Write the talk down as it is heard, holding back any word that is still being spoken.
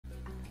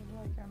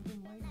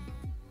been waiting.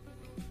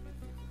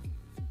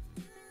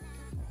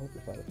 I hope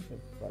if I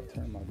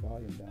turn my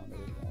volume down,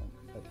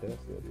 that they'll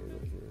still be able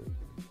to hear it.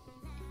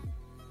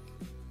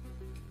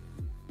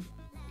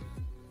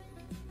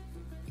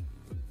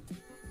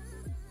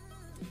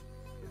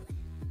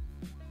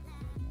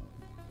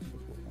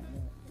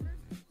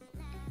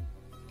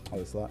 Oh,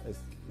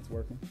 it's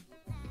working.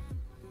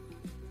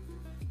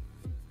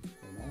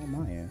 Not on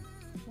my end.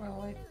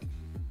 Well,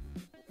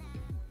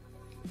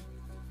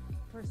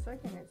 for a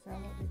second it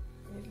sounded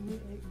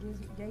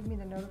it gave me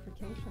the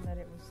notification that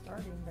it was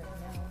starting, but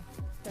now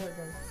there it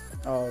goes.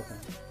 Oh, okay.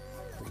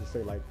 Did you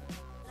say like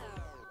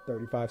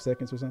 35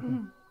 seconds or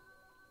something?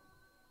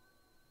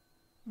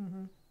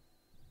 Mm-hmm.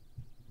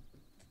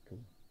 Cool.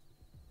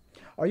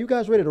 Are you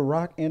guys ready to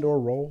rock and or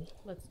roll?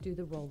 Let's do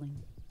the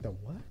rolling. The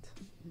what?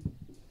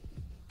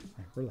 All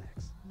right,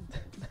 relax.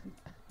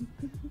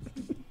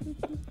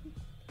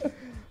 I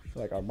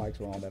feel like our mics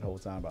were on that whole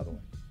time, by the way.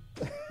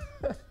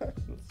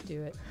 Let's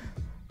do it.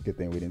 Good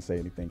thing we didn't say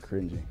anything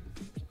cringy.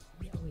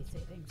 We always say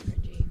things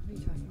cringy. What are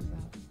you talking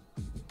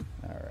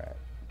about? All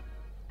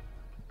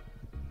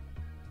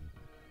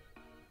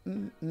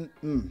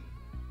right.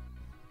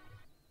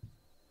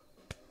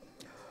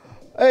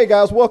 Hey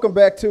guys, welcome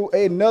back to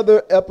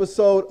another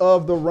episode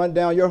of The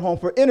Rundown, your home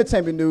for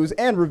entertainment news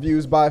and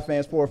reviews by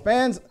fans for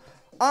fans.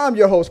 I'm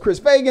your host, Chris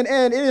Fagan,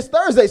 and it is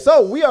Thursday,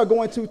 so we are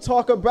going to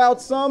talk about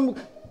some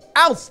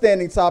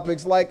outstanding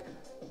topics like,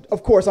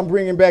 of course, I'm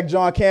bringing back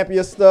John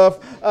Campea stuff.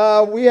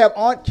 We have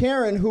Aunt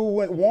Karen, who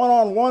went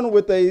one-on-one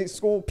with a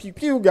school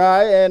pew-pew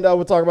guy, and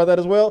we'll talk about that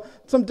as well.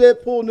 Some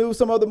Deadpool news,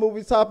 some other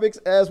movie topics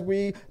as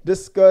we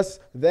discuss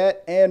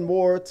that and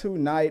more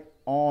tonight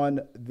on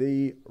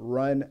The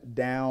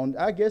Rundown.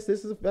 I guess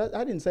this is,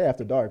 I didn't say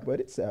after dark, but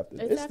it's after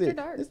dark.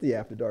 It's the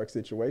after dark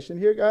situation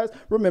here, guys.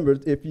 Remember,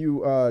 if you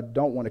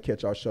don't want to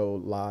catch our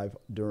show live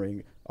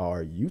during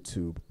our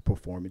YouTube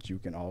performance, you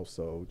can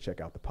also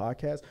check out the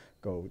podcast.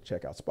 Go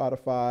check out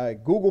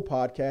Spotify, Google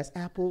Podcasts,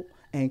 Apple,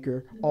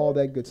 Anchor, all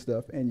that good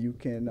stuff, and you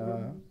can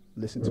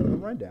listen to The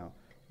Rundown.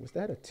 Was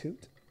that a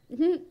toot?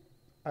 Mm-hmm.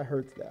 I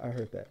heard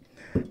that.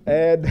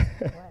 And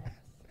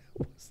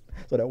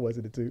so that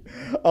wasn't a toot.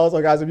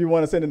 Also, guys, if you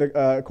want to send in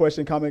a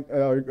question, comment,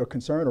 or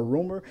concern, or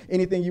rumor,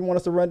 anything you want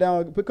us to run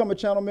down, become a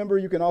channel member.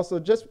 You can also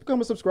just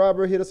become a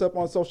subscriber. Hit us up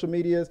on social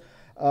medias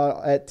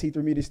at T3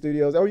 Media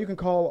Studios, or you can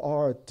call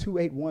our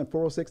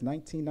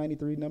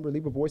 281-406-1993 number.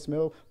 Leave a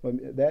voicemail from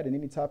that and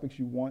any topics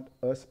you want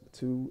us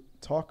to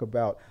talk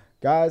about.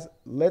 Guys,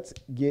 let's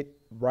get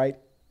right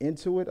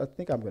into it. I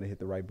think I'm going to hit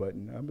the right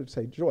button. I'm going to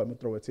say, Joy, I'm going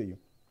to throw it to you.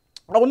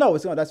 Oh, no,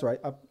 that's right.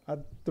 I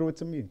threw it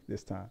to me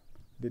this time.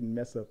 Didn't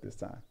mess up this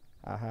time.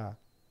 Aha.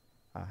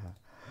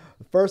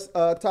 The first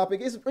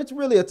topic it's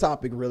really a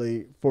topic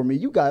really for me.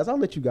 You guys, I'll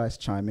let you guys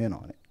chime in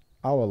on it.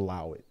 I'll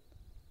allow it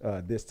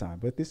this time,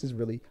 but this is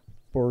really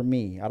for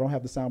me. I don't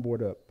have the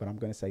soundboard up, but I'm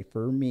going to say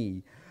for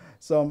me.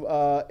 Some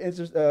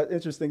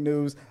interesting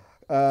news.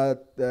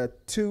 The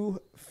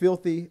Two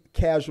Filthy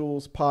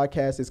Casuals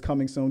podcast is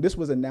coming soon. This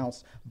was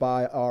announced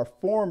by our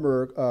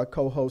former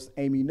co-host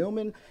Amy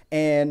Newman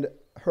and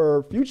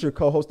her future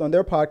co-host on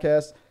their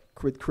podcast,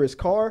 Chris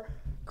Carr.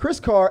 Chris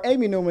Carr,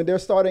 Amy Newman, they're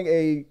starting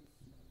a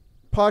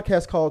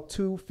podcast called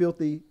Two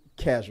Filthy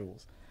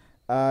Casuals.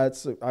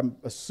 I'm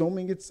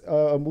assuming it's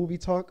a movie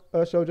talk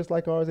show just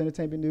like ours,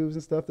 entertainment news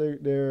and stuff.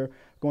 They're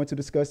going to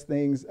discuss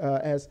things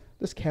as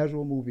just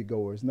casual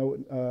moviegoers.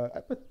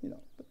 But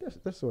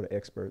they're sort of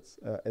experts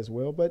as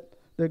well. But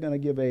they're going to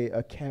give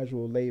a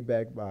casual,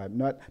 laid-back vibe,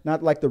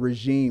 not like the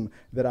regime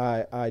that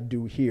I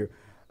do here.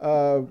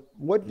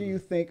 What do you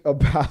think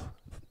about?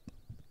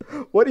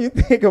 What do you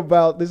think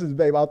about, this is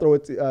Babe, I'll throw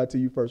it to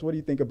you first. What do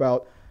you think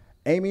about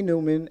Amy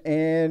Newman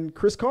and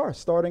Chris Carr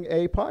starting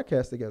a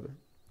podcast together?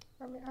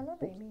 I mean, I love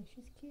Amy.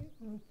 She's cute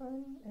and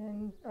fun,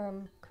 and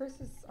Chris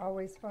is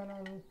always fun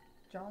on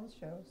John's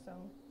show. So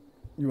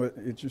you were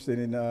interested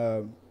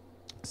in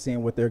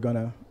seeing what they're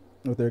gonna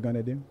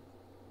do?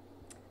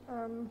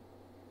 I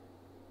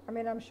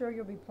mean, I'm sure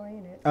you'll be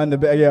playing it.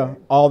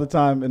 All the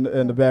time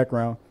in the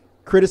background,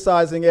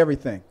 criticizing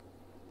everything.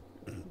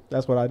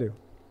 That's what I do.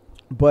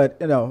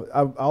 But,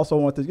 I also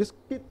want to just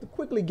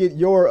quickly get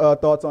your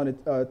thoughts on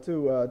it,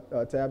 too,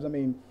 Tabs. I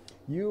mean,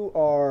 you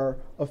are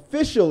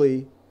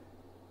officially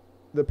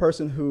the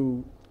person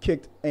who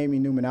kicked Amy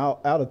Newman out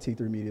of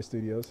T3 Media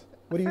Studios.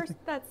 What do you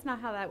think? That's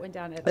not how that went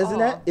down at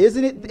Isn't all.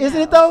 Isn't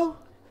it, though?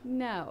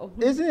 No.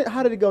 Isn't it?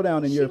 How did it go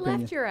down in your opinion?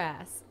 She left your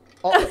ass.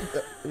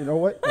 Oh, you know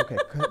what? Okay,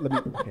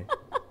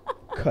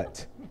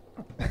 cut.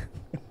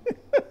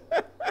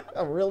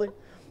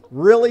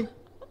 Really?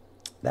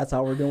 That's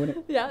how we're doing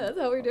it? Yeah, that's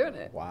how we're doing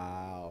it.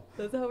 Wow.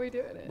 That's how we're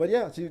doing it. But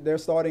yeah, they're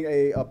starting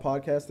a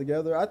podcast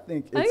together. I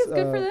think it's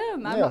good for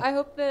them. Yeah. I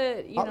hope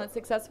that it's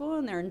successful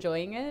and they're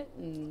enjoying it.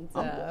 And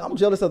I'm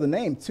jealous of the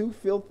name, Two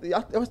Filthy.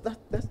 That was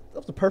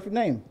the perfect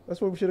name.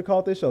 That's what we should have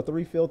called this show,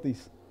 Three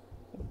Filthies.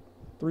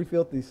 Three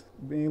Filthies,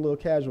 being a little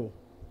casual.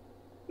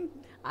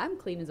 I'm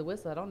clean as a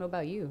whistle. I don't know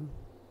about you.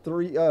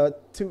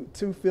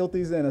 Two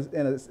filthies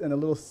and a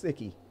little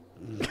sickie.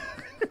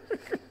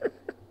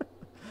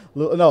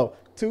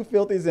 Two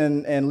Filthies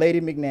and Lady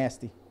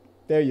McNasty.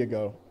 There you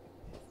go.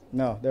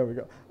 No, there we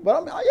go.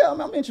 But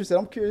I'm interested.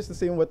 I'm curious to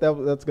see what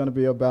that's going to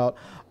be about.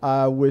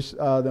 I wish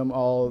them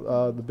all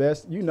the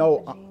best. You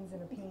know, Jeans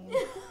and a peen.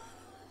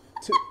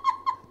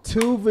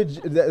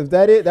 is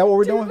that it? That what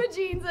we're doing? Two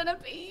vagines and a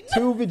peen.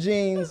 Two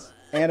vagines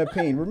and a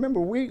peen. Remember,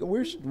 we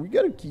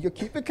gotta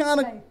keep it kind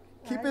of Hey,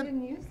 keep I it.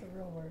 didn't use the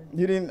real word.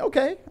 You didn't?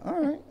 Okay.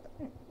 All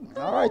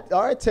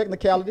right.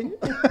 Technicality.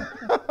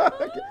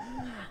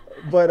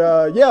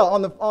 But yeah,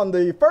 on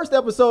the first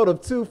episode of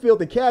Two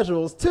Filthy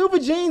Casuals, two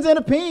vagines and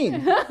a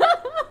peen.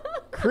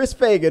 Chris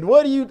Fagan,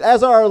 what do you,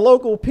 as our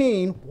local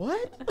peen,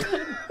 what?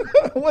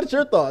 What's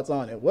your thoughts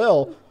on it?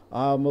 Well,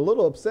 I'm a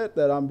little upset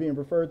that I'm being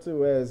referred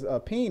to as a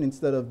peen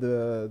instead of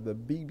the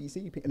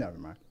BBC peen. Never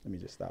mind. Let me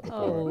just stop it.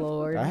 Oh,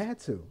 Lord. I had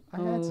to.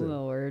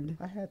 Lord.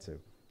 I had to,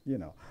 you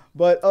know.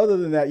 But other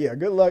than that, yeah,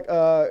 good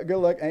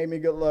luck, Amy.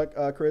 Good luck,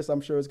 Chris.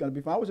 I'm sure it's going to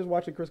be fun. I was just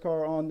watching Chris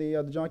Carr on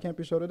the John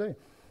Campea show today.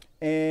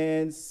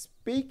 And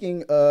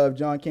speaking of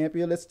John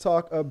Campea, let's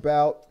talk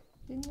about.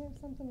 Didn't you have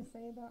something to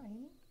say about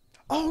Amy?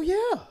 Oh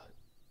yeah,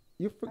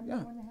 you I'm the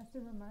forgot. one that has to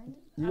remind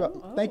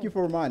you. Thank you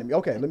for reminding me.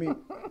 Okay, let me.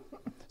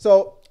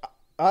 So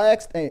I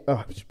asked.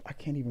 I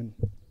can't even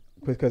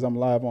because I'm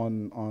live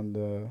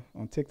on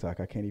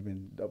TikTok. I can't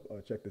even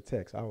check the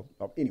text.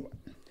 Anyway.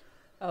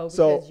 Oh, because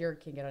So- you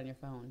can't get on your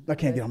phone. I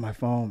can't get on my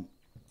phone.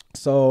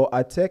 So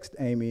I text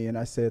Amy and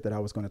I said that I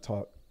was going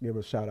to give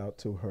a shout out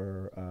to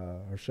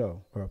her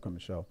show, her upcoming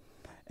show.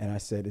 And I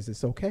said, "Is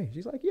this okay?"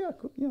 She's like, "Yeah,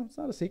 cool. It's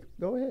not a secret.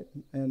 Go ahead."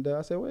 And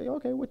I said, "Well,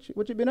 okay. What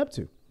you been up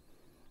to?"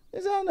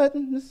 It's all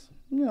nothing. It's,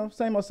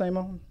 same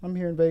old. I'm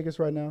here in Vegas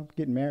right now,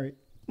 getting married.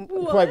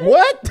 What? Like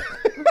what?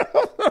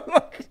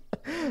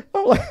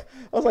 I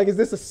was like, "Is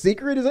this a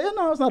secret?" Is it?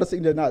 No, it's not a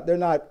secret. They're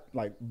not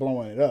like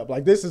blowing it up.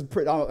 Like this is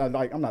pretty. I'm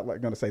not like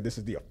going to say this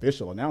is the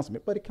official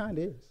announcement, but it kind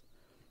of is.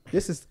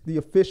 This is the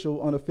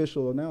official,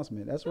 unofficial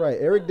announcement. That's right.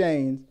 Eric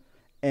Danes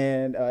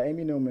and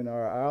Amy Newman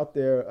are out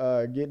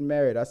there getting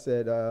married. I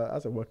said,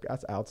 well,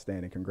 that's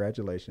outstanding.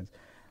 Congratulations.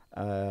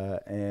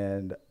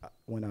 And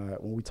when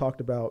we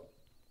talked about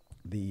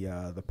the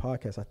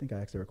podcast, I think I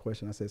asked her a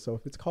question. I said, so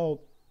if it's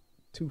called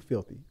Two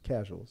Filthy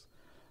Casuals,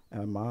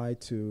 am I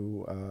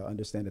to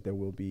understand that there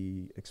will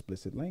be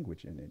explicit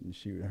language in it? And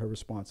her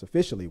response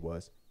officially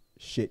was,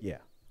 shit, yeah.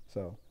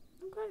 So.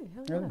 Okay,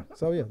 hell yeah.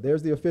 So yeah,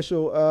 there's the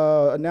official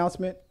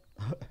announcement.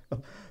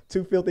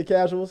 Two Filthy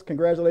Casuals.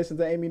 Congratulations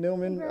to Amy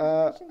Newman.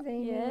 Congratulations,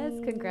 Amy. Yes,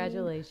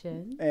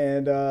 congratulations.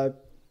 And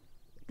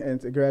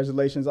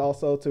congratulations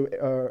also to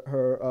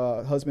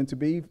her husband to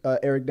be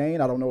Eric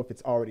Dane. I don't know if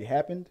it's already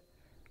happened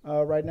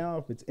right now,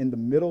 if it's in the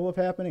middle of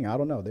happening. I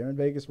don't know. They're in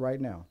Vegas right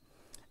now,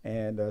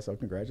 and so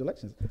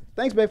congratulations.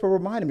 Thanks, babe, for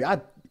reminding me.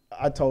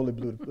 I totally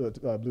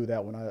blew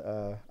that one.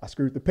 I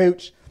screwed the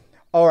pooch.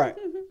 All right.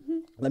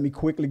 Let me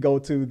quickly go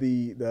to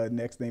the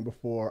next thing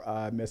before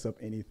I mess up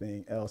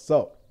anything else.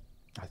 So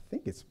I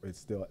think it's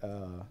still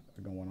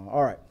going on.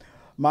 All right.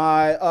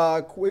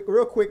 My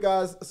real quick,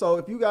 guys. So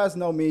if you guys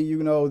know me,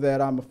 you know that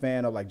I'm a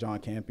fan of like John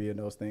Campea and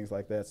those things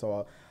like that.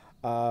 So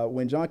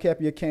when John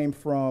Campea came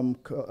from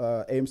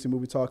AMC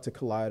Movie Talk to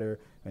Collider,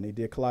 and he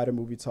did Collider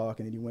Movie Talk,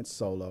 and then he went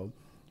solo.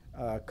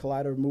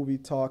 Collider Movie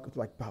Talk,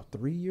 like about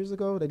 3 years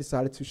ago, they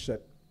decided to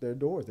shut their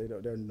doors.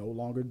 They're no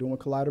longer doing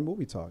Collider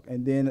Movie Talk.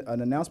 And then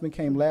an announcement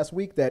came last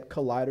week that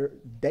Collider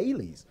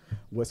Dailies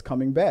was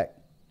coming back.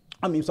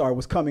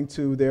 Was coming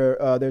to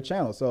their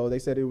channel. So they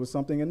said it was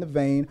something in the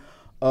vein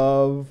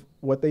of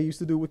what they used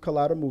to do with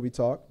Collider Movie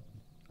Talk.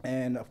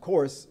 And of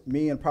course,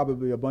 me and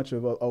probably a bunch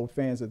of old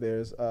fans of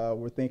theirs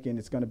were thinking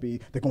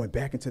they're going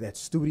back into that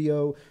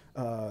studio.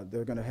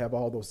 They're going to have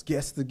all those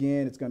guests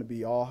again. It's going to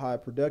be all high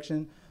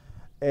production.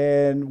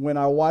 And when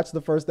I watched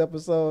the first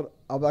episode,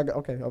 I'm like,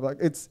 okay,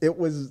 it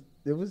was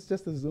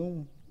just a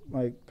Zoom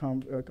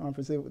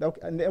conference,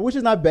 which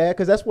is not bad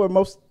because that's where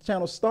most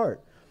channels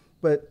start.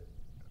 But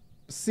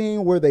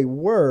seeing where they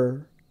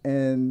were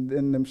and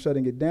then them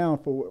shutting it down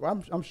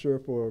I'm sure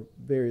for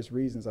various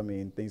reasons. I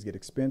mean, things get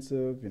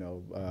expensive,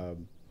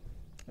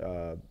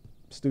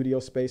 studio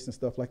space and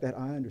stuff like that.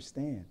 I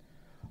understand,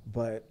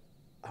 but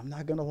I'm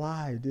not gonna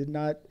lie, I did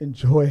not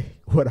enjoy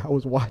what I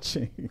was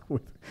watching.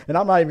 And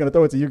I'm not even gonna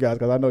throw it to you guys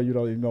because I know you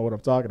don't even know what I'm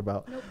talking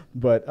about.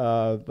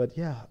 Nope. But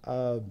yeah,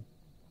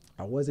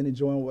 I wasn't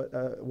enjoying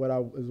what I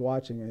was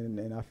watching,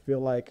 and I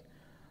feel like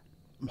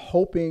I'm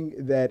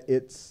hoping that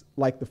it's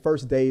like the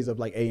first days of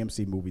like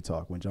AMC Movie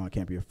Talk when John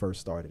Campea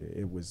first started it.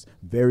 It was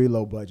very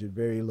low budget,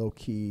 very low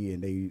key,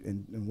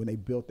 and when they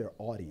built their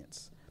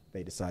audience,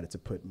 they decided to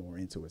put more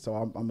into it. So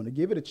I'm gonna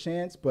give it a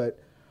chance, but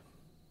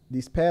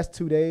these past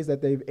 2 days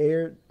that they've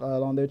aired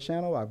on their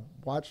channel, I've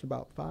watched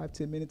about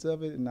 5-10 minutes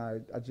of it, and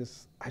I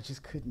just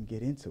couldn't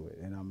get into it.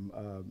 And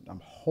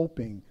I'm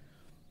hoping,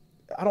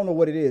 I don't know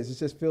what it is. It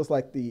just feels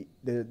like the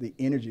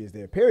energy is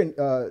there. Perry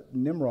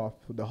Nimroff,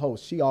 the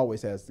host, she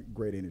always has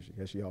great energy,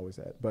 as she always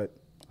had. But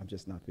I'm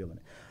just not feeling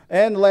it.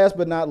 And last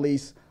but not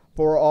least,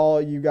 for all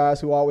you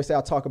guys who always say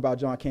I talk about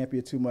John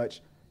Campea too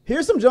much,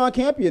 here's some John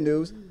Campea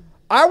news.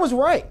 I was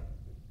right.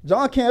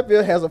 John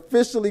Campea has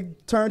officially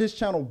turned his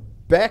channel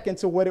back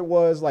into what it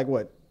was like,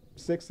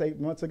 6-8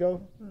 months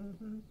ago?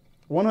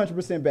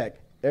 100% back.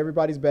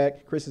 Everybody's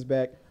back. Chris is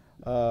back.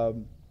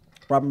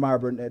 Robert Meyer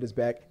Burnett is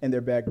back, and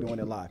they're back doing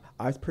it live.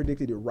 I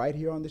predicted it right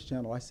here on this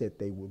channel. I said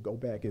they will go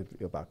back in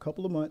about a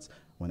couple of months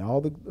when all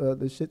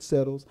the shit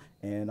settles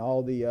and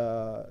all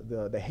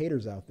the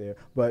haters out there.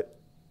 But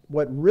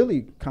what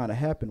really kind of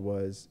happened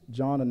was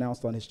John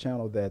announced on his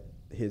channel that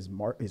his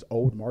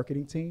old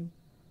marketing team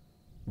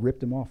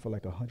ripped him off for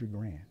like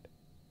 $100,000.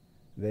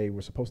 They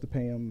were supposed to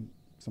pay him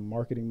some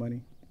marketing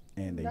money,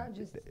 and they not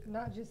just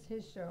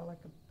his show, like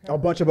a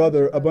bunch of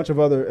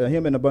other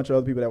him and a bunch of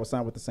other people that were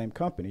signed with the same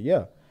company.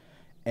 Yeah.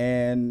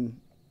 And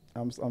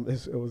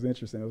it was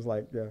interesting. It was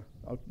like, I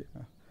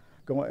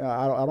don't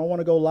want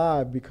to go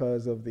live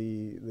because of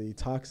the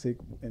toxic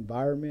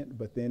environment.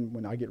 But then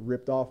when I get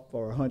ripped off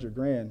for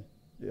 $100,000,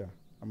 I'm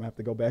gonna have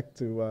to go back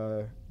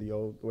to the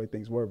old way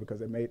things were,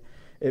 because it made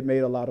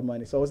a lot of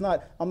money. So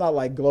I'm not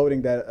like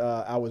gloating that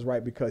I was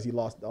right because he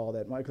lost all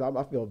that money, because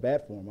I feel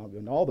bad for him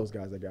and all those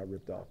guys that got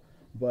ripped off.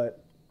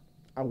 But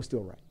I was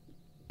still right,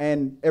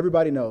 and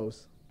everybody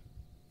knows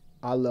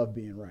I love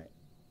being right,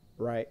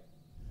 right?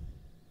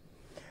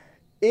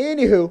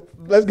 Anywho,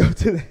 let's go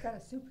to got a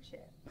super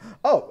chat.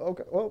 Oh,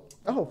 okay. Well,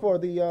 for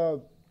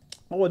the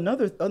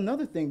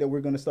another thing that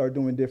we're going to start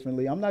doing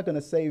differently. I'm not going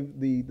to save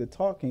the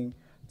talking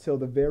till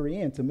the very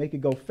end to make it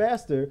go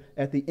faster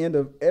at the end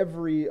of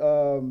every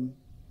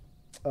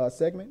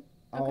segment.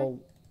 Okay.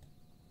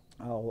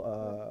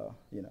 I'll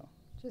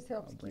Just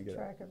helps bring keep it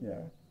up. track of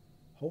Yeah.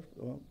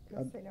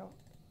 because they don't.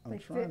 I'm They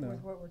trying fit to.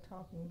 with what we're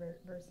talking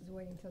versus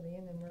waiting till the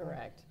end and we're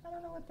Correct. like, I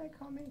don't know what that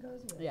comment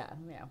goes with. Yeah,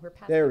 we're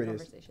past There the it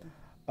is. conversation.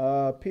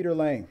 Peter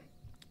Lang.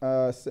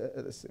 Let's see.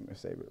 Let me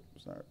save it.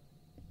 Sorry.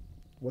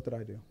 What did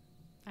I do?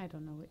 I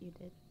don't know what you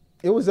did.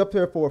 It was up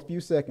there for a few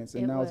seconds,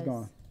 and now it's was.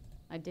 gone.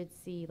 I did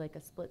see like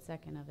a split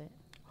second of it.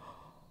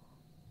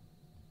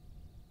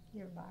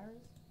 You have a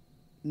virus?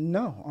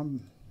 No,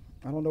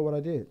 I don't know what I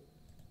did,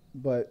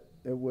 but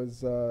it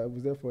was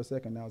there for a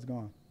second. Now it's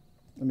gone.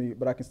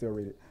 But I can still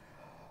read it.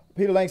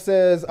 Peter Lang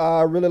says,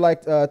 I really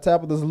liked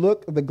Tabitha's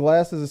look, the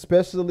glasses,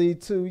 especially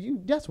to you.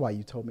 That's why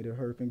you told me to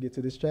hurry up and get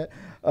to this chat.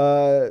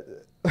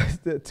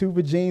 The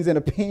Tuba Jeans and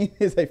a Peen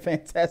is a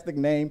fantastic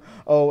name.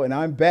 Oh, and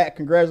I'm back.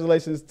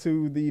 Congratulations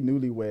to the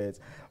newlyweds.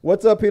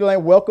 What's up, Peter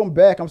Lang? Welcome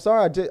back. I'm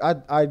sorry.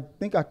 I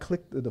think I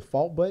clicked the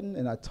default button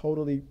and I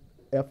totally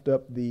effed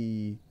up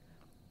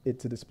it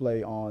to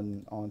display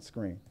on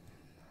screen.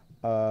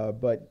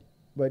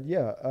 But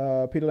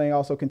yeah, Peter Lang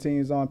also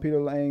continues on.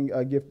 Peter Lang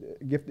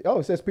gifted. Oh,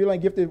 it says Peter Lang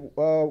gifted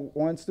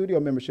one studio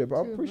membership.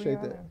 I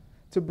appreciate that.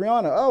 To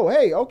Brianna. Oh,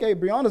 hey, okay.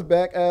 Brianna's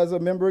back as a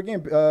member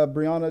again.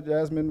 Brianna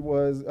Jasmine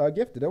was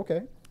gifted.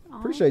 Okay, Aww.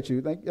 Appreciate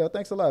you.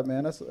 Thanks a lot,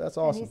 man. That's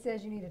awesome. And he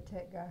says you need a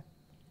tech guy.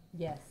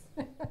 Yes.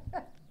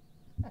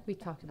 We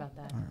talked about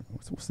that. All right,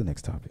 what's the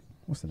next topic?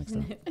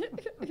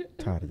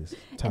 Tired of this.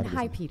 And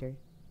hi, Peter.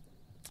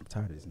 I'm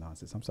tired of this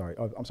nonsense. I'm sorry.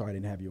 Oh, I'm sorry I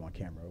didn't have you on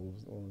camera.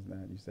 What was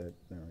that you said?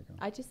 There we go.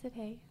 I just said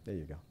hey. There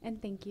you go. And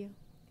thank you.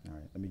 All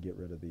right, let me get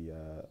rid of the.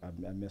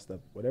 I messed up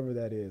whatever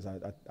that is. I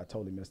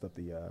totally messed up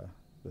the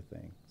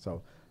thing.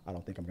 So I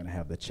don't think I'm gonna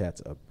have the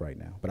chats up right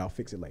now, but I'll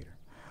fix it later.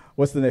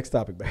 What's the next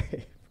topic,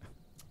 babe?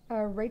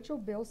 Rachel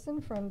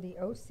Bilson from the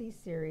OC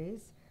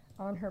series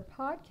on her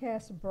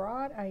podcast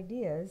Broad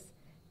Ideas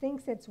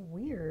thinks it's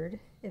weird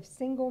if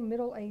single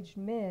middle-aged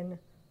men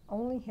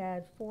only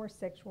had 4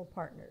 sexual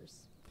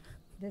partners.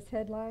 This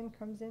headline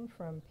comes in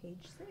from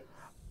page 6.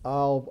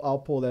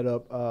 I'll pull that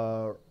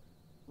up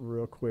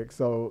real quick.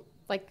 So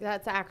Like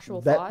that's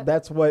actual thought.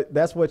 that's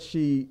what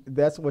she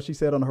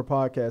said on her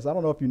podcast. I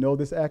don't know if you know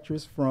this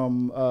actress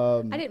from.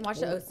 I didn't watch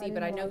the OC,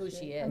 but I know who watch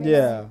she it. I is. mean,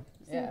 Yeah.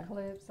 Seen Yeah.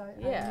 clips. I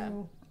Yeah.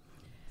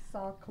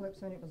 saw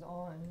clips when it was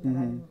on, but I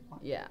didn't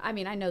watch it. Yeah, I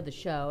mean, I know the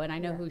show, and I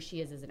know Yeah. who she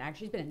is as an actor.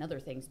 She's been in other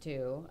things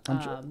too.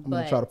 I'm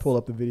gonna try to pull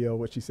up the video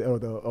what she said or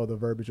the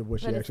verbiage of what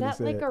she But is actually that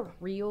said. like a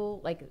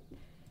real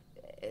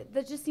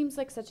that just seems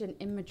like such an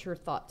immature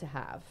thought to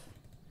have.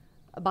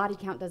 A body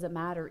count doesn't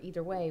matter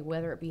either way,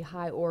 whether it be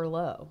high or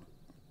low.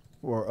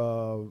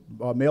 Or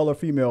male or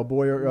female,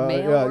 boy or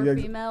Male or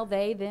female,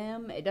 they,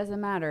 them, it doesn't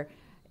matter.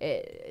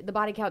 The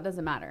body count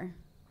doesn't matter.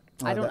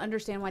 I don't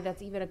understand why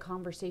that's even a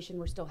conversation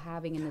we're still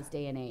having in this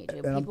day and age.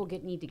 People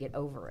need to get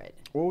over it.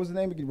 What was the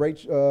name again?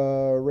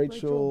 Rachel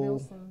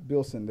Bilson.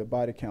 Bilson, the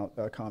body count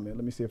comment.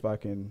 Let me see if I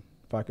can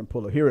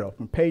pull it. Here we go.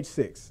 From page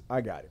 6. I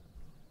got it.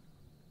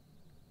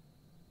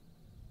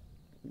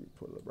 Let me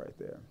pull it up right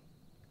there.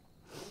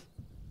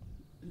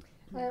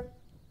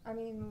 I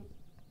mean,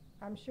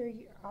 I'm sure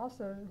you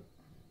also,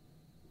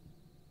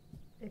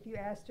 if you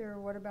asked her,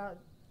 what about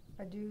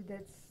a dude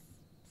that's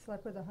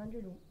slept with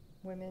 100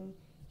 women,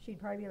 she'd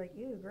probably be like,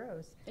 ew,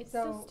 gross. It's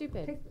so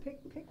stupid.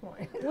 Pick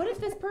one. What if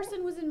this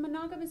person was in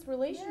monogamous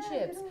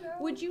relationships? don't know.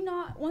 Would you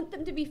not want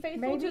them to be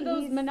faithful Maybe to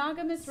those he's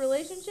monogamous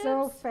relationships?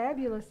 So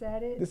fabulous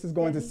at it. This is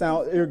going that to he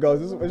sound. just Here it goes.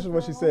 puts This is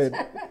what she on.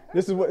 said.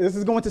 This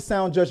is going to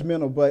sound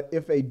judgmental, but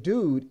if a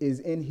dude is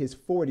in his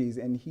 40s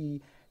and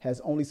he has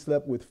only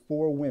slept with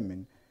 4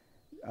 women,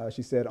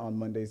 she said on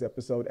Monday's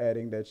episode,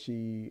 adding that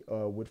she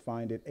would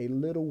find it a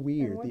little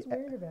weird. And what's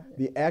weird about it?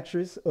 The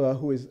actress,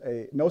 who is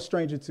no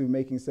stranger to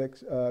making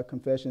sex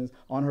confessions,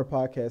 on her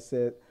podcast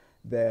said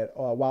that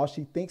while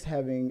she thinks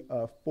having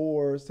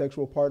 4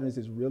 sexual partners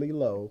is really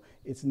low,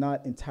 it's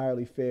not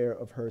entirely fair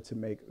of her to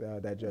make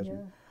that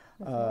judgment.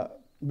 Yeah,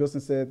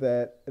 Wilson said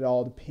that it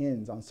all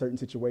depends on certain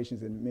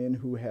situations, and men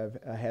who have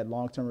had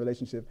long-term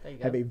relationships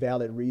have a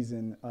valid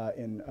reason,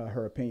 in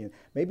her opinion.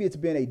 Maybe it's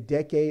been a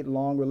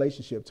decade-long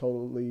relationship,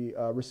 totally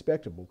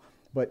respectable.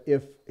 But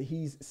if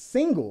he's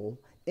single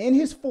in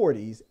his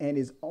 40s and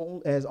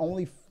has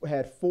only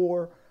had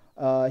 4,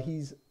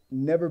 he's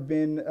never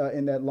been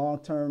in that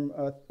long-term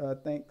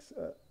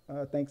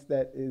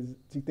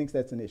he thinks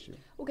that's an issue.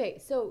 Okay,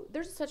 so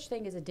there's such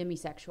thing as a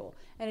demisexual.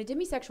 And a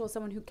demisexual is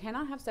someone who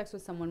cannot have sex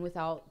with someone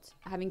without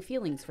having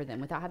feelings for them,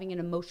 without having an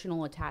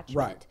emotional attachment.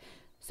 Right.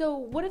 So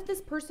what if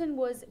this person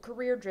was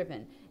career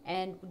driven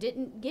and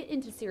didn't get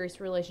into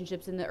serious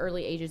relationships in the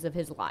early ages of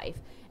his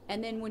life?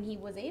 And then when he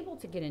was able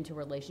to get into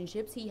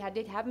relationships, he had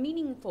to have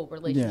meaningful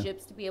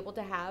relationships to be able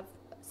to have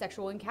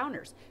sexual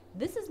encounters.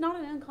 This is not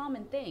an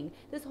uncommon thing.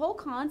 This whole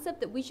concept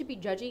that we should be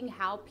judging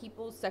how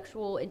people's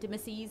sexual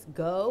intimacies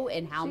go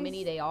and how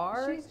many they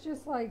are. She's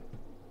just like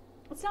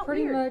It's not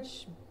pretty weird.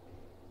 much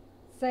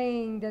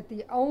saying that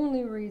the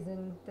only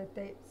reason that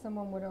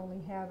someone would only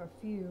have a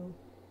few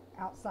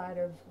outside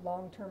of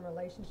long-term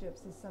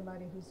relationships is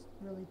somebody who's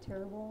really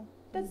terrible.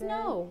 in That's bed.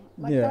 no.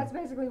 Like Yeah. that's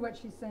basically what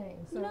she's saying.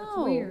 So No. it's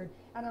weird,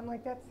 and I'm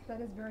like, that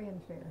is very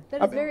unfair.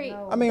 That is very.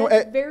 no. I mean,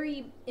 that's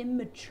very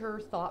immature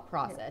thought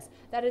process.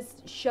 That is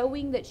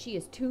showing that she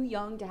is too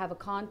young to have a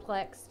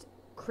complex,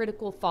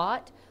 critical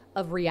thought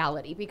of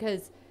reality.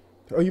 Because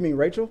Oh, you mean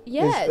Rachel?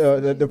 Yes.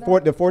 The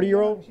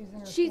 40-year-old? She's in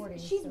her she's 40s,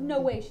 she's so-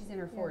 no way she's in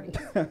her 40s.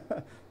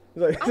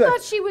 I I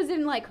thought she was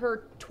in like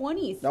her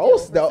 20s. the still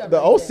for some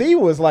the reason.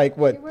 OC was like,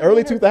 what, She was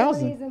early in her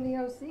 2000, 20s in the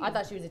OC. I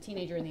thought she was a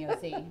teenager in the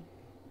OC.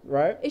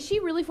 right? Is she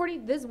really 40?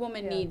 This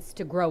woman Yeah. needs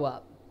to grow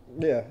up.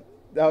 Yeah.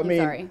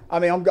 sorry.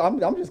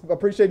 I'm just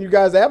appreciating you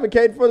guys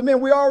advocating for the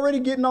men. We're already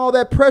getting all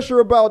that pressure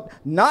about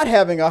not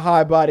having a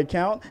high body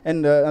count,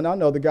 and I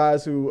know the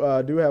guys who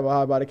do have a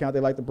high body count, they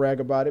like to brag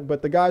about it.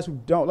 But the guys who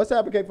don't, let's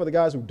advocate for the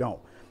guys who don't,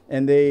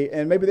 and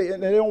maybe they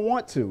don't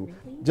want to,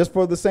 just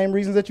for the same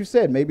reasons that you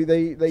said. Maybe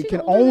they She's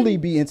can older only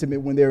than- be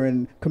intimate when they're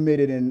in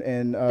committed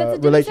and That's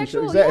a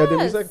relationship.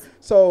 demisexual, Exactly. yes.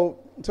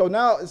 So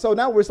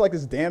now we're like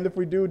this damned if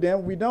we do,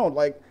 damned if we don't.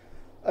 Like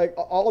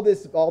all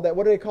that.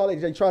 What do they call it?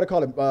 They try to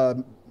call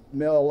it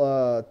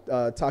male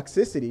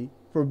toxicity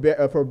for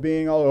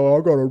being I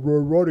got a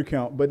body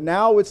count, but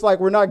now it's like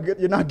we're not good.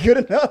 You're not good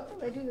enough.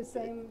 They do the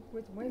same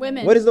with women.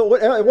 Women. What is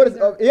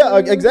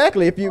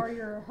exactly? If you Or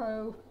you're a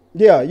hoe.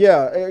 yeah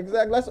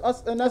exactly. That's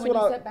us, and that's when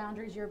what you I set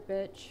boundaries, you're a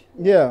bitch.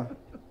 yeah.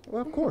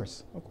 Well, of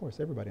course,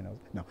 everybody knows.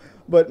 No,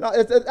 but no,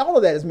 all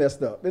of that is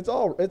messed up. It's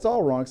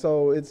all wrong.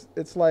 So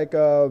it's like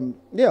all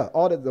that,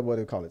 what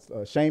do they call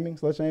it, shaming,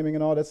 slut shaming,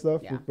 and all that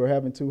stuff Yeah. for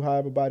having too high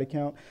of a body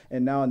count.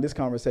 And now in this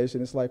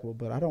conversation, it's like, well,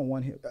 but I don't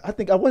want him. I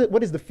think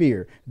what is the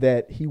fear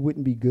that he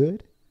wouldn't be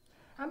good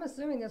I'm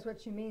assuming that's what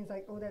she means.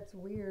 Like, oh, that's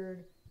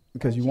weird.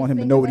 because you She's want him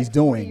to thinking know what he's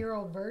doing.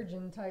 40-year-old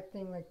virgin type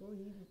thing. Like, well,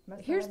 he must not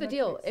Here's have the much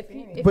deal: if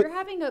experience. But- you're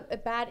having a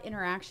bad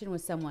interaction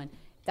with someone,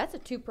 that's a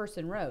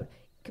 2-person road.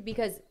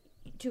 Because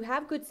to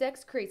have good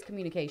sex creates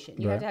communication.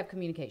 You have Right. to have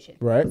communication.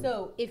 Right.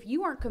 So if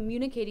you aren't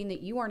communicating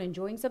that you aren't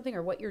enjoying something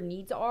or what your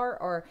needs are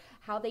or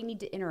how they need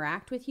to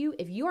interact with you,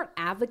 if you aren't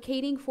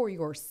advocating for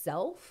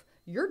yourself,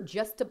 you're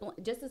just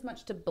as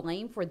much to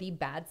blame for the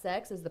bad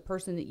sex as the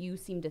person that you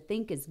seem to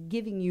think is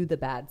giving you the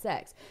bad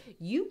sex.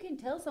 You can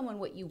tell someone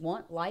what you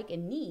want, like,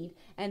 and need,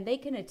 and they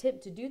can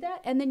attempt to do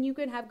that, and then you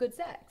can have good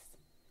sex.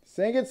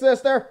 Sing it,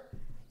 sister.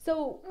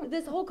 So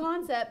this whole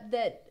concept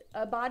that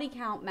a body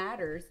count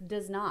matters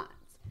does not.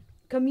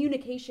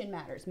 Communication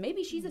matters.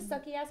 Maybe she's a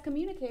sucky ass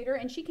communicator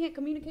and she can't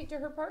communicate to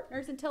her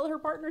partners and tell her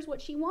partners what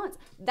she wants.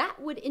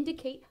 That would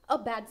indicate a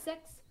bad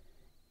sex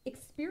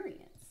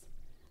experience.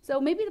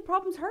 So maybe the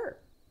problem's her.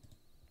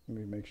 Let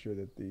me make sure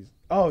that these.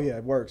 Oh yeah,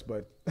 it works,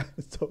 but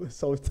it's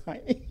so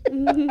tiny.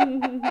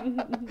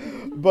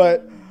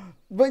 but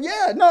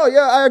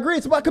I agree.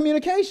 It's about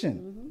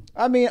communication.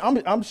 I mean,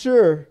 I'm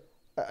sure.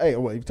 Hey,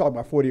 well, you talk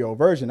about 40-year-old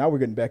version. Now we're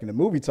getting back into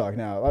movie talk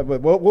now. But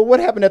what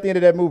happened at the end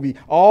of that movie?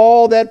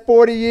 All that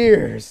 40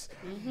 years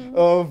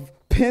of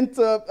pent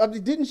up. I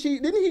mean, didn't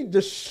he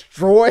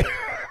destroy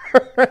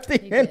her at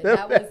the end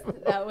of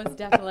that? That was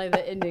definitely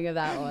the ending of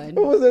that one.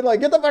 What was it like?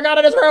 Get the fuck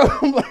out of this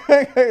room!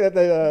 Like,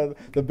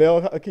 the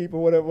bell keeper,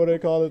 whatever what do they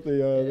call it,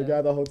 the guy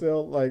at the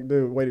hotel. Like,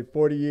 dude, waited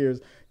 40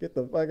 years. Get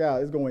the fuck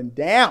out! It's going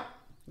down.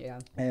 Yeah.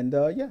 And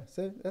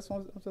so that's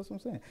what I'm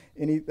saying.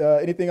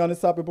 Anything on this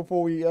topic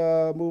before we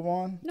move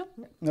on? Nope.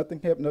 Nothing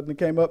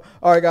came up.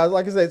 All right, guys.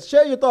 Like I said,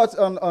 share your thoughts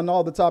on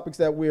all the topics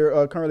that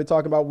we're currently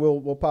talking about.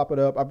 We'll pop it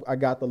up. I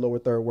got the lower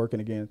third working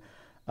again.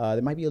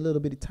 It might be a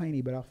little bit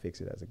tiny, but I'll fix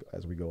it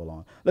as we go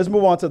along. Let's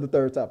move on to the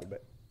third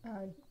topic.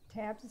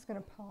 Tabs is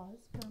going to pause.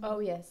 Oh,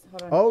 yes.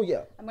 Hold on. Oh,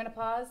 yeah. I'm going to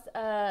pause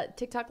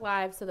TikTok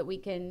Live so that we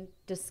can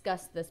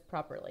discuss this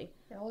properly.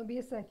 It'll only be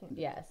a second.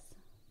 Yes.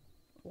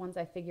 Once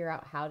I figure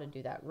out how to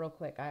do that real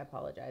quick, I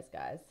apologize,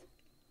 guys.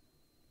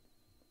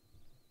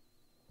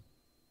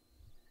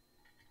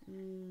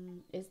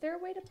 Is there a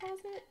way to pause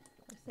it?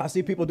 I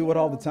see people do it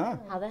all the time.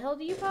 How the hell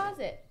do you pause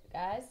it,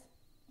 guys?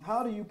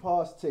 How do you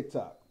pause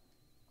TikTok?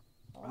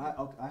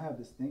 I have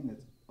this thing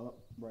that's up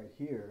right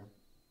here,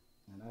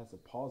 and that's a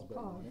pause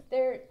button on it.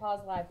 There, pause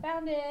live.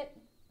 Found it.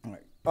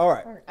 All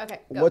right. Okay,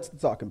 go. What's the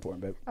talking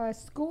point, babe?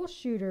 School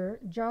shooter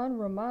John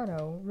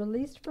Romano,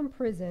 released from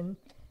prison,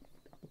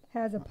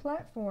 has a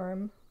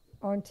platform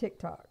on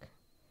TikTok.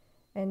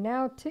 And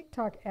now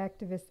TikTok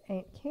activist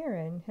Aunt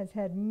Karen has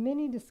had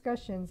many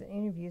discussions and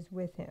interviews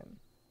with him.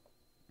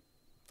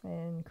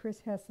 And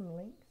Chris has some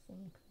links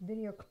and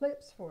video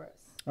clips for us.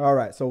 All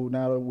right. So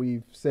now that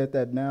we've said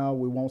that, now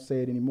we won't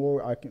say it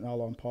anymore. I'll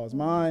unpause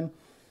mine.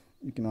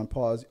 You can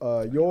unpause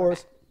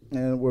yours,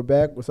 and we're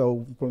back.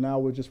 So for now,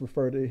 we'll just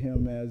refer to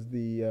him as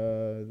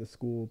the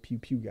school pew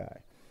pew guy,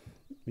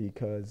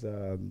 because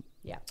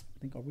yeah. I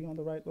think, are we on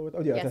the right? Oh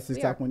yeah, Yes, that's his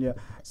we top are. one. Yeah.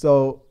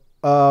 So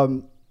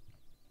Aunt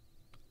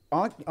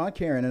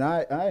Karen, and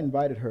I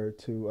invited her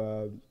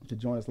to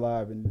join us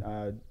live,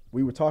 and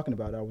we were talking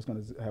about it. I was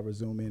going to have her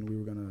Zoom in. We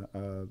were going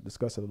to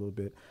discuss it a little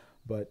bit,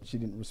 but she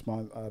didn't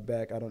respond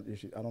back. I don't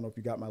know if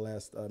you got my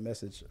last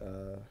message,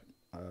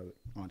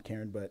 Aunt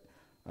Karen, but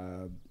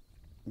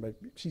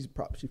she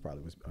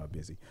probably was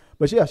busy.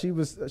 But yeah, she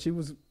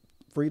was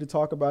free to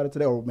talk about it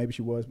today, or maybe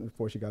she was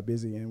before she got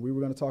busy, and we were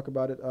going to talk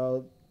about it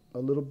a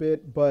little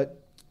bit.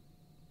 But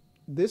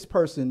this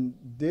person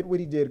did what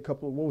he did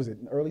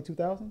in early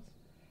 2000s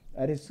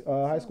at his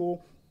high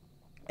school,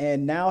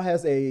 and now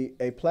has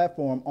a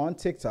platform on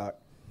TikTok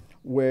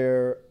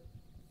where,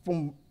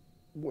 from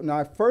when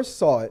I first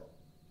saw it,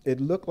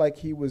 it looked like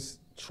he was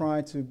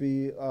trying to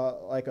be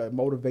like a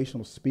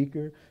motivational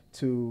speaker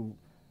to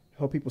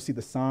help people see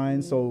the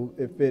signs. So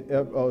if it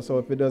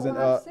doesn't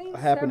I've seen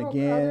happen several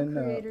again,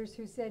 other creators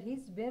who said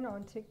he's been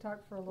on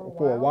TikTok for a little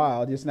for a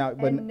while, just now.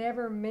 But and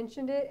never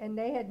mentioned it, and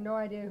they had no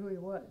idea who he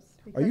was.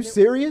 are you because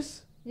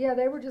serious? Yeah,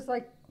 they were just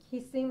like, he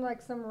seemed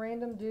like some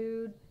random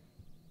dude,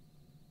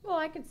 Well,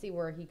 I could see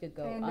where he could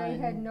go. and they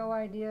had no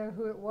idea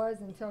who it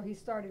was until he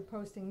started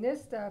posting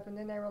this stuff, and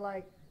then they were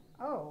like,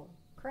 oh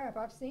crap,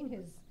 I've seen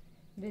his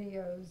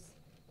videos.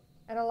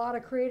 And a lot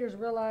of creators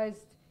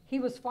realized he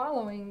was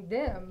following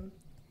them,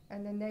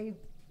 and then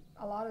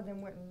a lot of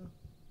them went and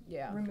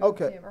removed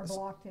him or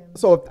blocked him.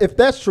 So if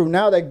that's true,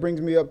 now that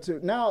brings me up to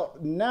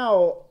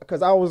now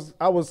because I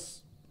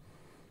was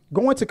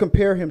going to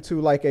compare him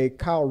to like a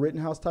Kyle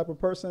Rittenhouse type of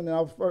person,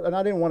 and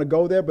I didn't want to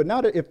go there. But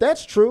now that if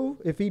that's true,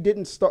 if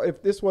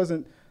this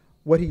wasn't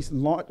what he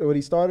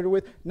started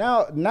with,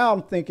 now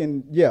I'm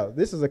thinking, yeah,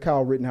 this is a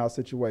Kyle Rittenhouse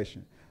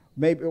situation.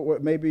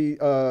 Maybe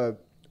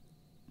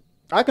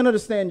I can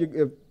understand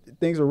if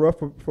things are rough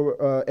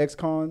for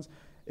ex-cons.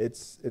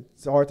 It's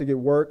hard to get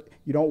work.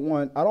 I don't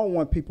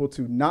want people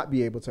to not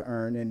be able to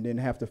earn and then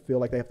have to feel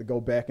like they have to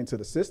go back into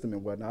the system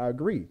and whatnot. I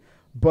agree,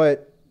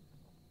 but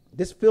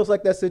this feels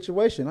like that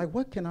situation. Like,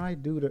 what can I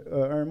do to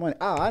earn money?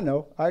 I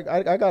know.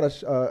 I got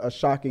a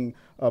shocking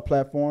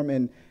platform,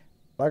 and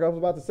like I was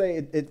about to say,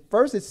 at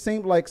first it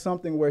seemed like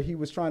something where he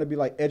was trying to be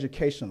like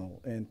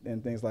educational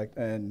and things like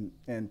and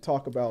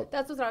talk about.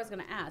 That's what I was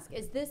going to ask.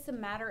 Is this a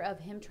matter of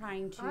him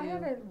trying to? I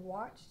haven't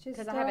watched his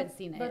stuff, because I haven't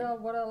seen it.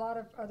 But what a lot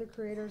of other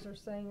creators are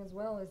saying as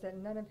well is that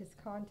none of his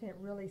content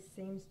really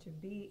seems to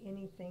be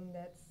anything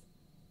that's.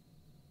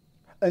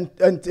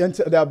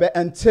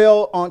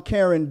 Until Aunt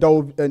Karen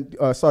dove and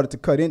started to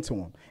cut into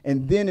him,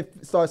 and then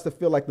it starts to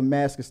feel like the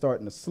mask is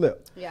starting to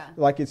slip. Yeah.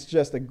 Like it's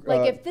just a.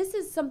 If this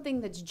is something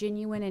that's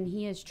genuine and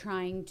he is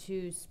trying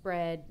to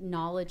spread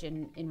knowledge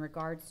in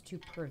regards to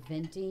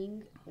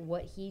preventing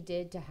what he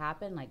did to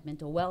happen, like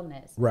mental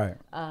wellness. Right.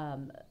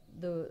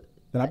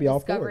 Then I'd be all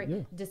for it. Yeah.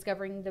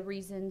 Discovering the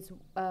reasons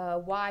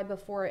why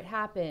before it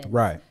happened.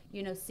 Right.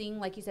 Seeing,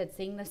 like you said,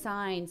 seeing the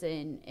signs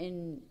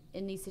in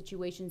these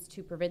situations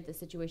to prevent the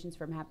situations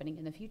from happening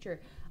in the future.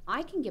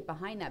 I can get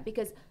behind that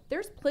because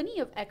there's plenty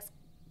of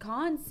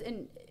ex-cons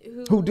and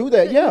who do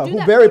that.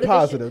 Who very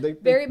positive. They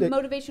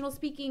motivational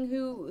speaking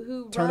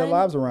who turn their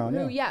lives around.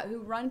 Who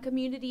run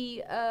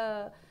community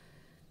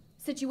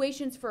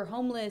situations for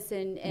homeless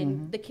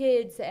and the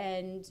kids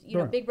and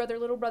Big Brother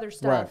Little Brother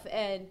stuff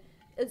and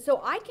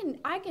so I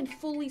can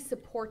fully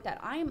support that.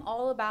 I am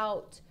all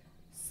about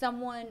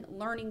someone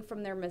learning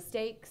from their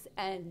mistakes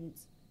and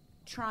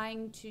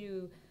trying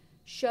to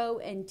show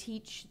and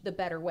teach the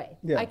better way.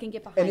 Yeah. I can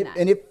get behind that.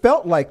 And it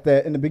felt like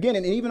that in the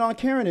beginning, and even Aunt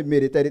Karen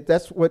admitted that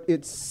that's what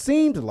it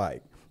seemed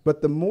like.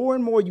 But the more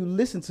and more you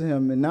listen to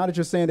him, and now that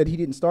you're saying that he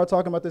didn't start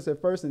talking about this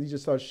at first and he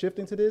just started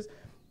shifting to this,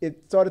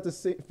 it started to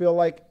feel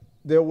like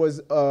there was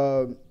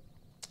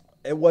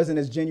it wasn't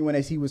as genuine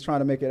as he was trying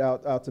to make it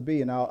out to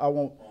be. And I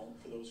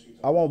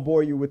won't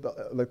bore you with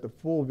the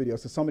full video.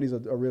 So some of these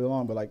are really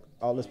long, but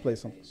let's play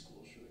some.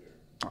 School shooter.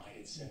 I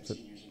had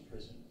 17 years in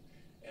prison,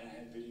 and I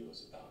had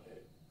videos about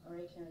it.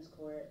 Aunt Karen's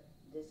court,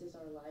 This is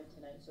our live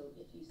tonight, so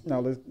if you see...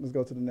 Now let's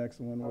go to the next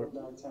one. How did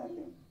I attack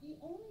him? The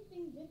only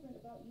thing different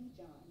about you,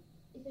 John,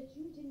 is that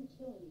you didn't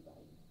kill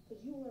anybody,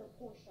 because you were a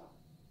poor shot.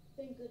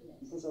 Thank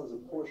goodness. Since I was a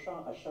poor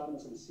shot, I shot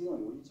into the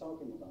ceiling. What are you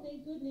talking about?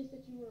 Thank goodness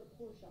that you were a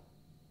poor shot.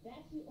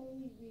 That's the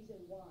only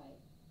reason why.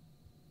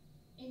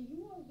 And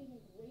you are giving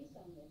grace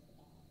on this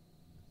app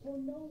for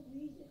no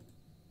reason.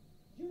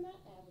 You're not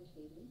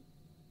advocating.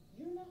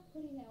 You're not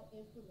putting out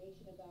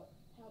information about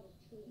how to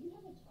treat. You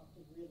haven't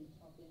really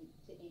talked to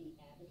any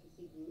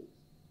advocacy groups.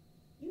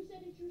 You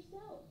said it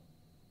yourself.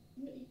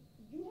 You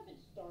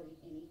haven't started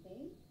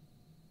anything.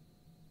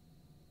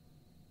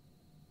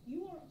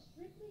 You are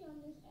strictly on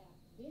this app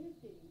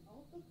benefiting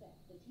off the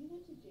fact that you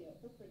went to jail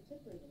to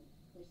prison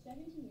for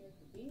 17 years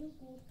for being a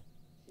school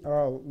shooter.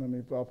 Oh,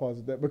 I'll pause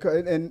at that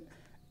because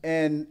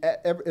and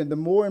the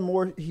more and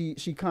more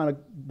she kind of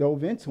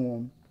dove into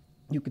him,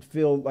 you could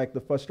feel like the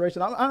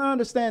frustration. I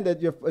understand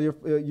that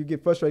you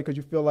get frustrated because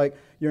you feel like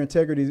your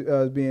integrity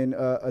is being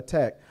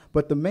attacked.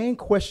 But the main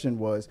question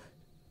was,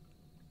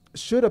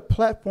 should a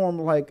platform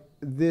like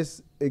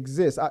this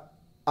exist?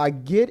 I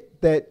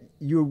get that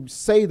you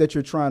say that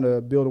you're trying to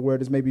build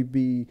awareness, maybe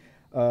be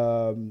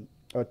a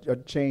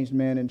changed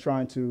man and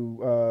trying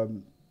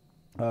to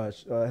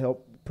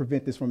help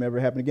prevent this from ever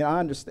happening again. I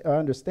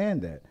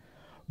understand that.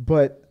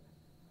 But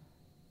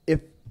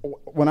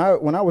when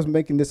I was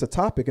making this a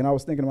topic, and I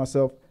was thinking to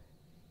myself,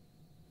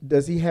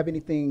 does he have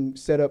anything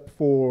set up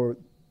for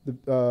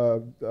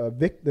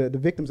the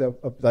victims of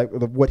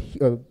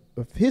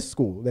his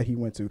school that he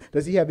went to?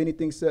 Does he have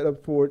anything set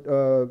up for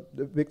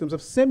the victims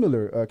of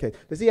similar case?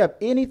 Does he have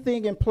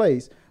anything in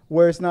place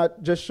where it's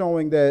not just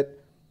showing that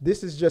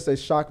this is just a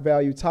shock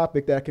value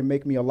topic that can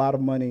make me a lot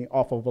of money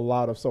off of a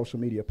lot of social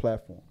media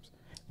platforms?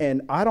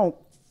 And I don't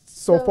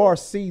so far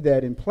see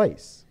that in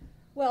place.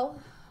 Well,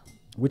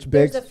 which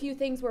begs there's a few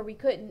things where we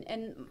couldn't,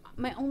 and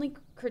my only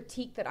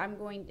critique that I'm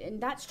going,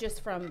 and that's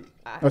just from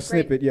a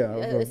snippet, yeah,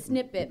 a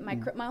snippet.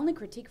 My only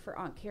critique for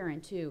Aunt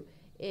Karen too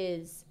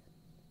is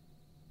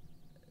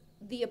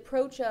the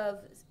approach of,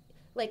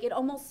 like, it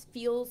almost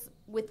feels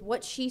with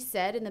what she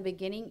said in the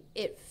beginning,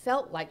 it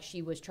felt like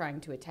she was trying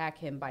to attack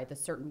him by the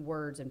certain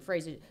words and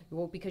phrases.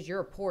 Well, because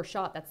you're a poor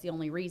shot, that's the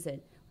only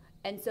reason.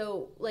 And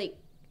so, like,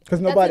 because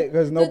nobody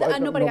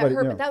got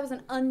hurt, but that was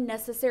an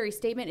unnecessary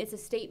statement. It's a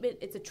statement.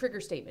 It's a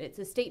trigger statement. It's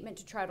a statement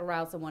to try to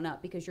rile someone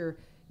up because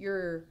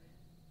you're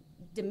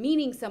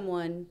demeaning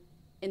someone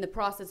in the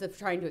process of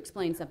trying to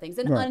explain something. It's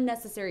an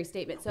unnecessary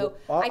statement. So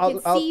I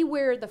can see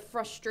where the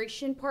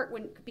frustration part,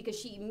 because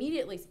she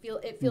immediately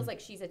feels like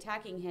she's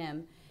attacking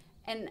him,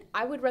 and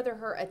I would rather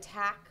her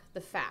attack the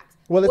facts.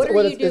 Well,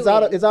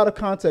 it's out of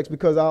context,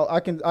 because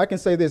I can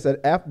say this,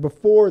 that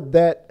before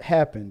that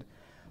happened,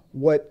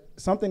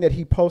 something that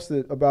he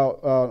posted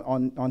about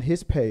on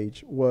his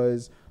page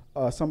was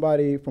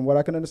somebody, from what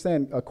I can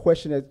understand, a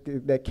question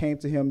that came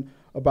to him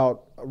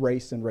about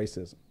race and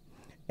racism.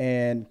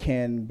 And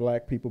can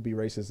black people be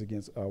racist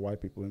against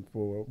white people? And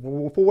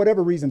for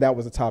whatever reason, that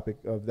was a topic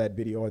of that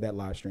video or that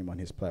live stream on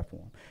his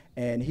platform.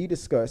 And he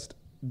discussed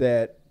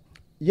that,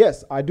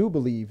 yes, I do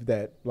believe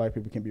that black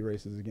people can be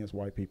racist against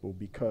white people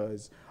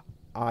because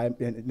and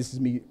this is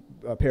me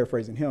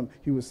paraphrasing hhim,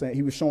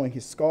 he was showing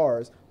his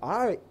scars.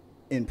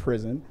 In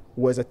prison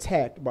was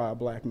attacked by a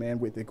black man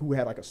who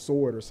had like a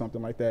sword or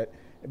something like that,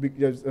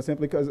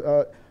 simply because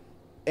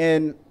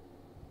and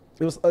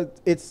it was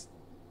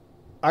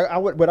I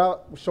would,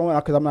 without showing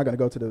out, because I'm not going to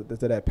go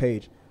to that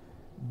page,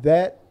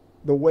 that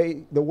the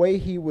way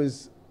he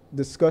was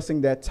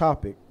discussing that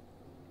topic,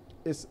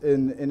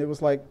 and it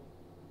was like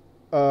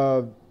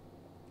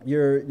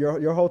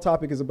your whole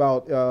topic is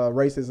about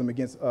racism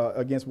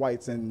against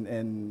whites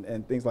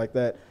and things like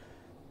that.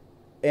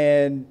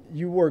 And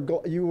you were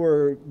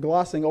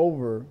glossing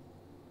over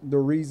the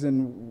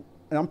reason,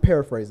 and I'm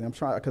paraphrasing. I'm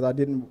trying, because I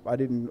didn't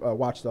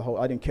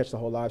catch the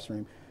whole live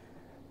stream.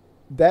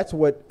 That's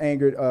what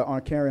angered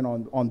Aunt Karen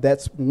on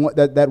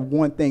that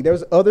one thing.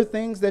 There's other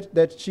things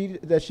that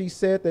she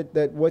said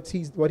that what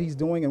he's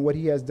doing and what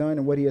he has done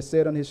and what he has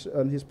said on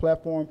his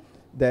platform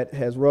that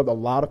has rubbed a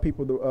lot of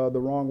people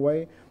the wrong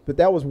way. But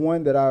that was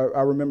one that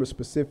I remember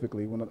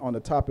specifically on the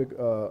topic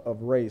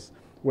of race,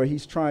 where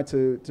he's trying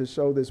to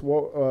show this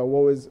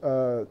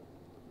play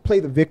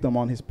the victim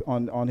on his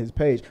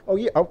page. Oh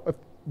yeah,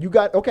 you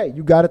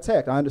got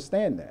attacked. I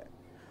understand that,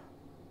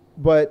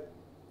 but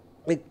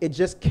it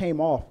just came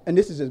off, and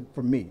this is just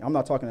for me. I'm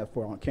not talking that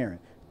for Aunt Karen.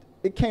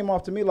 It came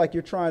off to me like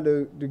you're trying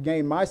to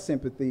gain my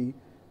sympathy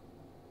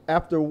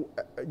after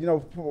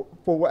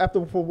from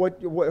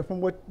what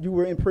you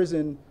were in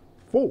prison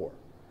for.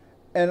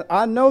 And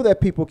I know that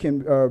people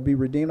can be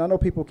redeemed. I know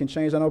people can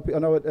change. I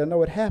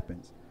know it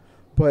happens,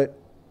 but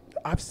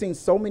I've seen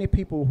so many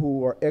people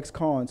who are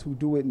ex-cons who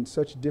do it in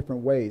such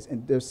different ways,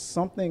 and there's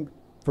something,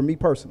 for me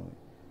personally,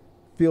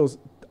 feels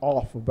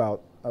off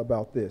about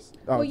this.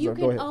 Well, you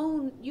can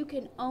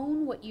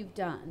own what you've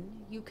done.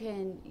 You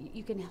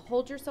can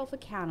hold yourself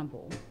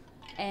accountable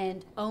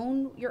and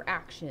own your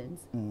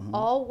actions,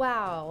 all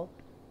while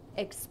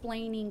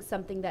explaining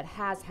something that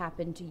has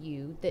happened to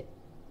you that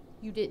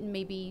you didn't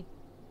maybe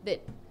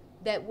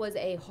that was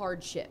a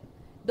hardship.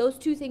 Those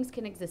two things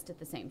can exist at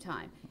the same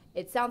time.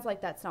 It sounds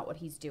like that's not what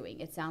he's doing.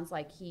 It sounds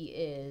like he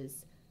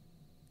is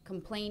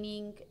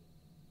complaining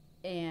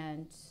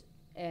and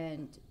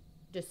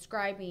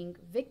describing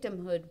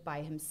victimhood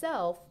by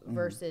himself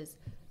versus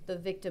the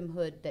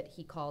victimhood that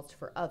he caused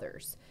for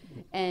others.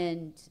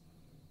 And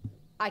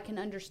I can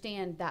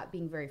understand that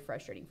being very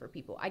frustrating for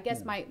people. I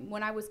guess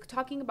when I was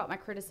talking about my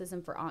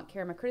criticism for Aunt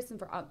Karen, my criticism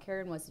for Aunt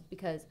Karen was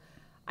because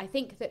I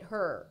think that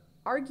her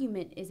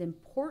argument is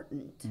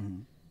important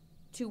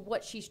to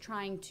what she's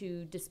trying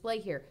to display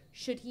here.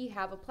 Should he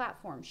have a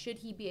platform? Should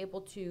he be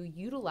able to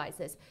utilize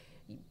this?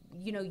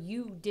 You know,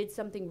 you did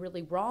something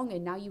really wrong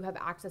and now you have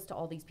access to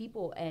all these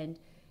people, and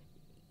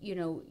you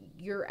know,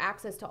 your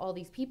access to all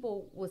these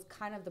people was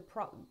kind of the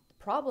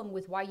problem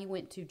with why you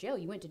went to jail.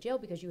 You went to jail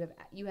because you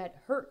had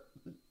hurt,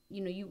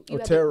 you know, you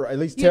had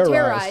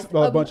terrorized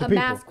a bunch of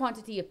people, mass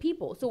quantity of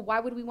people. So why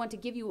would we want to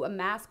give you a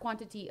mass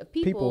quantity of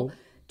people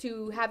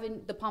to have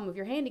in the palm of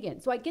your hand again?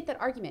 So I get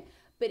that argument,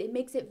 but it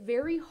makes it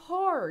very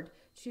hard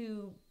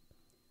to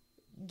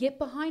get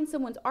behind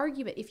someone's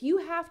argument. If you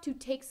have to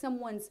take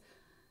someone's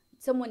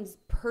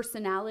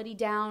personality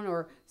down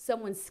or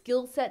someone's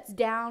skill sets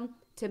down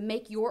to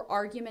make your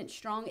argument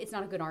strong, it's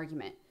not a good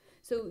argument.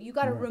 So you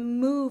got to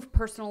remove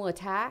personal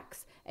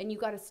attacks and you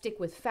got to stick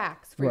with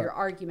facts for your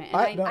argument.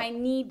 And I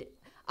need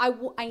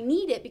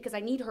it because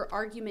I need her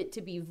argument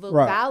to be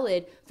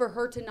valid for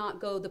her to not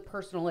go the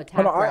personal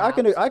attack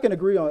route. I can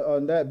agree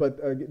on that, but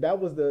that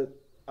was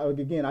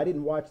again, I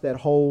didn't watch that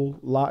whole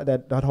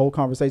that whole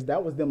conversation.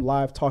 That was them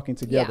live talking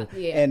together.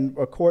 Yeah. And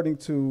according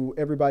to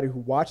everybody who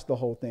watched the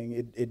whole thing,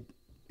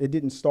 it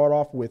didn't start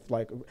off with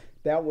like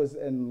that was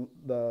in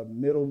the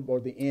middle or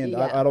the end.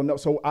 Yeah. I don't know.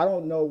 So I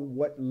don't know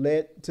what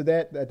led to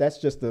that. That's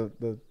just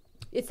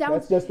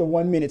that's just the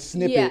 1 minute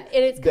snippet. Yeah,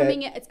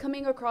 and it's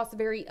coming across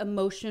very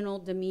emotional,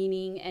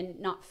 demeaning, and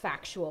not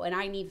factual. And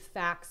I need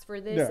facts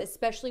for this,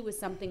 especially with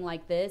something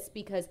like this,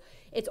 because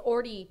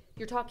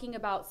you're talking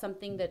about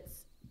something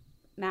that's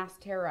mass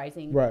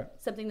terrorizing,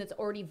 something that's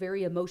already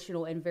very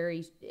emotional and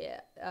very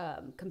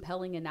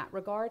compelling in that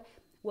regard.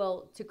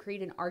 Well, to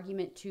create an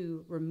argument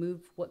to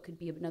remove what could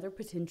be another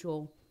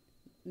potential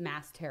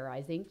mass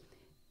terrorizing,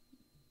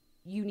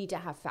 you need to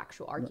have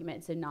factual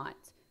arguments and not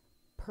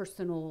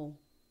personal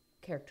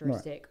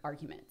characteristic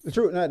arguments. It's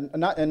true.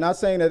 Not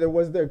saying that it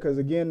was there, because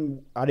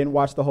again, I didn't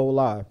watch the whole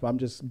live. I'm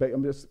just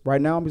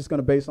right now. I'm just going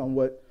to base on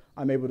what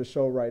I'm able to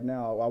show right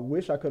now. I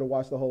wish I could have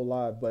watched the whole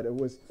live, but it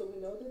was. So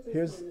we know that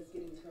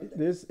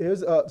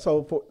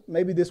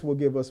maybe this will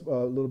give us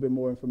a little bit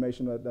more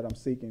information that I'm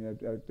seeking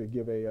to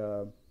give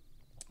a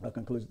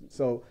conclusion.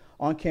 So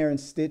Aunt Karen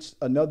stitched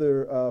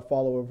another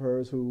follower of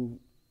hers who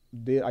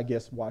did, I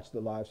guess, watch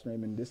the live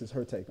stream, and this is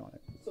her take on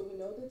it. So we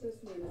know that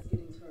this man is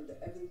getting turned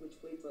every which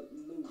way but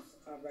loose,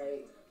 all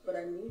right? But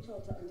I need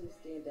y'all to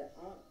understand that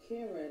Aunt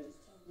Karen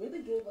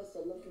really gave us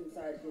a look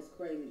inside his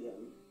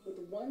cranium. With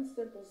one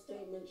simple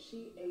statement,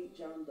 she ate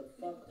John the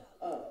fuck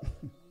up.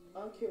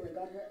 Aunt Karen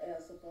got her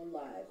ass up on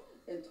live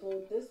and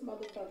told this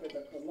motherfucker,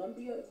 the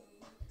Columbia,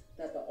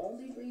 that the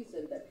only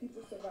reason that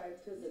people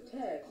survived his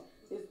attack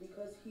is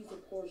because he's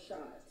a poor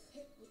shot.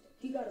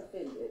 He got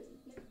offended.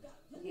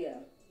 Yeah.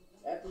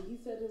 After he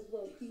said his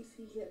little piece,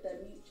 he hit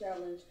that meat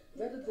challenge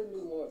better than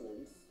New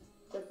Orleans.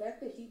 The fact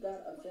that he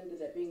got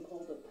offended at being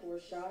called a poor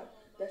shot,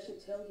 that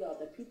should tell y'all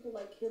that people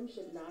like him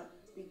should not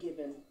be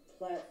given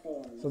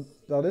platforms. So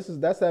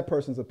that's that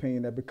person's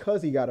opinion, that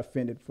because he got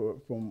offended from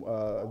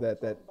that.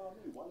 About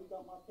me. Why you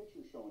got my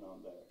picture showing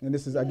on there? And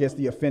this is, I guess,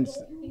 the offense.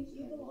 You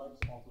legs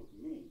off of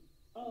me.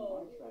 My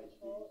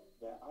tragedy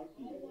that I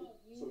committed.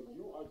 So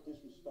you are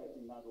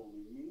disrespecting not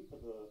only me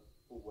for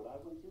what I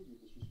went through,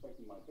 you're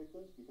disrespecting my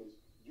victims because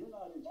you're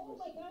not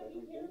interested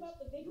in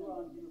veteran. You're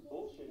on here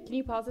bullshitting. Can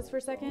you pause this for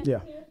a second?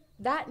 Yeah.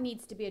 That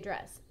needs to be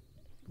addressed.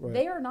 Right.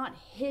 They are not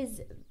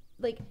his,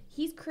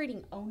 he's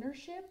creating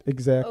ownership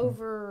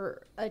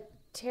over a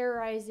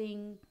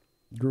terrorizing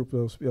group.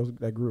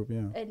 That group,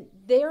 yeah. And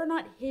they are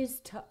not his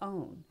to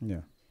own.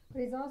 Yeah.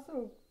 But he's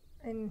also,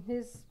 in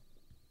his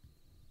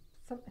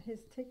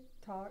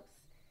TikToks,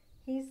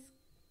 he's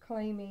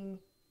claiming.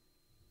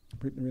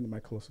 Bring the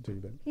mic closer to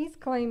you, baby. He's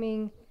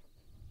claiming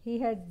he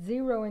had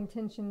zero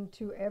intention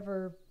to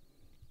ever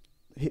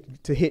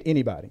hit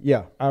anybody.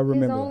 Yeah, I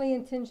remember. His only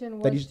intention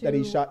was that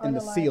he shot in the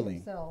ceiling.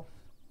 Himself.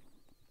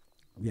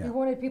 Yeah. He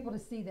wanted people to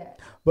see that.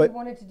 But he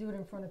wanted to do it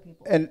in front of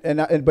people.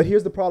 But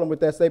here's the problem with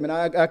that statement.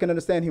 I can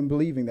understand him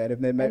believing that.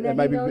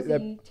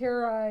 He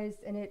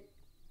terrorized and it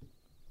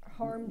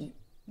harmed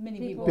many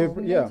people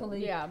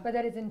mentally. Yeah. But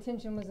that his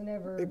intention was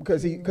never.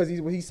 Because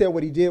he said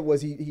what he did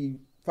was he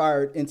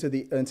fired into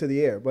the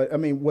air. But I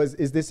mean,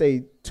 is this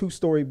a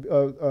 2-story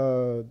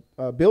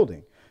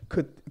building?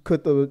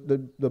 Could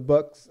the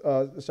Bucks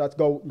shots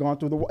gone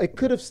through the wall? It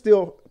could have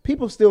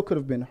people still could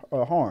have been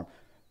harmed.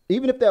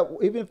 Even if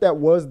that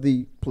was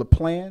the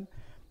plan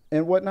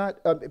and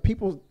whatnot, the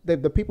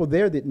people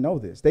there didn't know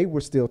this. They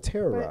were still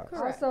terrorized.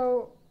 But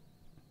also,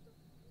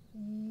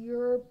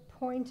 your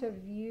point of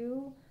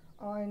view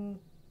on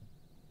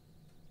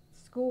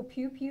school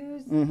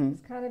pews Mhm.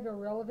 is kind of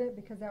irrelevant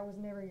because that was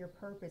never your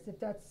purpose. If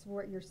that's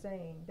what you're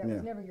saying, that Yeah.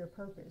 was never your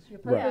purpose. Your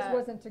Right. purpose Yeah.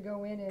 wasn't to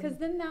go in Because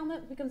and then now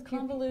that becomes Pew-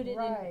 convoluted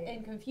right.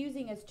 and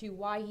confusing as to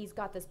why he's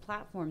got this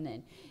platform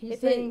then. he's if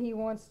saying he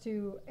wants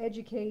to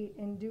educate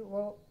and do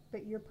well,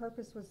 but your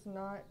purpose was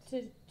not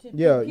to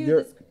Yeah, view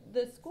you're-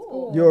 the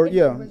school. school. Your- It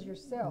yeah. was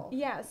yourself.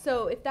 Yeah,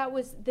 so if that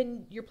was,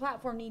 then your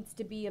platform needs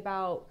to be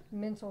about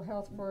Mental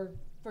health for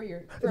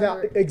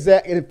Now,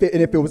 exactly, and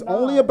if it was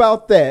only Not.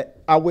 about that,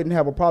 I wouldn't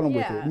have a problem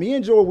with Yeah. it. Me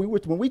and Joel,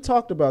 when we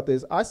talked about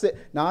this, I said,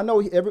 now I know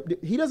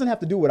he doesn't have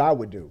to do what I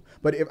would do,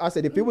 but if I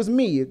said if it was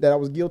me that I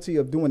was guilty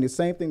of doing the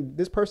same thing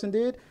this person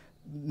did,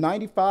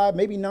 95,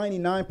 maybe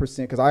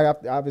 99%, because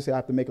obviously I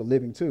have to make a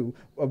living too,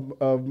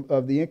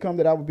 of the income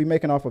that I would be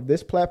making off of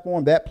this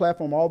platform, that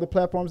platform, all the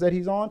platforms that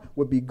he's on,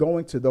 would be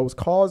going to those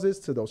causes,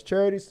 to those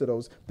charities, to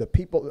the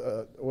people,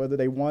 whether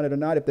they want it or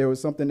not, if there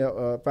was something,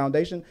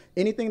 foundation,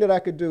 anything that I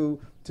could do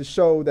to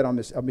show that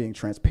I'm being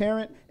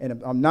transparent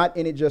and I'm not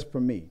in it just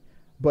for me.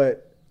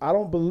 But I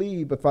don't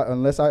believe,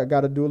 unless I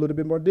got to do a little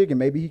bit more digging,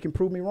 maybe he can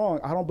prove me wrong,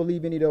 I don't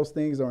believe any of those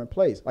things are in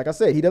place. Like I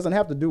said, he doesn't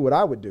have to do what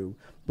I would do,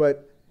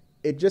 but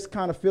it just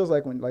kind of feels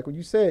like when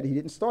you said, he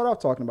didn't start off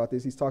talking about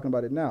this, he's talking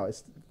about it now.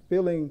 It's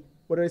feeling,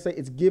 what do they say?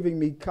 It's giving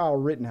me Kyle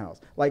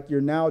Rittenhouse. Like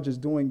you're now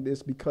just doing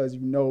this because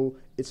you know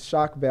it's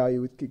shock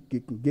value, it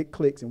can get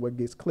clicks, and what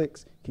gets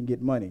clicks can get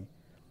money.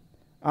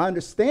 I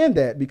understand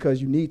that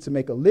because you need to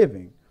make a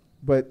living,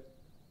 but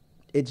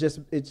it's just,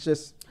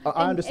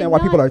 I understand why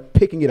people are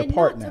picking it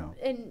apart now.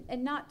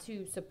 And not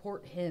to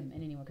support him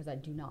in any way, because I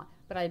do not,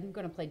 but I'm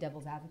going to play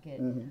devil's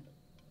advocate. Mm-hmm.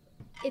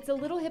 It's a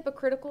little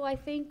hypocritical, I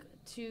think,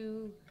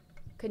 to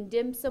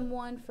condemn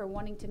someone for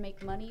wanting to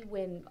make money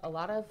when a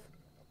lot of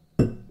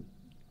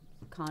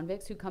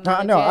convicts who come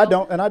out of No, jail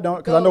I don't,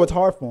 because I know it's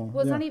hard for him.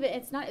 Well, Yeah.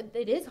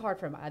 it is hard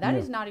for them. That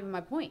is Yeah. not even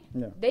my point.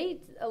 Yeah.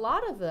 A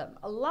lot of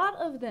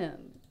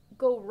them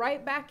go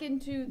right back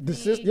into The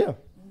sys- yeah.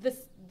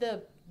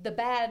 the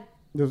bad,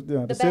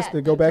 The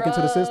system, go back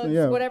into the system, drugs,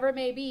 yeah. whatever it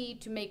may be,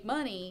 to make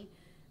money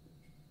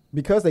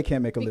Because they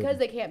can't make a living. because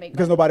they can't make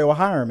Because money. nobody will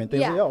hire them and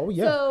things. Yeah. Like, oh,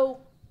 yeah. So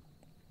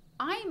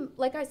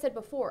like I said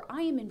before,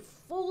 I am in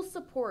full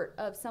support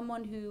of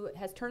someone who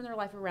has turned their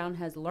life around,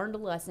 has learned a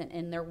lesson,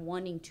 and they're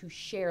wanting to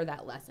share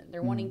that lesson.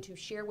 They're wanting to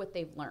share what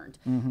they've learned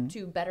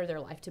to better their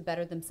life, to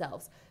better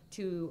themselves,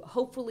 to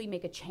hopefully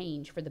make a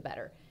change for the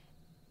better.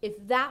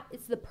 If that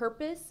is the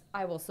purpose,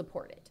 I will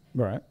support it.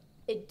 Right.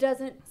 It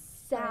doesn't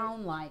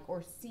sound like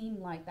or seem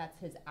like that's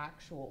his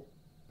actual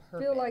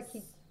purpose. feel like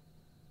he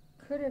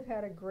could have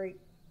had a great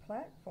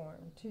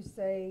platform to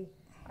say,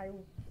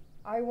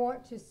 I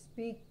want to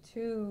speak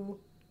to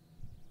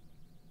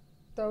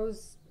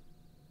those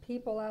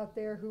people out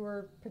there who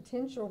are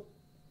potential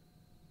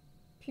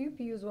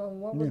pews and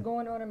what was Yeah.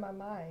 going on in my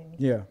mind.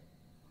 Yeah.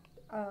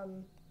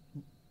 Um,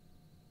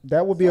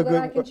 That would be so a that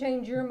good. I can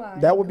change your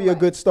mind. That would be a Right.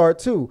 good start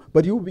too.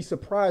 But you would be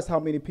surprised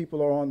how many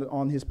people are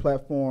on his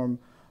platform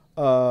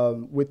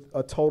with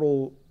a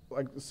total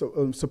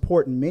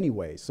support in many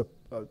ways. So,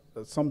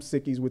 some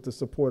sickies with the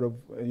support of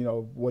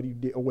what he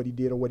did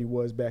or what he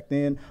was back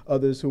then.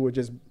 Others who were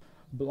just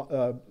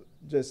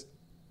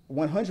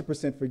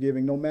 100%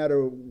 forgiving, no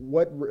matter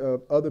what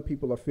other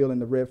people are feeling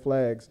the red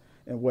flags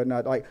and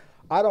whatnot. Like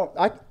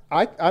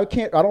I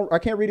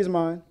can't read his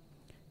mind.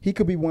 He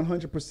could be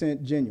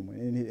 100%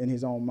 genuine in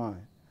his own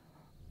mind,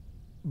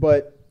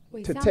 but Well,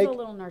 he to sounds take a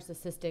little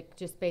narcissistic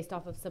just based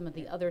off of some of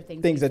the other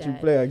things things he that you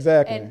said. play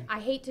exactly. And I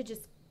hate to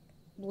just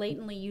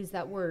blatantly use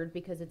that word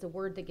because it's a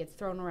word that gets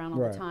thrown around all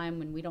Right. the time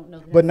when we don't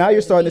know. But now you're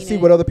necessarily starting to see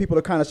mean what it. other people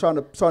are kind of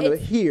starting to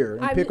It's- hear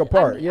and pick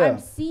apart. I'm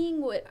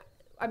seeing what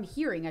I'm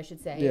hearing, I should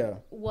say. Yeah.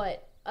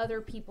 What other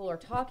people are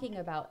talking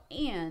about,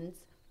 and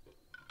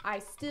I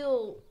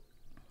still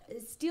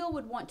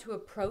would want to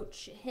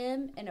approach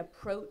him and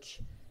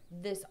approach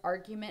this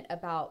argument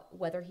about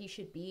whether he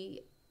should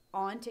be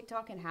on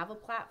TikTok and have a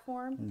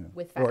platform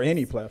with facts. Or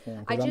any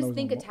platform. 'cause I know just he's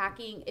think on-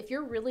 attacking, if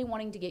you're really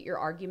wanting to get your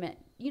argument,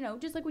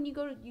 just like when you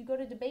go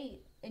to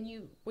debate and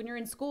when you're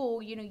in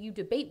school, you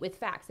debate with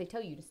facts. They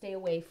tell you to stay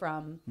away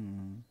from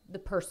the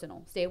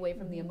personal, stay away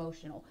from the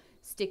emotional,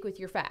 stick with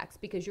your facts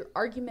because your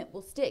argument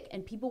will stick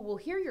and people will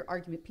hear your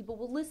argument. People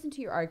will listen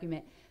to your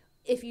argument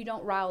if you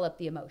don't rile up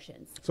the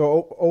emotions.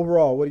 So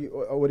overall, what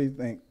do you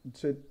think?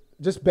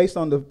 Just based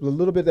on the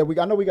little bit that we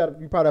probably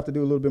have to do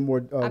a little bit more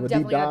I'm of a deep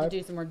definitely dive. have to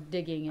do some more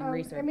digging and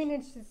research. I mean,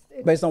 it's just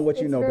Based on what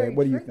you it's know, very babe,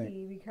 what do you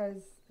tricky think?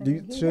 Because Do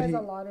you- he should has he- a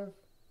lot of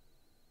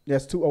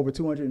That's over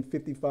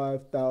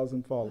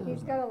 255,000 followers.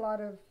 he's got a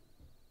lot of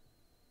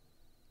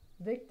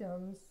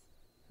victims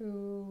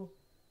who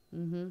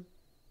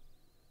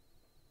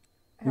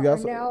You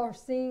got now are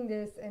seeing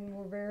this and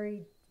were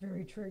very,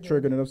 very triggered.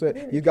 Triggered and upset.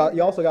 Very You triggered.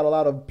 also got a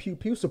lot of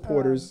Pew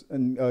supporters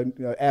and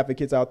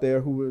advocates out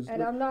there who was,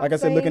 And I'm not like I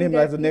said, look at saying him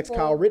that as the next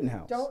people Kyle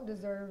Rittenhouse. Don't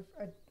deserve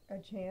a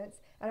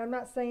chance, and I'm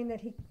not saying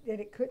that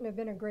it couldn't have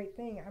been a great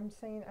thing. I'm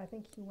saying I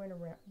think he went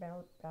around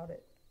about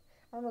it.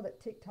 I don't know that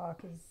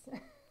TikTok is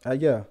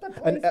Yeah, The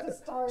place and to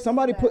start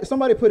somebody with that.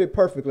 somebody put it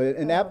perfectly.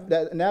 An app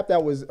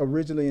that was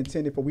originally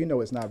intended for, we know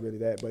it's not really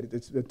that, but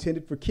it's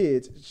intended for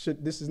kids.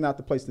 This is not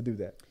the place to do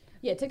that.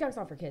 Yeah, TikTok's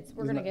not for kids.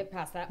 We're It's gonna not- get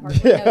past that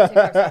part. We know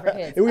TikTok's not for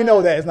kids. And we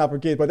know that it's not for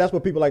kids, but that's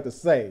what people like to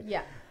say.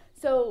 Yeah.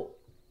 So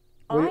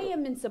Well, I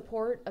am in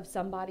support of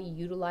somebody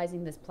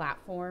utilizing this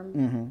platform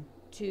Mm-hmm.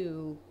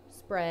 to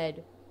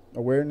spread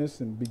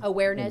Awareness and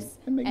awareness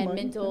and and, make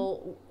money.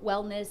 mental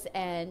wellness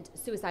and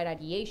suicide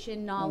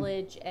ideation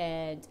knowledge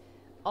and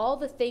all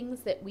the things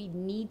that we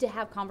need to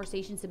have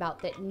conversations about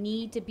that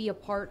need to be a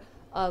part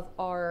of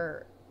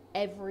our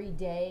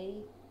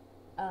everyday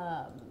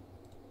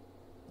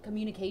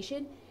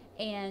communication.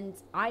 And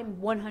I'm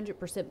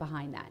 100%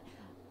 behind that.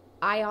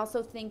 I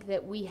also think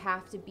that we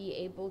have to be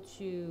able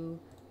to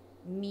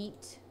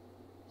meet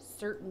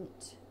certain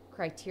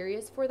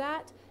criteria for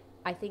that.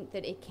 I think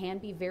that it can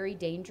be very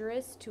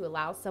dangerous to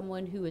allow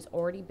someone who has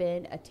already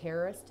been a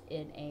terrorist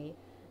in a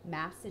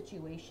mass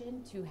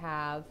situation to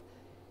have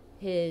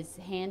his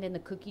hand in the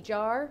cookie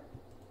jar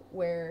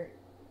where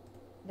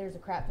there's a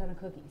crap ton of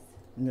cookies.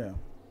 Yeah.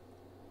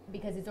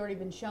 Because it's already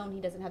been shown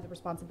he doesn't have the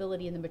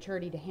responsibility and the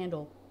maturity to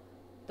handle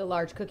the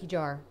large cookie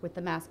jar with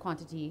the mass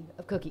quantity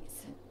of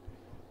cookies.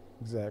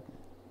 Exactly.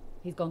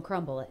 He's going to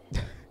crumble it.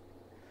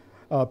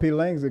 Peter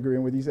Lang's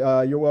agreeing with you.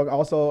 You're welcome.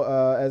 Also,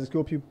 as a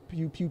school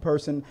pew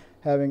person,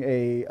 having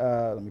a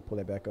let me pull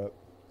that back up.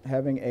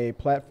 Having a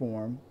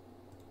platform.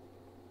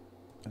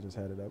 I just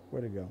had it up.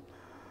 Where'd it go?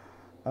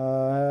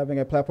 Having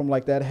a platform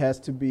like that has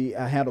to be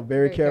handled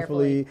very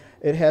carefully.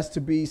 It has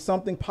to be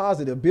something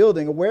positive,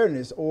 building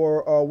awareness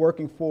or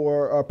working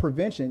for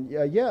prevention.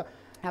 Yeah.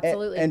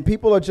 Absolutely. And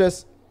people are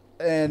just,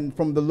 and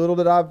from the little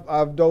that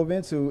I've dove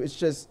into, it's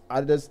just,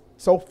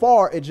 so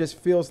far it just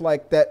feels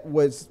like that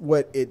was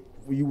what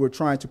you were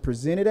trying to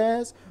present it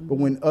as. Mm-hmm. But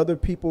when other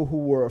people who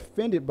were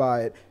offended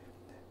by it,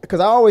 because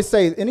I always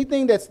say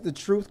anything that's the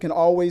truth can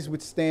always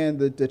withstand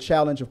the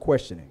challenge of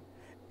questioning.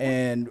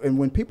 And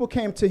when people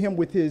came to him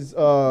with his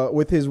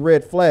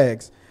red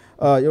flags,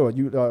 I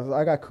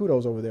got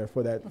kudos over there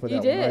for that. For You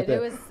that did. One right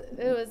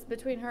there. It was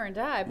between her and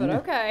Di, but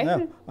okay.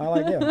 Yeah, I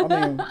like.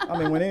 Yeah, I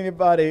mean, when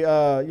anybody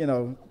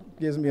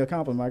gives me a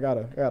compliment, I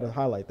gotta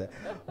highlight that.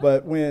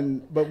 But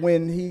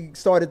when he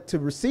started to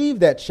receive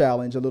that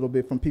challenge a little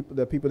bit from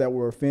the people that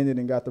were offended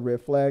and got the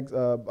red flags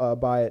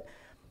by it,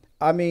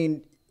 I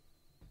mean,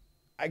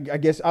 I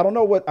guess I don't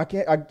know what I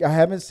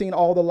haven't seen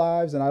all the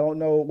lives, and I don't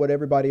know what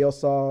everybody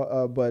else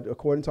saw. But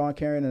according to Aunt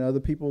Karen and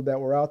other people that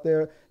were out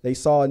there, they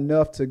saw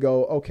enough to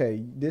go,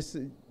 okay, there's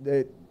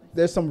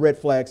some red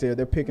flags here.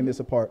 They're picking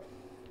this apart.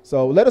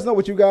 So let us know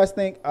what you guys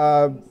think.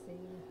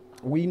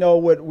 We know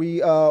what we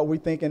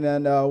think, and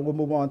then we'll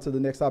move on to the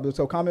next topic.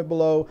 So comment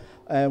below,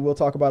 and we'll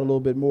talk about it a little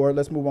bit more.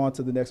 Let's move on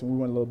to the next one. We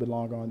went a little bit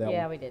longer on that one.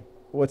 Yeah, we did.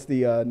 What's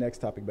the next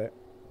topic, Beck?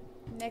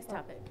 Next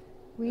topic.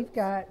 We've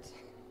got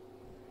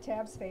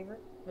Tab's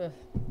favorite. Ugh.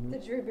 The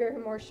Drew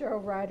Barrymore Show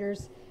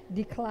writers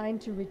declined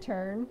to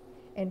return,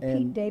 and And-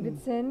 Pete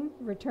Davidson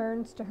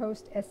returns to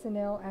host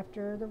SNL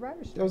after the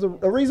writers' strike. There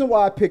was a reason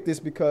why I picked this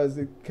because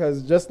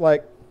just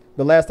like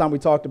the last time we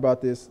talked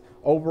about this,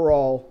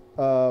 overall,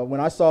 when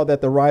I saw that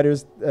the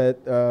writers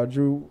that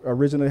Drew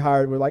originally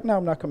hired were like, no,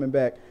 I'm not coming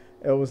back.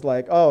 It was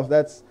like, oh,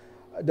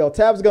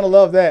 Tab's gonna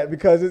love that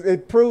because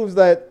it proves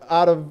that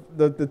out of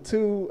the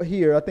two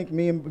here, I think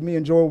me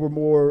and Joel were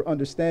more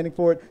understanding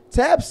for it.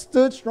 Tab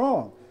stood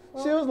strong.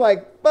 She was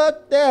like,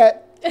 fuck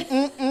that.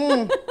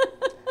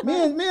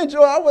 me and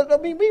Joel,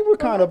 we were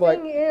kind of like.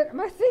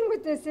 My thing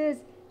with this is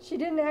she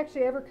didn't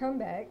actually ever come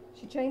back.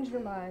 She changed her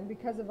mind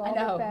because of all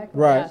know. the backlash.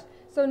 Right.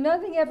 So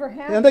nothing ever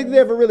happened. I don't think that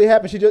ever really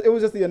happened. It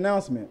was just the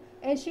announcement.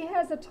 And she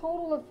has a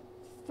total of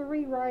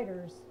 3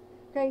 writers.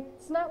 Okay,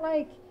 it's not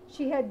like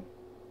she had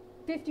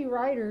 50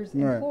 writers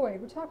Right.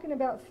 employed. We're talking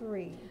about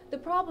 3. The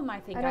problem I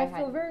think And I I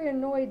feel had. very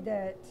annoyed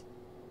that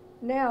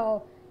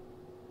now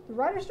the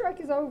writer's strike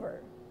is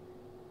over.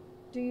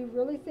 Do you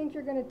really think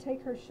you're going to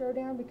take her show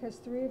down because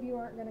 3 of you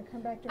aren't going to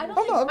come back to I her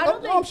don't show? think- I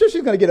don't I'm sure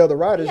she's going to get other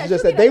writers. Yeah, It's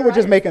just she'll that get they other were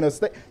just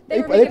writers. making a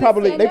They were making a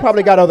probably stand. they That's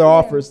probably fine. got other Yeah,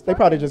 offers. They fine.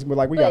 probably just were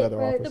like, we got But- other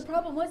but offers. The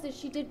problem was that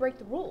she did break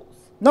the rules.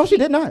 No, she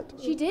did not.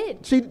 She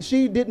did.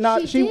 She did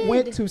not. She She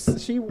went did.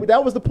 to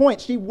that was the point.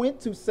 She went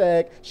to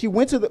SAG. She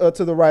went to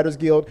the Writers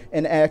Guild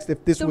and asked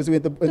if this was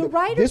in The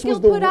Writers this was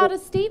Guild the put out ru- a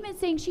statement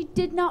saying she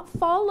did not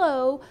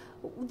follow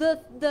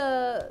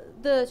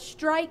the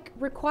strike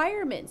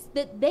requirements.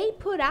 That they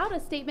put out a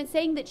statement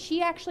saying that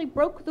she actually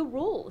broke the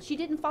rules. She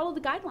didn't follow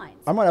the guidelines.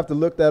 I might have to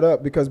look that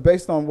up because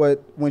based on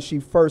when she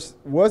first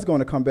was going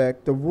to come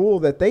back, the rule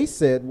that they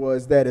said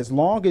was that as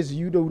long as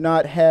you do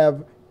not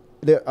have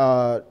the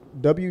I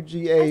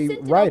WGA sent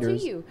it writers. all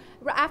to you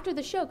after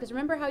the show because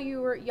remember how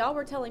y'all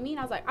were telling me and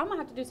I was like I'm gonna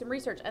have to do some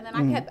research and then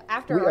I kept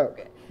after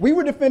We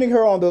were defending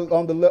her on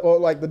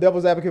the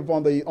devil's advocate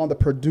on the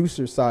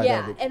producer side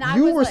Yeah, of it. and I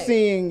you was were like-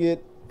 seeing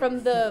it.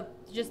 from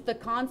just the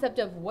concept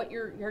of what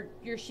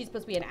she's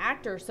supposed to be an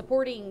actor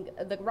supporting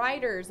the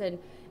writers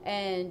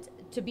and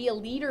to be a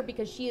leader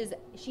because she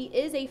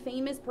is a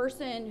famous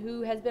person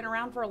who has been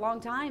around for a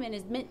long time and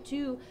is meant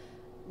to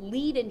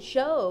lead and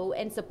show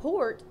and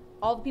support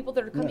all the people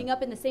that are coming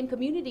up in the same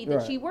community that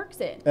Right. she works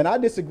in. And I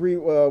disagree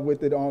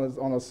with it on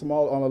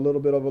a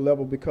little bit of a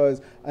level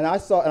because, and I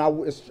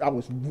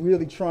was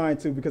really trying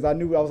to, because I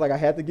knew I was like, I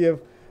had to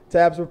give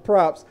Tabs her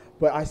props,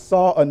 but I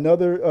saw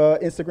another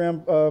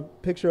Instagram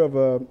picture of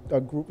a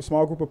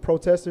small group of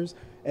protesters,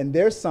 and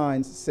their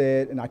signs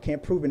said, and I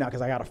can't prove it now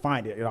because I got to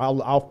find it.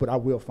 But I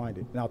will find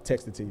it and I'll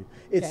text it to you.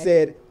 It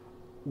said,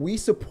 "We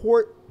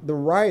support the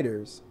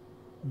writers,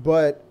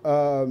 but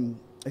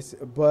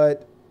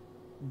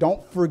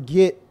don't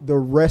forget the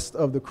rest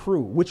of the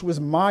crew," which was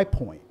my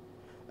point.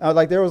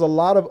 Like there was a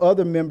lot of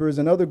other members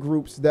and other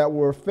groups that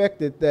were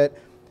affected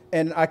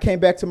and I came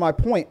back to my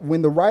point.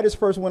 When the writers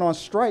first went on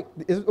strike,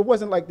 it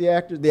wasn't like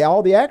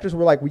all the actors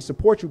were like, "We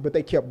support you," but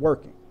they kept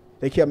working.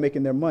 They kept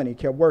making their money,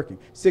 kept working.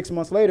 6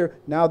 months later,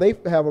 now they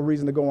have a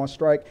reason to go on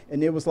strike.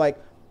 And it was like,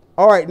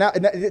 all right, now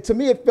to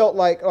me, it felt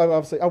like,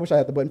 obviously, I wish I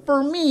had the button.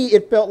 For me,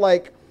 it felt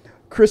like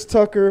Chris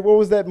Tucker, what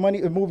was that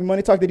movie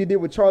Money Talk that he did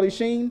with Charlie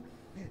Sheen?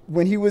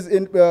 When he was he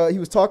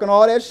was talking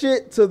all that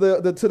shit to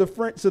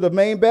the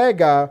main bad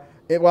guy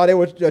while they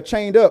were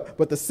chained up.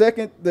 But the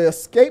second the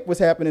escape was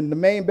happening, the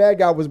main bad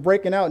guy was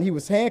breaking out and he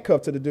was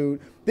handcuffed to the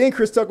dude. Then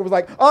Chris Tucker was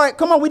like, "All right,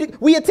 come on,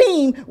 we a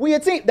team.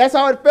 That's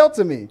how it felt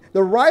to me.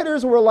 The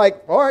writers were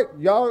like, "All right,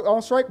 y'all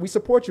on strike, we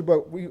support you,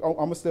 but I'm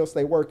gonna still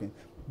stay working."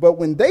 But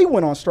when they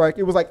went on strike,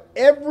 it was like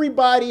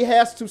everybody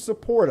has to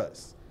support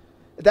us.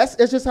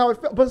 It's just how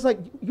it felt. But it's like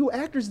you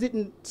actors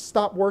didn't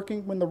stop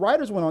working when the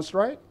writers went on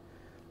strike.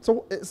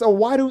 So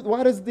why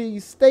does the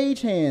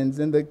stagehands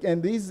and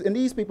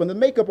these people and the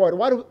makeup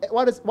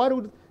artists why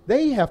do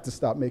they have to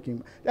stop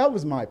making? That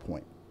was my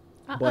point.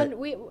 I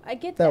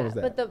get that.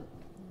 But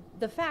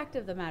the fact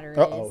of the matter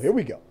is, here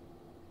we go.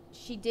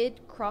 She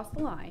did cross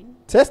the line.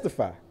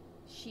 Testify.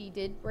 She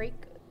did break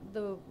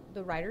the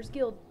Writers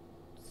Guild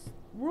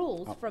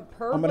rules from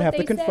per. I'm gonna have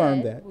to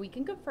confirm that. We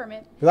can confirm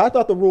it. Because I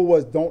thought the rule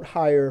was don't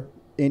have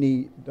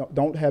any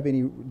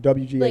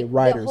WGA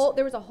writers.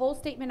 There was a whole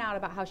statement out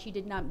about how she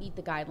did not meet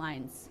the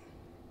guidelines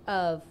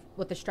of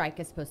what the strike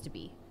is supposed to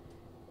be.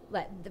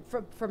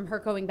 From her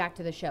going back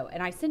to the show,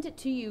 and I sent it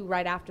to you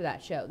right after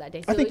that show that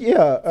day. So I think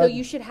So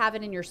you should have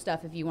it in your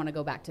stuff if you want to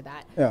go back to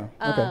that. Yeah.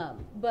 Okay.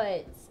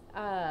 But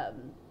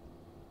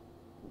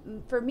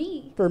for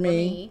me,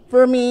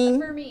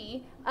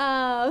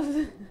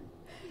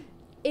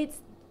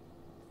 it's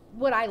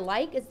what I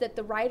like is that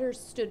the writers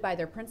stood by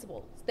their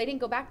principles. They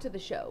didn't go back to the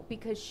show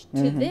because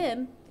to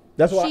them.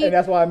 That's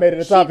why I made it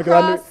a topic,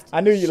 because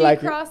I knew you like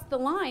it. She crossed the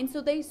line,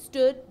 so they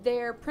stood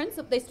their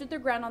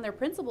ground on their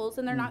principles,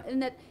 and they're not.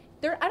 And that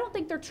I don't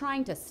think they're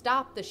trying to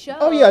stop the show.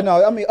 Oh yeah,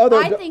 no. I mean,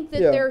 I think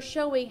that they're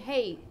showing,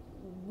 hey,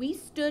 we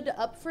stood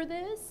up for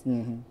this.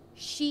 Mm-hmm.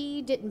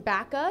 She didn't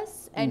back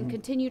us and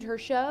continued her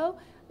show.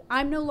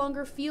 I no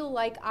longer feel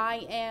like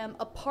I am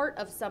a part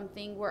of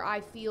something where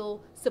I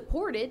feel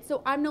supported,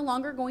 so I'm no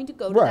longer going to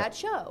go to that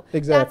show.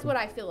 Exactly. That's what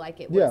I feel like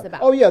it was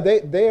about. Oh yeah,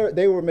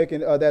 they were making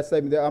that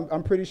statement.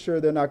 I'm pretty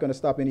sure they're not going to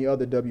stop any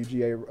other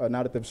WGA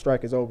now that the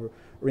strike is over,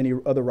 or any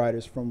other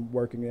writers from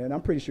working in.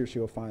 I'm pretty sure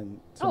she'll find.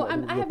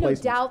 I have no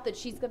doubt that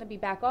she's going to be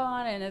back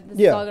on, and this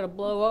is all going to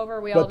blow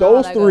over. We all know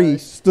those how that three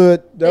goes.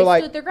 stood. They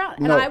stood their ground,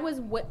 and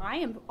I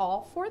am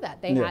all for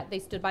that. They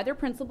stood by their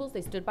principles,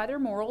 they stood by their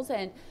morals,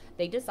 and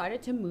they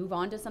decided to move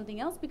on to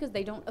something else because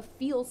they don't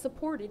feel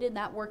supported in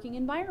that working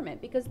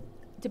environment. Because,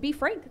 to be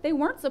frank, they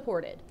weren't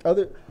supported.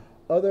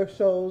 Other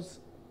shows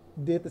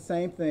did the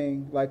same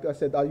thing. Like I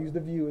said, I'll use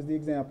The View as the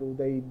example.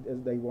 They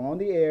were on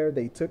the air.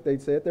 They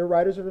said their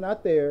writers were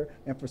not there,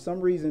 and for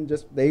some reason,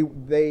 just they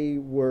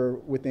were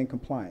within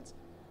compliance.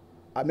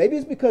 Maybe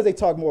it's because they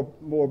talk more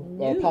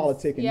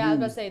politic and news. I was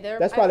news. going to say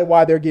that's probably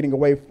why they're getting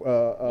away.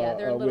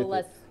 They're a little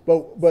less.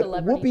 But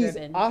Whoopi's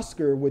driven.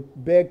 Oscar would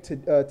beg to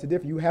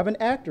differ. You have an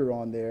actor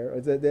on there.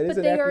 That is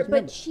an actor's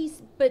member.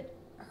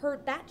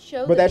 That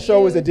show. But that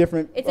show is a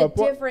different. It's a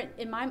different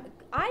in my.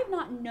 I've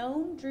not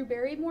known Drew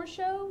Barrymore's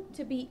show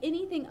to be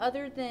anything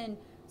other than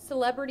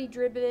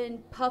celebrity-driven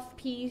puff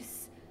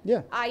piece.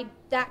 Yeah.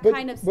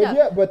 Kind of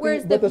stuff.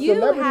 Whereas The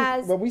View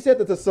has. But we said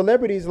that the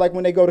celebrities, like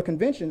when they go to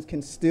conventions,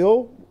 can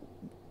still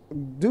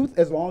do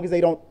as long as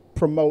they don't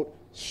promote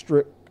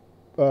strict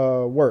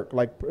work.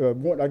 Like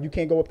you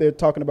can't go up there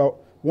talking about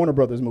Warner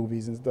Brothers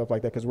movies and stuff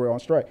like that because we're on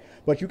strike.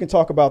 But you can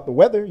talk about the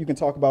weather. You can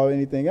talk about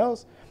anything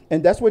else.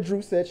 And that's what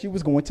Drew said she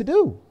was going to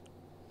do.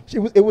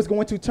 It was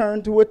going to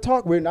turn to a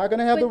talk. We're not going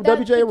to have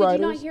WGA writers.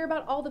 Did you not hear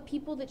about all the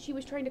people that she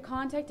was trying to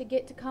contact to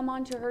get to come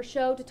onto her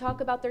show to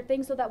talk about their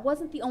things? So that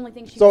wasn't the only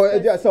thing she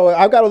was. So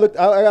I got to look.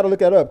 I got to look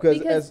that up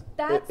because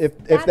if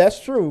that's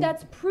true,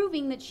 that's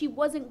proving that she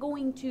wasn't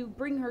going to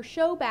bring her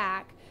show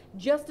back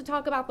just to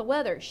talk about the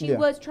weather. She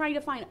was trying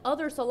to find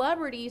other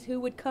celebrities who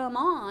would come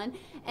on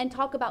and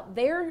talk about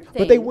their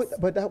things.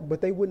 But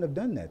they wouldn't have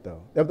done that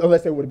though,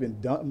 unless they would have been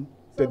dumb.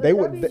 So they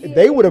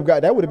would have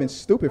got that would have been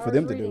stupid for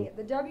them to do.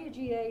 The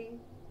WGA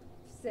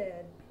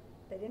said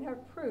they didn't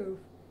have proof.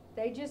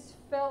 They just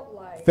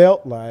they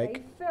felt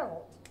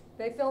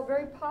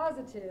very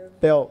positive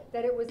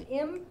that it was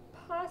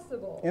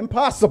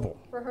Impossible.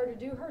 for her to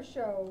do her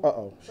show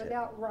Uh-oh.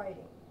 without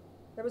writing.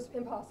 That was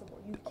impossible.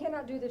 You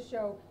cannot do this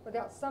show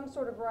without some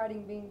sort of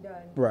writing being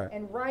done. Right.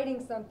 And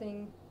writing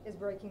something is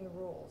breaking the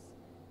rules.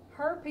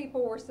 Her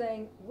people were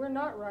saying, we're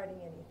not writing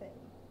anything.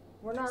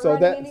 We're not So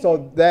writing that anything.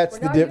 so that's We're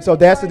the not so using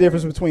that's the writing,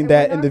 difference between and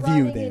that we're and the not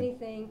View writing then.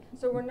 anything,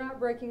 so we're not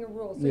breaking a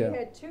rule. So Yeah. you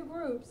had two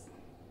groups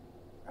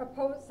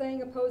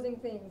saying opposing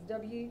things.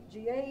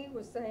 WGA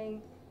was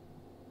saying,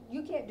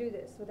 you can't do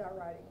this without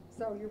writing,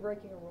 so you're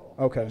breaking a rule.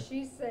 Okay. And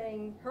she's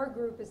saying, her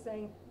group is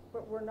saying,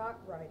 but we're not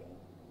writing.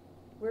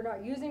 We're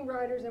not using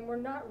writers, and we're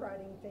not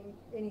writing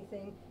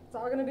anything. It's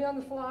all going to be on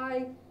the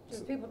fly,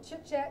 just people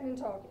chit-chatting and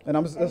talking. And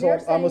I'm they're I'm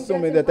saying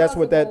assuming that's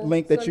what that impossible,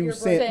 link that so you you're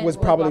sent breaking was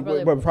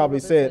the rule. probably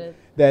said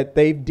that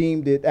they've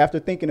deemed it, after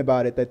thinking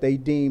about it, that they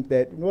deemed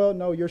that, well,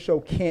 no, your show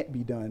can't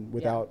be done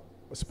without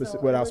So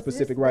it without was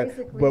specific just writing.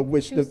 basically But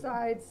which two the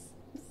sides.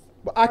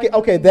 but I can, okay,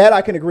 arguing. that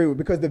I can agree with,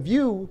 because the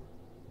View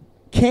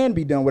can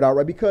be done without,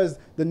 right? Because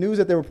the news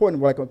that they're reporting,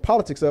 like on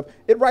politics stuff,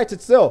 it writes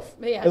itself.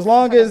 Yeah, as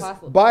long it's as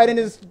impossible. Biden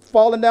is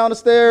falling down the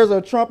stairs or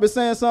Trump is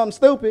saying something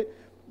stupid,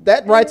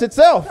 that writes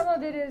itself. Some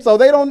of it is. So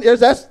they don't.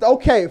 That's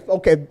okay.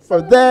 Okay, for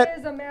some of that it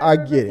is a matter I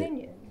of get it.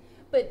 opinion.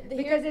 But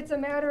Because it's a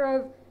matter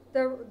of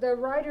the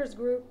writers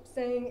group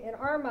saying, in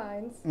our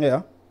minds,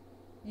 Yeah.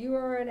 you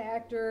are an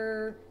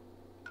actor,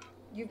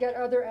 you've got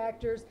other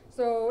actors,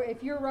 so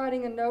if you're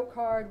writing a note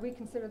card, we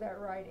consider that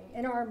writing,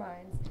 in our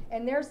minds.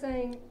 And they're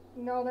saying,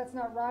 no, that's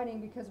not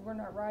writing because we're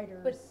not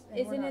writers. But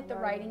and we're isn't not it the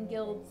writing writing anything."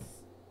 guilds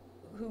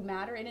who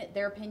matter in it?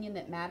 Their opinion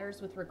that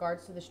matters with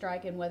regards to the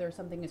strike and whether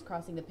something is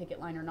crossing the picket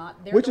line or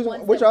not. They're Which the is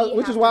ones which that I, we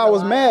which have is to why I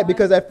was rely mad, on.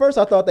 because at first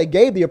I thought they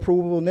gave the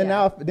approval, and then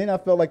Yeah. then I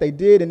felt like they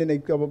did, and then they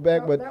come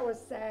back. No, But that was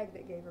SAG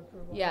that gave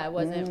approval. Yeah, it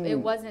wasn't. It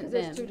wasn't 'Cause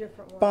them. there's two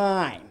different ones.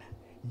 fine,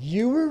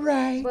 you were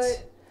right,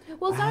 But,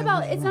 Well, it's not I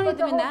about. was It's not but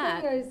the even whole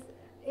that. thing is,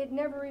 it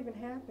never even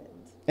happened.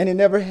 and it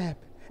never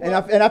happened.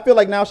 And I feel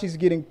like now she's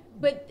getting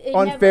But it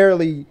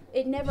unfairly.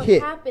 It never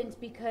hit. happened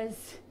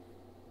because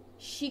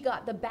she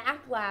got the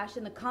backlash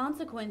and the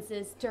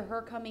consequences to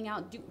her coming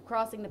out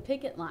crossing the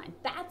picket line.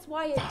 That's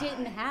why it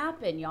didn't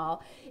happen,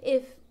 y'all.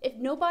 If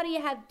nobody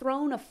had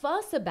thrown a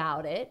fuss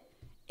about it,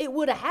 it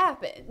would have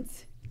happened.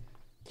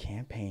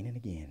 Campaigning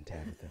again,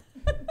 Tabitha.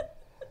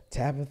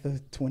 Tabitha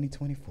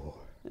 2024.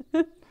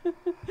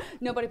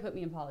 Nobody put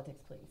me in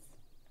politics, please.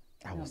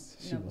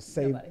 She will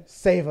nobody.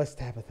 save us,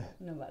 Tabitha.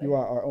 Nobody. You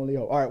are our only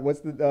hope. All right, what's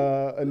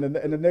the and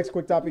the next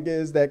quick topic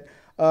is that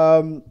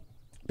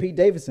Pete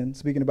Davidson,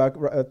 speaking about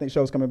I think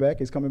shows coming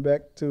back, is coming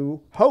back to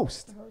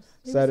host.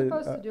 He Saturday-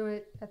 was supposed to do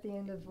it at the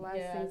end of last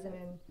Yeah. season,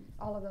 and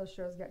all of those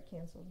shows got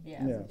canceled.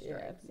 Yeah, Yeah.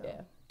 yeah, So-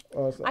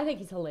 yeah. So I think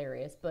he's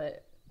hilarious,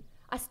 but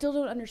I still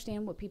don't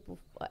understand what people.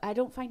 I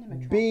don't find him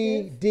attractive.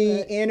 BD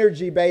but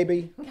energy,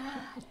 baby. God.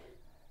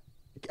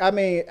 I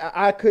mean,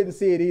 I couldn't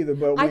see it either,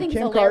 but I when think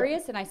Kim it's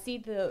hilarious, and I see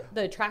the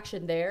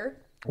attraction there.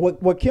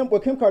 What Kim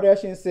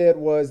Kardashian said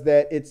was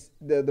that it's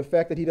the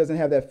fact that he doesn't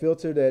have that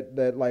filter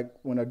that like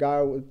when a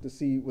guy would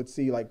see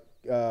like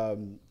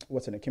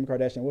what's her name, Kim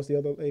Kardashian, what's the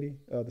other lady,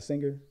 the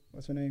singer,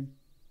 what's her name?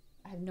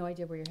 I have no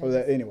idea where you're Or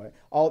headed. that, anyway,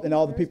 all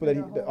the people that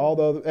There's been a all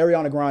the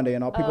Ariana Grande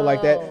and all people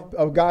like that,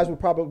 Oh. guys would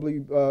probably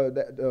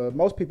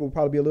most people would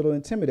probably be a little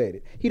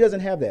intimidated. He doesn't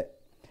have that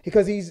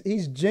because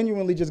he's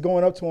genuinely just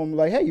going up to him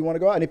like, hey, you want to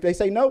go out? And if they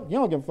say no, you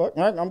don't give a fuck.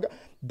 All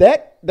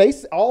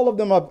right, all of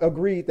them have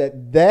agreed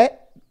that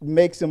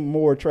makes him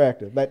more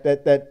attractive.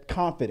 That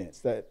confidence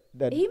that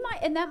He might,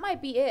 and that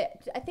might be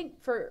it. I think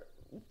for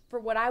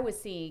what I was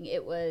seeing,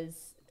 it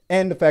was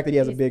and the fact that he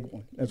has a his- big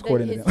one,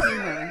 according to his them.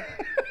 humor.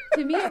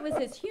 To me, it was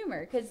his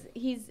humor because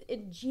he's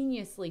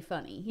ingeniously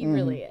funny. He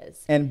really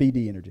is. And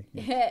BD energy.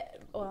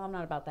 Well, I'm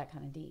not about that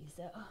kind of D,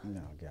 so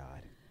No,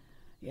 God.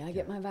 yeah, I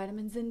get my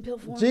vitamins in pill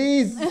form.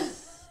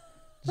 Jesus.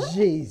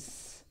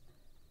 Jeez.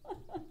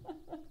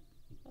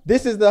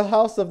 This is the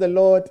house of the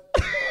Lord.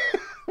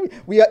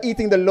 We are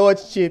eating the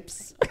Lord's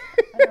chips. I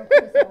know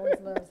Chris always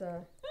loves,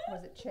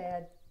 was it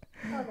Chad?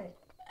 Okay.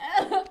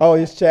 Oh,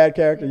 his Chad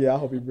character. Yeah, I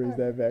hope he brings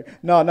that back.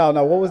 No.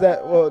 What was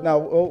that? Well, now,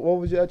 what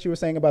was that you were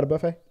saying about a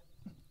buffet?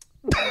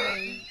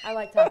 I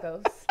like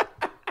tacos.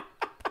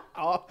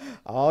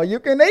 All you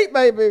can eat,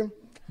 baby.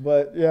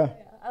 But yeah,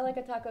 I like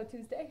a Taco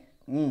Tuesday.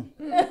 there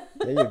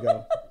you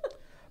go.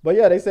 But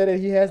yeah, they say that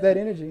he has that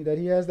energy, that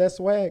he has that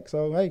swag.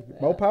 So hey,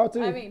 more power to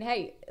you. I mean,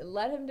 hey,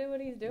 let him do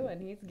what he's doing.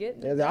 He's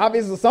getting. There's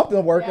obviously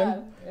something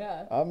working.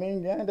 Yeah. I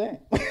mean, yeah, damn.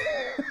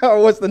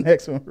 What's the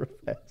next one real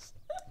fast?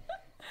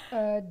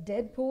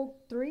 Deadpool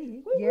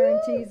 3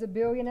 guarantees $1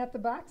 billion at the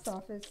box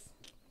office.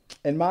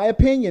 In my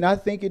opinion, I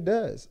think it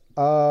does.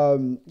 I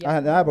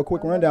have a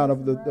quick Oh, rundown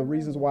of that's the right.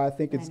 reasons why I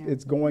think I know.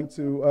 it's going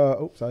to.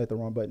 Oops, I hit the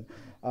wrong button.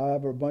 I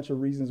have a bunch of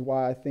reasons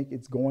why I think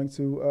it's going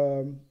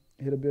to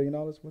hit $1 billion.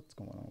 What's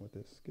going on with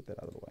this? Get that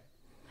out of the way.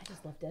 I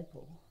just love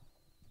Deadpool.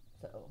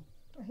 So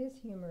His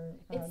humor.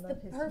 I It's the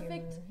love his perfect-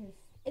 humor. His-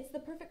 it's the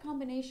perfect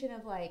combination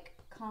of like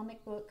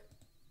comic book,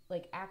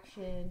 like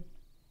action,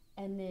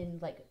 and then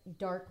like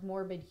dark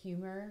morbid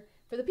humor.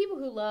 For the people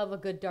who love a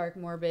good dark I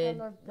morbid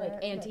love like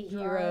that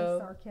anti-hero.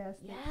 dry,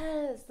 sarcastic.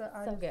 Yes, So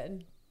I so just-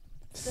 good.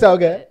 So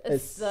good.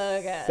 It's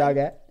so good. So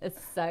good. It's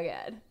so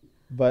good.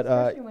 But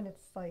Especially when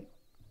it's like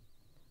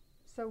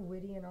so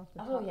witty and off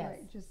the Oh, top. yes.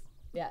 Like, just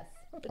Yes.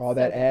 It's all so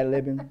that good.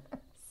 ad-libbing.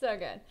 So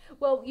good.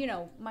 Well,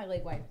 my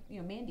late wife,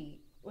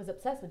 Mandy, was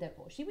obsessed with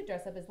Deadpool. She would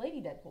dress up as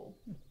Lady Deadpool.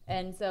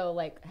 And so,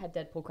 had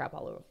Deadpool crap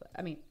all over.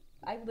 I mean,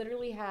 I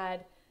literally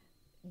had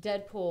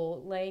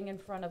Deadpool laying in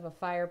front of a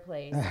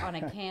fireplace on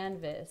a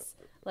canvas,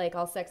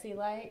 all sexy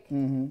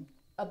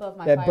above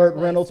my That fireplace Burt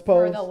Reynolds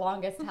for pose? the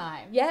longest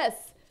time. Yes.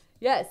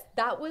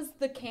 That was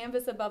the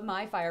canvas above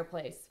my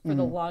fireplace for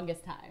the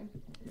longest time.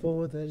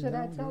 For the should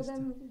I tell longest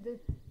them the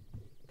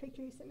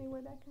picture you sent me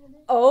way back in the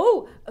day?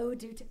 Oh,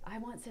 dude, I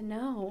want to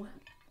know.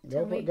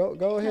 Tell me. Go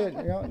ahead.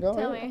 Go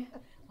Tell ahead. me.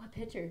 What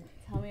picture?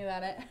 Tell me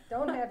about it.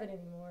 Don't have it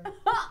anymore.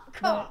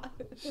 God.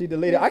 She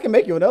deleted. I can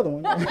make you another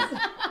one.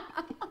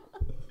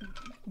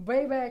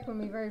 Way back when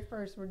we very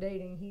first were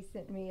dating, he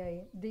sent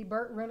me the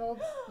Burt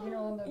Reynolds,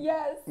 on the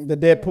Yes. The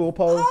Deadpool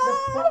pose.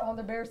 on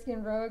the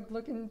bearskin rug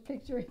looking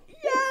picture.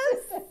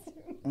 Yes.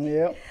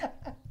 Yep.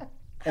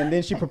 And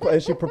then she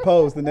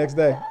proposed the next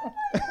day.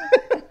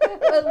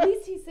 At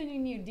least he's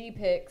sending you D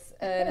pics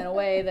in a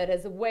way that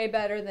is way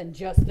better than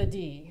just the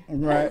D.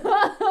 Right.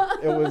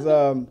 It was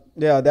that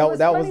It was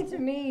that funny was to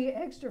me,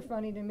 extra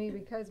funny to me,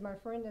 because my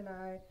friend and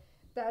I,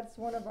 that's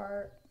one of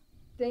our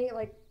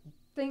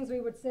things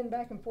we would send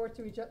back and forth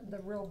to each other. The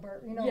real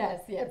Burt,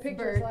 Yes, the yes,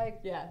 pictures Burt,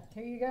 yeah.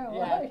 here you go.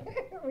 Yeah.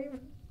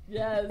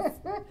 Yes.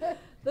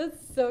 That's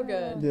so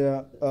good.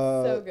 yeah.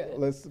 So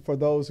good. For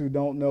those who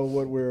don't know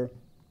what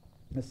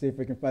let's see if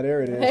we can find.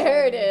 There it is.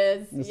 There it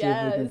is. Let's see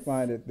Yes. if we can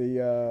find it.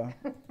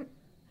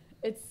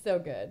 It's so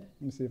good.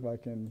 Let me see if I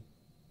can.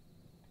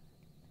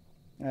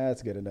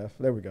 That's good enough.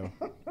 There we go.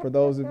 For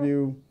those of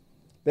you,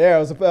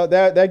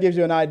 that gives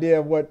you an idea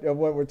of what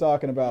we're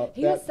talking about.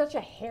 He was such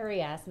a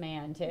hairy ass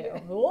man too.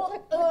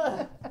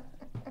 Ugh.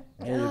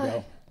 There you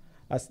go.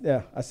 I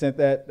sent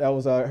that. That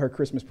was her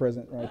Christmas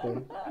present right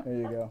there. There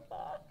you go.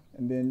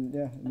 And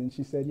then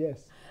she said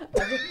yes.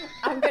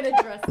 I'm gonna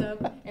dress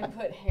up and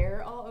put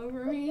hair all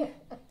over me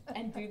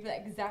and do the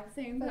exact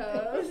same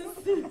pose.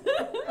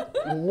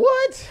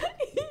 What?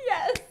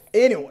 Yes.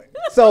 Anyway,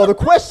 so the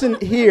question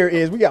here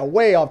is, we got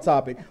way off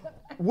topic.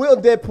 Will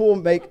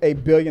Deadpool make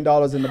 $1 billion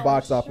in the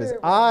box office? sure.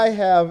 I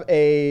have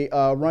a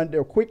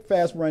quick,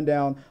 fast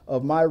rundown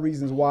of my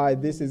reasons why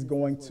this is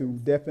going to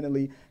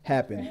definitely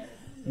happen.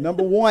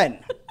 Number one.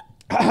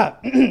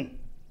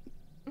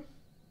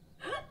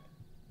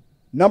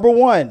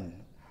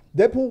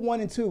 Deadpool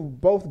 1 and 2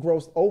 both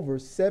grossed over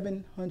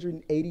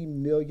 $780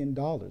 million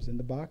in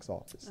the box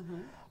office.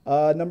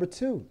 Number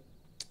two,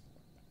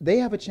 they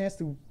have a chance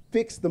to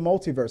fix the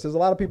multiverse. There's a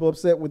lot of people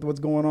upset with what's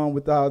going on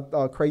with how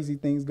crazy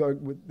things go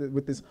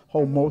with this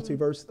whole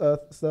multiverse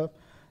stuff.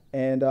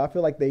 And I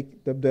feel like the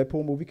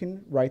Deadpool movie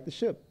can right the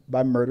ship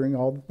by murdering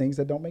all the things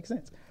that don't make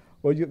sense.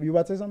 Well, you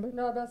about to say something?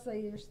 No, I was about to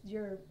say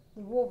you're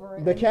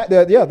Wolverine. The People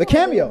have been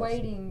cameos.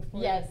 Waiting for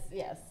Yes.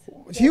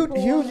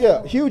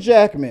 Hugh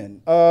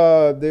Jackman.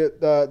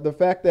 The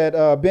fact that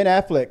Ben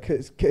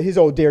Affleck, his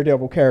old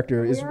Daredevil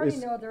character, We is already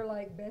know they're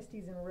like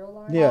besties in real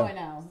life. Yeah. Oh, I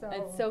know.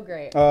 It's so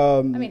great.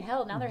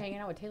 Hell, now they're hanging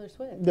out with Taylor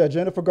Swift. Yeah,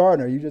 Jennifer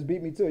Gardner. You just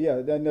beat me too. Yeah,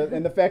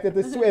 and the fact that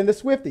the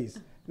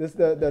Swifties,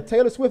 the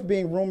Taylor Swift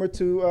being rumored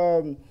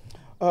to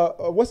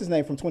what's his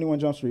name from 21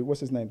 Jump Street?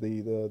 What's his name?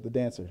 The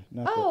dancer.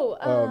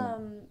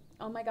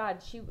 Oh my God,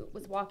 he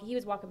was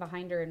walking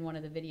behind her in one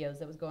of the videos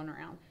that was going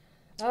around.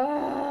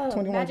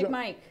 21 Magic Jump-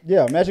 Mike.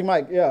 Yeah, Magic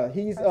Mike. Yeah,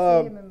 he's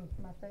I see him in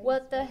my face.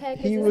 What the heck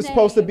is he his was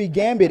supposed to name? be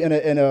Gambit in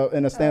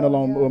a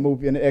standalone yeah.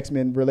 movie, in an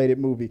X-Men related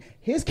movie.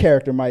 His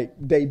character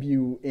might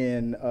debut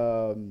in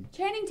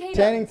Channing Tatum.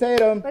 Channing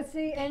Tatum. But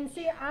see,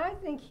 I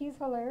think he's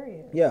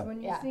hilarious. Yeah.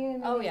 When you Yeah. see him.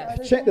 in Oh, these yeah.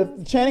 other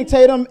things. Channing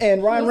Tatum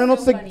and Ryan He's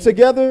Reynolds so funny.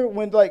 together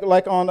when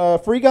like on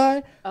Free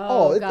Guy.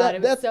 Oh, God,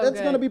 it was that's so that's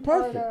gonna good. be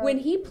perfect. Oh, When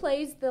he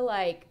plays the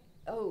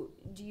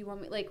do you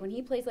want me when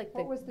he plays the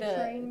What was the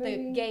train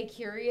movie? gay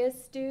curious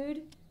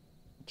dude?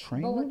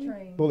 Train Bullet movie?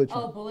 Train. Bullet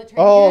Train. Oh, Bullet Train.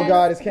 Oh yes.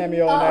 God, his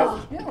cameo on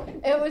Oh, that.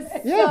 it was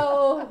Yeah.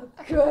 so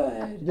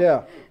good.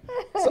 Yeah.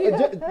 So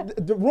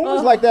the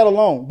rumors like that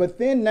alone, but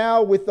then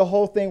now with the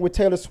whole thing with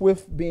Taylor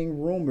Swift being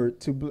rumored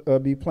to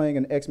be playing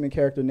an X-Men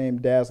character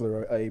named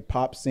Dazzler, a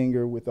pop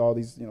singer with all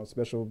these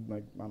special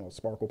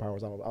sparkle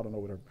powers. I don't know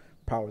what her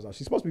powers are.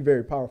 She's supposed to be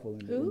very powerful.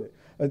 Who?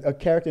 A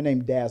character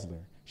named Dazzler.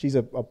 She's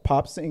a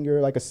pop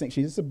singer,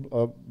 she's a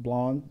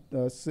blonde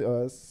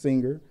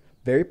singer,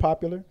 very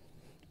popular,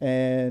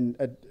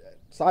 and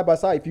side by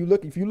side, if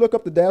you look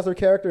up the Dazzler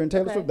character and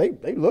Taylor Swift,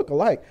 they look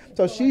alike.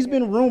 So she's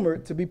been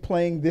rumored to be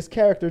playing this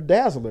character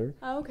Dazzler.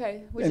 Oh,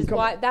 okay, which And is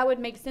why that would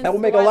make sense. That would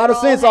as make to a why lot they're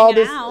of sense. All All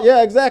this, hanging out.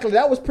 yeah, exactly.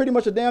 That was pretty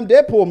much a damn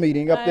Deadpool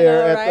meeting up I there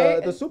know, at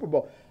right? the Super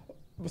Bowl.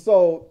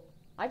 So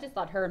I just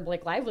thought her and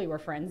Blake Lively were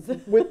friends.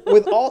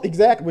 with all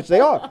exactly, which they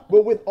are,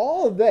 but with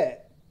all of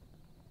that,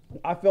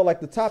 I felt like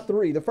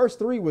the first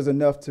three was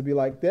enough to be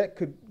like that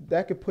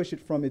could push it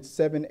from its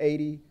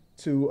 780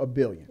 to $1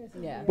 billion.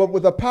 Yeah. But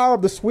with the power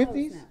of the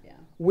Swifties, snap, yeah.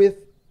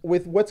 with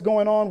what's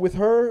going on with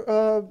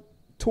her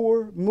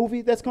tour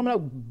movie that's coming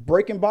out,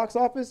 breaking box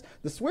office.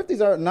 The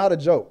Swifties are not a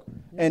joke,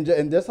 and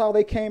that's how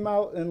they came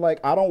out. And like,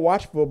 I don't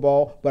watch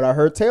football, but I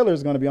heard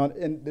Taylor's going to be on,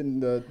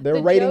 and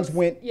their ratings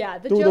went the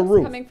through jokes the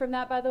roof. coming from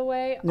that, by the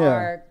way, Yeah.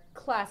 are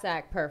class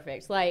act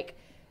perfect. Like,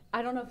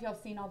 I don't know if y'all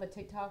seen all the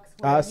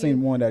TikToks. I've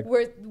seen one that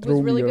was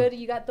threw really me good.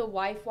 You got the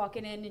wife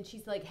walking in, and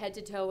she's like head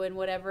to toe in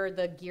whatever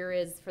the gear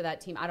is for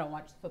that team. I don't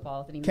watch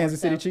football anymore.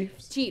 Kansas City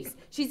Chiefs? Chiefs.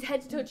 She's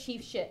head to toe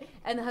Chiefs shit,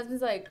 and the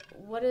husband's like,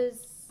 "What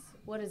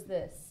is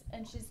this?"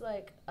 And she's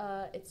like,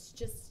 "It's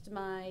just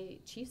my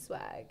Chiefs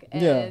swag."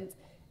 And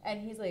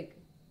and he's like,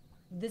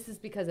 "This is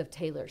because of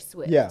Taylor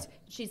Swift." Yeah.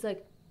 She's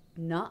like,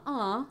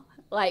 "Nuh-uh."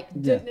 Like,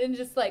 Yeah. And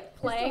just like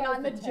playing has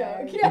on the the joke.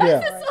 tag. Yeah, Yeah.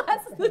 it just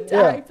has the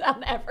Yeah. tags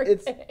on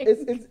everything.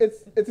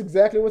 It's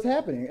exactly what's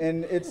happening,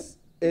 and it's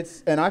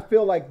and I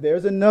feel like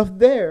there's enough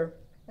there.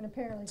 And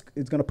apparently,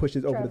 It's gonna push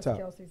it over the Travis top.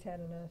 Kelsey's had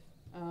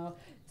enough.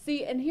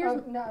 See, and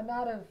here's Oh,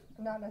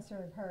 not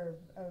necessarily of her,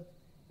 of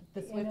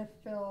the the Swift.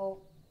 NFL.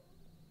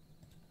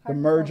 The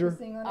merger?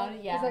 hyper-focusing on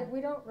it. Yeah. It's like we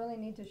don't really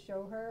need to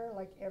show her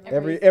like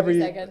Every 40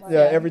 seconds.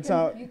 yeah, Yeah. every you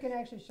time. can, you can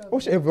actually show. Oh,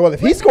 the- shit, well,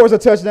 if he scores a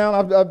touchdown,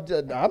 I'm Wasn't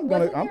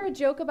gonna. there a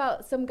joke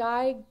about some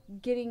guy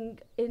getting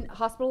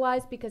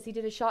hospitalized because he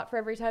did a shot for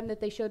every time that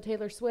they showed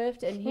Taylor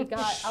Swift and he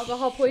got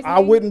alcohol poisoning? I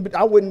wouldn't Like,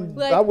 I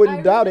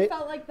wouldn't doubt really it.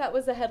 Felt like that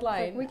was a It's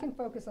headline. like we can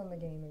focus on the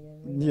game again.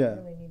 We Yeah. don't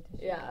really need to.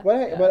 Show Yeah. But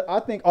hey, Yeah. but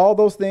I think all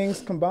those things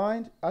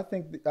combined, I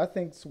think the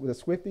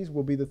Swifties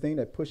will be the thing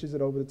that pushes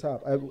it over the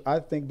top. I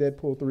think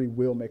Deadpool 3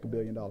 will make $1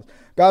 billion.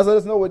 Guys, let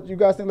us know what you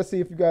guys think. Let's see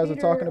if you guys are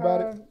talking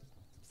about it.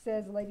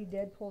 Says Lady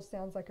Deadpool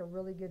sounds like a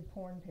really good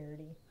porn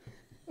parody.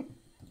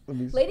 Let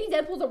me see. Lady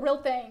Deadpool's a real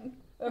thing.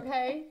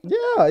 Okay.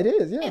 Yeah, it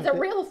is. Yeah, It's a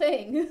real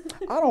thing.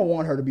 I don't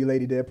want her to be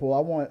Lady Deadpool.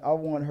 I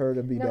want her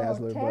to be No,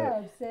 Dazzler. But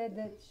Tab said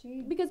that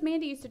she. Because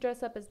Mandy used to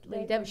dress up as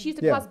Lady Lady Deadpool. She used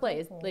to Yeah. cosplay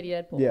as Lady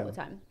Deadpool Yeah. all the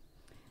time.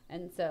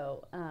 And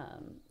so,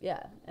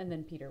 yeah. And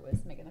then Peter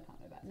was making a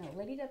comment about, no,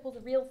 Lady Deadpool's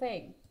a real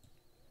thing.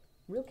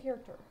 Real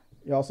character.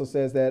 he also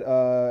says that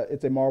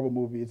it's a Marvel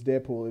movie. It's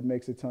Deadpool. It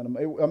makes a ton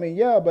of. I mean,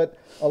 yeah, but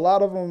a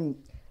lot of them.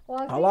 Well,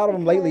 I A think lot of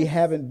them lately because-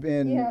 haven't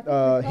been yeah, I think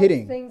because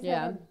hitting. Things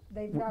Yeah. haven't-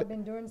 they've not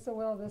been doing so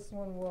well. This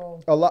one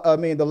will. A lot. I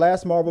mean, the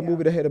last Marvel Yeah.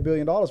 movie that hit $1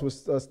 billion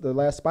was the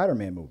last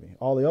Spider-Man movie.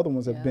 All the other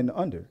ones have Yeah. been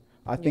under.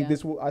 I think Yeah.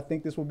 this will. I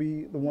think this will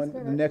be the one.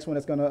 gonna- The next one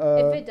that's gonna.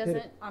 If it hit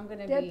doesn't, I'm going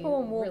to be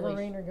Deadpool and really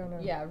Wolverine are gonna.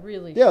 Yeah,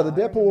 really Yeah, the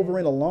shocked. Deadpool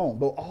Wolverine alone,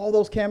 but all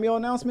those cameo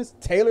announcements,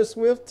 Taylor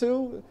Swift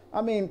too.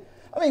 I mean,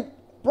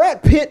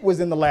 Brad Pitt was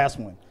in the last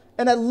one,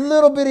 and that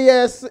little bitty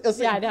ass.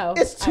 Yeah, I know.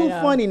 It's too I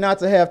know. funny not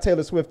to have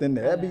Taylor Swift in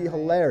there. That'd be know, right?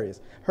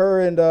 hilarious. Her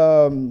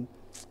and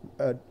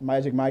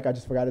Magic Mike, I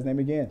just forgot his name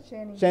again.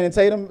 Channing.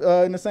 Tatum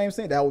in the same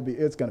scene. That would be.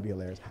 It's gonna be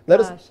hilarious. Let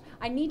us. Gosh,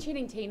 I need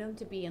Channing Tatum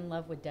to be in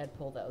love with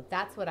Deadpool, though.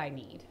 That's what I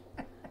need.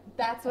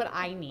 That's what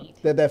I need.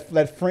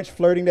 That French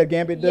flirting that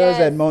Gambit does.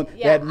 That Mon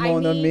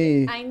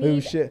Ami. I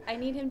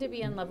need him to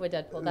be in love with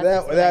Deadpool. That's That,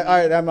 just what that, I all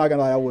need. right, I'm not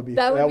gonna lie, that would be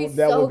That would be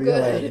so good.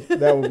 hilarious.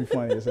 That would be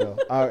funny as hell.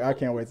 I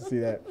can't wait to see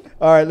that.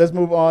 All right, let's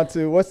move on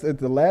to what's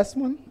the last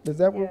one? Is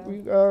that what Yeah.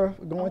 we are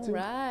going All to?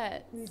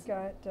 right. We've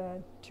got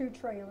 2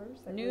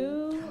 trailers. that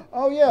New.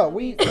 Oh yeah,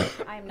 we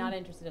I am not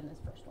interested in this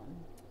first one.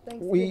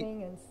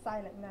 Thanksgiving and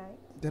Silent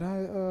Night. did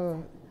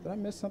I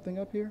miss something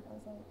up here? I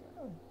was like,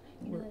 oh,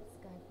 You know that's the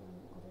guy from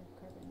Altered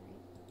Carbon,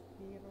 right?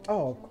 Did you ever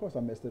Oh, watch of course I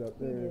missed it up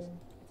you there. did.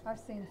 I've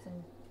seen some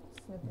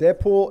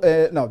snippets.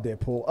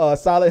 Deadpool,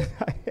 Silent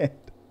Night.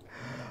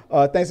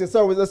 Thanks.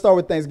 Let's start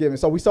with Thanksgiving.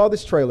 So we saw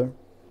this trailer,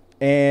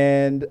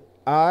 and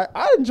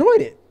I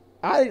enjoyed it.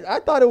 I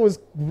thought it was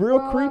real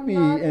Well, creepy,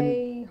 I'm not and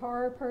a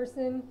horror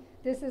person.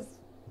 This is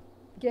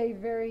gave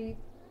very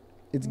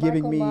it's Michael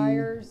giving me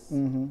Myers,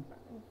 Mhm.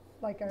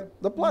 like a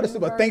The plot is New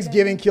about Garden,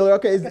 Thanksgiving killer.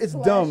 Okay, like a it's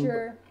dumb.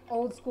 slasher,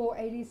 old school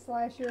 80s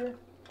slasher.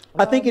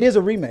 I think it is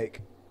a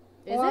remake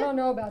Is Well, I it? don't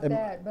know about Am-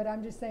 that, but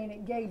I'm just saying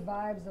it gave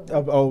vibes of,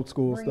 of old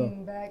school stuff.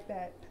 bringing back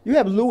that. You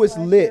have 80s Louis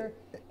slasher. Litt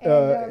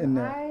And, in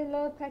there. I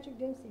love Patrick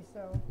Dempsey, so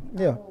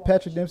I Yeah, will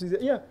Patrick watch. Dempsey's.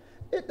 Yeah,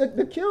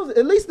 the kills.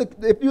 At least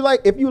if you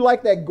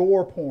like that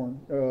gore porn,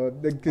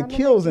 the I'm a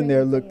kills in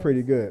there McDreamy look fan,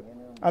 pretty so, good. you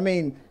know. I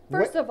mean,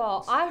 First of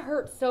all, I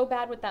hurt so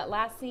bad with that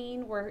last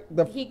scene where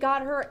The- he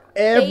got her.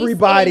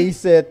 everybody face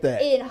said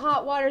that. in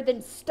hot water, then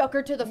stuck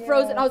her to the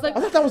frozen. I was like, I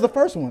thought that was the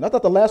first one. I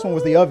thought the last one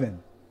was the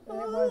oven. And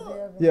it was the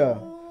other Yeah.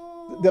 one.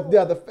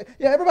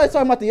 Everybody's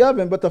talking about the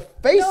oven, but the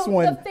face No, the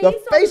one,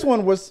 face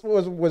one was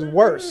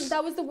worse.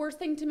 That was the worst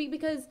thing to me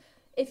because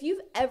if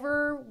you've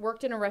ever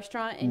worked in a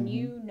restaurant and Mm-hmm.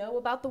 you know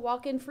about the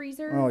walk-in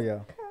freezer, Oh yeah.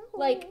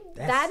 like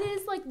that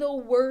is like the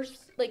worst.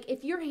 Like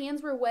if your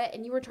hands were wet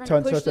and you were trying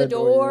Touch to push the that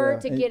door yeah.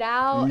 to And- get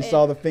out, and you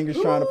saw the fingers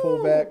trying to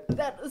pull back.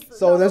 That is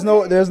So not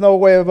okay. there's no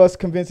way of us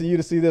convincing you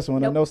to see this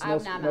one. Nope, no I'm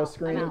out. no I'm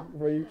screening out.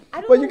 for you.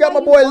 I don't But know you got why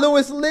my boy want-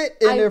 Louis Litt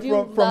in I there do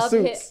from love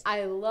Suits.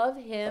 I love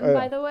him, Yeah.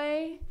 by the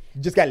way.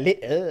 Just got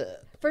lit up.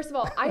 First of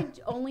all, I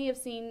only have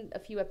seen a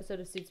few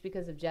episodes of Suits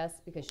because of Jess,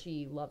 because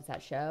she loves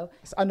that show.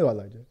 I knew I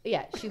liked you.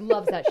 Yeah, she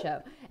loves that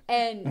show.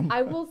 And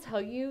I will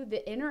tell you,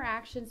 the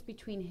interactions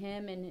between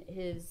him and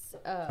his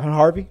And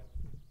Harvey.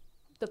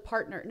 the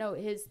partner, no,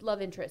 his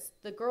love interest,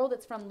 the girl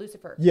that's from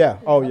Lucifer. Yeah.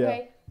 Oh yeah.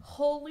 Okay.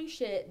 Holy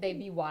shit, they'd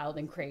be wild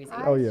and crazy.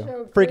 Oh, yeah.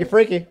 showed Freaky,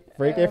 Chris,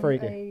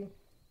 freaky.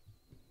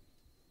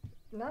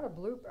 Not a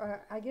bloop.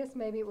 I guess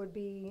maybe it would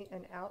be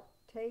an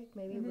outtake.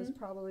 Maybe it was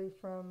probably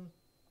from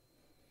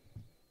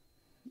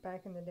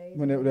back in the days.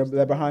 When they it- used that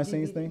to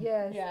behind-the-scenes DVD thing?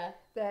 Yes. Yeah.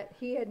 That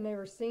he had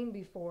never seen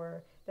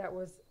before. That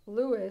was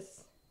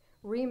Lewis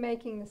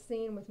remaking the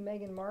scene with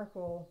Meghan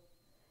Markle.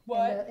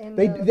 What?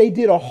 They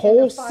did a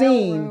whole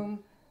scene.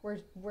 Where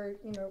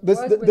you know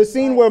The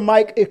scene where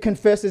Mike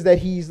confesses that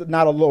he's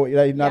not a lawyer.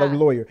 That he's not a Yeah.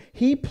 lawyer.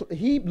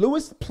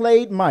 Lewis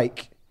played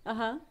Mike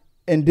Uh-huh.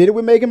 and did it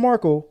with Meghan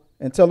Markle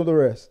and tell her the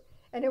rest.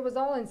 and it was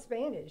all in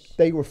Spanish.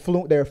 They were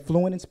fluent. They're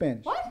fluent in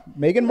Spanish. What? Meghan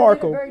They did a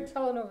Markle. very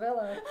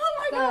telenovela. Oh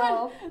my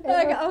style. god.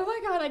 Like, oh my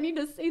god, I need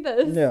to see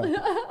this. Yeah,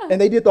 and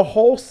they did the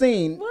whole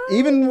scene, What?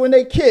 even when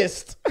they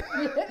kissed.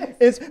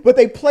 But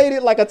they played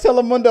it like a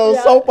Telemundo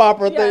Yeah. soap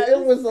opera Yes. thing.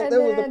 It was the And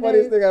funniest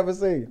then thing I've ever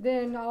seen.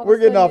 Then all of We're a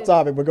getting off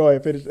sudden topic, but go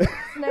ahead, finish. it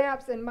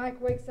snaps and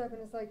Mike wakes up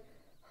and it's like,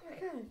 oh my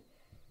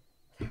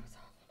god.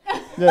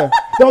 Yeah,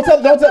 don't tell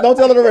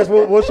her the rest.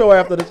 We'll show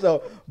after the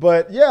show.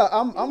 But yeah,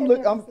 I'm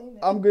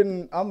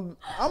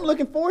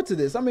looking forward to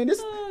this. I mean,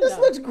 this no.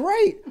 looks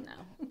great. No.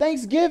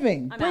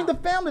 Thanksgiving, I'm bring out. the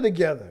family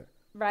together.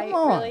 Right?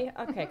 Come on. Really?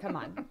 Okay, come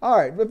on. All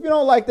right, if you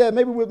don't like that,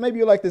 maybe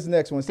you like this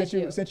next one. Since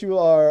do. you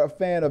are a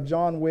fan of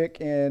John Wick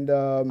and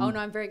Oh no,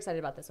 I'm very excited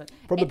about this one.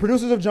 from the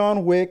producers of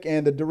John Wick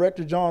and the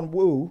director John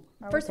Woo.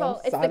 First of all,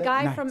 it's the Silent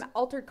guy Night. from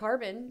Altered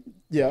Carbon.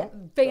 Yeah,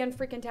 Fan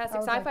freaking tastic I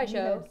was sci-fi like, you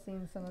show. have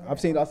seen some of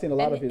I've that. seen a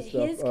lot of And his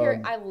stuff.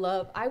 character, I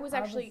was I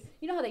actually, was-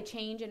 you know how they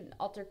change in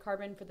Altered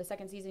Carbon for the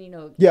second season. You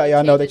know. Yeah,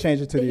 I know they change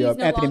changed it to the, he's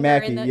no Anthony longer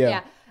Mackie, in the-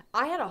 yeah.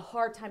 I had a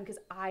hard time because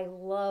I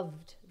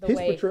loved the His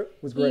way portray-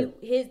 was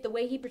great. the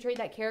way he portrayed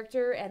that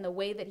character and the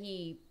way that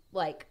he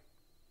like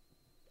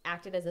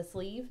acted as a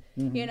sleeve.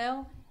 Mm-hmm. You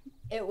know,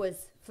 it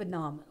was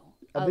phenomenal.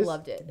 I this-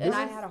 loved it, this and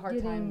I is had a hard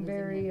Getting time. losing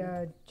very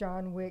him.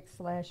 John Wick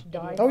 /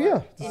 Die. Oh yeah,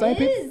 Hard. it's the same It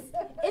people. is.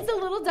 It's a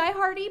little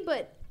die-hardy,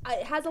 but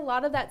it has a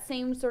lot of that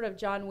same sort of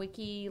John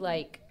Wicky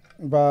like.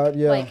 But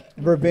yeah, Like,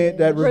 revenge.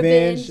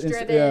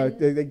 revenge-driven, Yeah,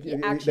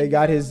 the action they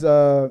got hero. his.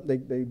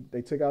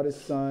 They took out his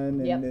son,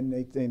 and Yep.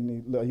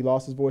 then he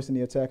lost his voice in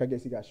the attack. I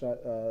guess he got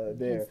shot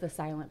there. Hence the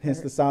silent. Hence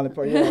part. the silent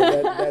part.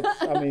 Yeah,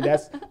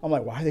 that's. I'm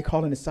like, why are they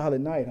calling it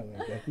Silent Night? I'm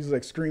like, he's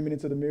like screaming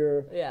into the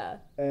mirror, Yeah.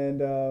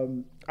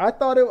 and I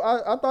thought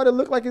it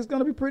looked like it's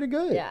gonna be pretty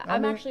good. Yeah, I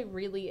I'm mean, actually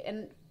really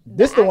and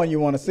this the one you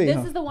want to see. This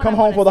huh? is the one. Come I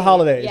home wanna for the see.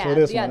 holidays. Yeah, for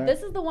this yeah. one. Right?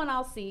 This is the one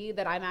I'll see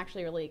that I'm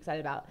actually really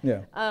excited about.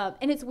 Yeah.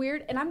 And it's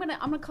weird, and I'm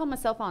gonna call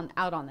myself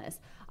out on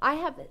this. I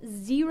have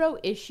zero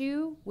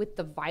issue with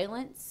the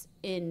violence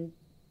in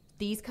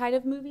these kind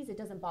of movies. It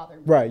doesn't bother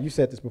me. Right, you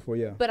said this before,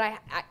 yeah. But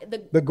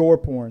The gore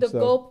porn, the so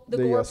gore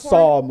porn.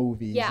 Saw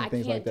movies Yeah, and I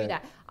things can't like do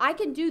that. I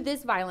can do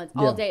this violence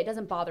all Yeah. day. It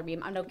doesn't bother me.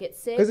 I don't get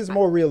sick. Because it's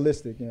more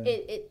realistic. Yeah.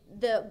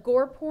 The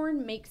gore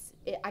porn makes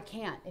it. I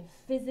can't. It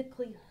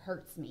physically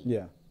hurts me.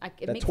 Yeah.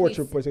 It That makes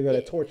torture, me, puts you got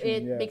that torture,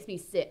 It yeah. makes me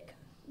sick.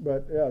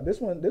 But yeah, this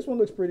one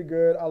looks pretty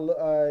good.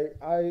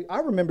 I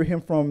remember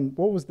him from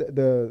what was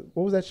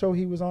what was that show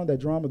he was on, that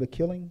drama, The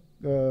Killing,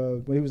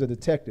 when he was a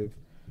detective.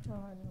 Oh,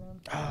 I don't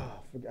know.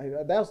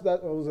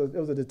 It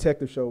was a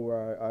detective show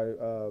where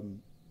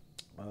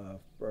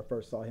I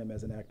first saw him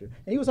as an actor,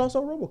 and he was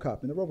also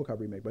RoboCop in the RoboCop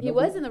remake. But He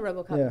was in the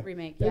RoboCop yeah.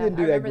 remake. They Yeah, didn't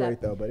do I that remember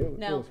great though, but it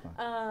No, was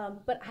fine.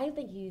 but I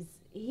think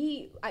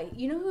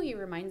you know who he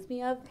reminds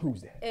me of?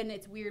 Who's that? And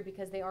it's weird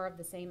because they are of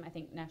the same, I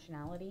think,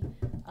 nationality.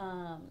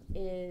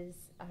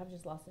 I've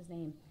just lost his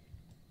name.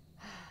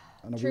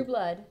 I know True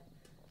Blood.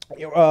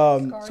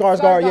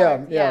 Skarsgård,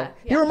 yeah. yeah.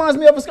 He reminds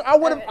me of a. I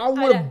would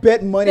know. have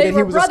bet money They that he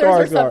were was a brothers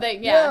Skarsgård. or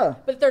something. Yeah,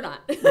 but they're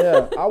not.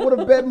 Yeah, I would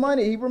have bet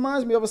money. He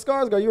reminds me of a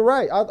Skarsgård. You're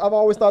right. I've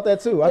always thought that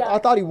too. Yeah. I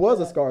thought he was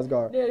a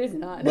Skarsgård. No, he's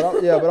not. But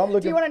I'm Do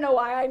looking. you want to know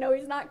why I know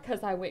he's not?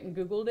 Because I went and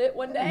Googled it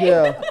one day.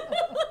 Yeah,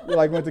 you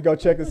like went to go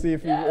check to see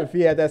if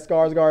he had that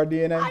Skarsgård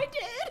DNA. I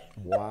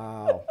did.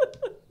 Wow.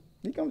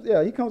 He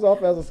comes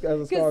off as a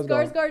Because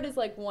Skarsgård. Skarsgård is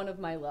like one of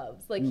my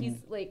loves. Like he's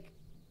like,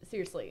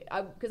 seriously,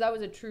 because I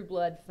was a True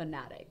Blood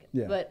fanatic.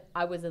 Yeah. But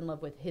I was in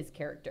love with his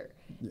character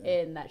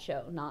Yeah. in that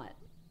show, not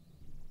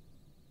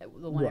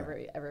the one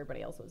Right.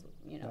 everybody else was,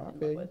 I in feel love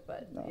you. with.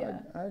 But No, yeah.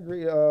 I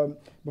agree.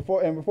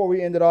 Before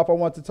we end it off, I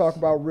want to talk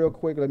about real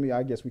quick.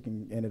 I guess we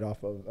can end it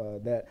off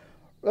of that.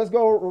 Let's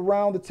go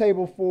around the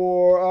table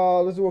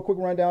for. Let's do a quick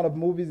rundown of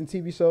movies and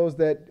TV shows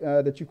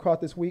that you caught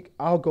this week.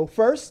 I'll go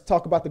first.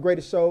 Talk about the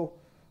greatest show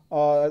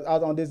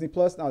out on Disney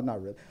Plus. No,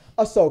 not really.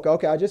 Ahsoka.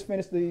 Okay, I just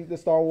finished the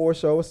Star Wars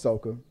show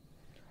Ahsoka.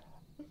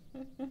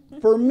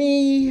 For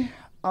me,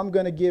 I'm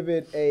gonna give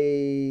it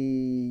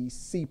a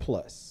C+.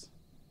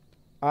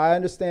 I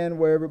understand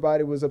where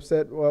everybody was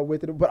upset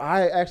with it, but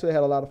I actually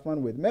had a lot of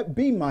fun with it.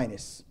 B-.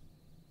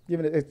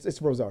 Given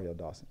it's Rosario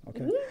Dawson,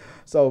 okay?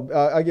 So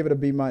I give it a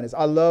B-.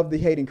 I love the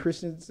Hayden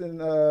Christensen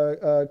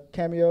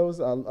cameos.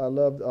 I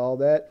loved all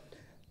that.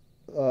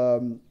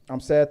 I'm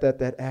sad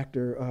that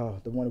actor,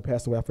 the one who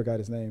passed away, I forgot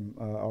his name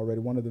already,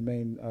 one of the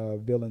main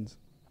villains,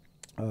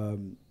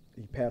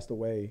 he passed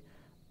away.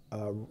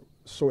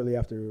 shortly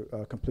after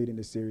completing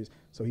this series,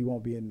 so he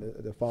won't be in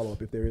the follow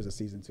up if there is a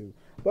season 2.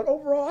 But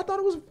overall, I thought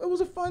it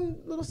was a fun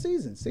little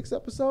season. 6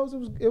 episodes.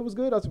 It was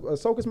good.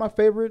 Ahsoka's my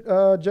favorite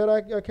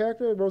Jedi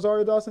character.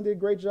 Rosario Dawson did a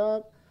great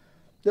job.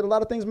 Did a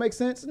lot of things make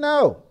sense?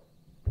 No,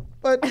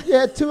 but you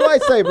had 2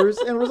 lightsabers,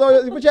 and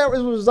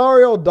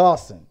Rosario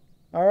Dawson.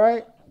 All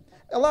right,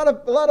 a lot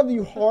of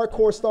you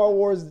hardcore Star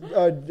Wars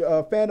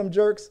fandom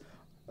jerks.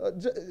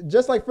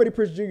 Just like Freddie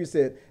Prinze Jr.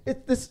 said,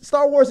 this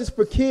Star Wars is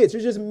for kids.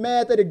 You're just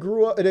mad that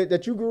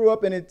that you grew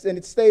up and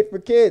it stayed for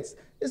kids.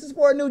 This is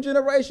for a new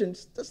generation.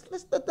 Let's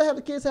have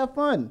the kids have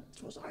fun.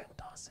 It's Rosario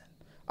Dawson.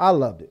 I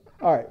loved it.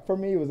 All right, for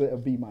me it was a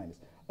B-.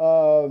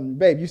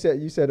 Babe, you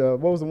said what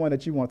was the one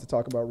that you want to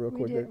talk about real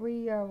quick?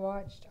 We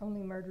watched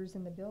Only Murders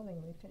in the Building.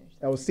 We finished.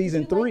 That was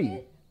season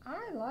 3.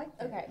 I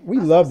liked it. Okay. We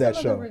love that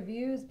some show. of the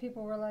reviews,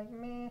 people were like,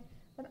 meh.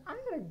 But I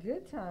had a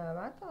good time.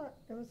 I thought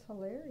it was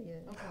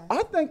hilarious.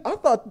 Okay. I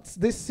thought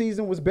this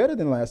season was better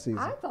than last season.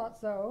 I thought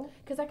so.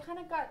 Because I kind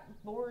of got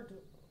bored.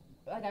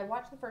 Like, I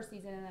watched the first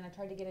season, and then I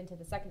tried to get into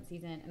the second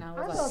season, and I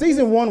was like...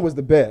 Season 1 was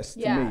the best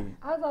Yeah. to me.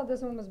 I thought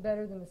this one was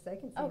better than the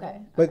second season.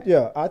 Okay. But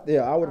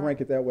I would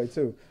rank it that way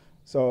too.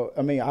 So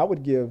I mean, I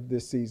would give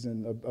this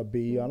season a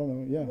B. I don't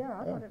know. Yeah,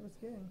 I thought it was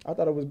good. I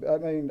thought it was. I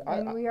mean,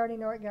 And we already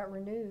know it got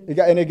renewed.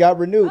 it got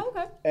renewed. Oh,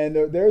 okay. And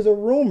there's a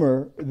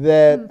rumor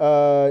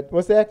that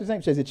what's the actor's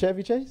name? Is it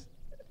Chevy Chase?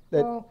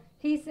 Well,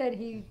 he said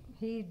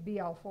he'd be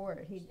all for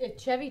it. If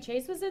Chevy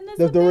Chase was in this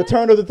The with it?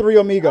 Return of the Three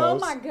Amigos. Oh,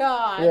 my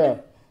God. Yeah,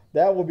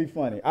 that would be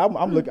funny.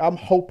 I'm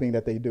hoping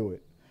that they do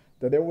it.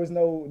 That there was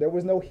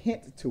no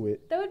hint to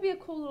it. That would be a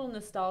cool little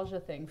nostalgia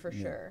thing for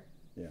sure.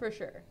 Yeah. For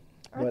sure.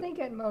 I But- think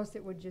at most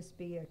it would just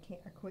be a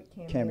quick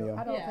cameo. Cameo.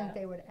 I don't Yeah. think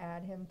they would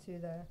add him to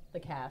The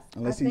cast.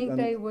 Unless I think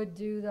they would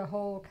do the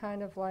whole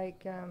kind of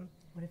like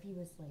What if he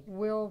was like...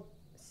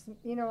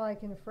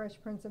 like in Fresh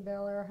Prince of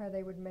Bel-Air, how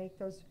they would make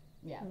those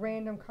Yeah.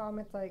 random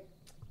comments like,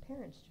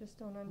 parents just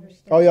don't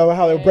understand. Oh yeah,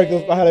 how they would break the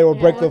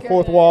Look at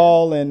fourth it.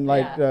 wall and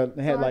like Yeah.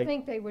 had So like. I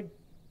think they would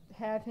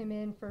have him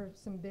in for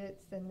some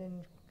bits and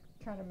then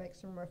kind of make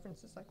some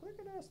references like, look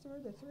at us, we're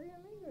the Three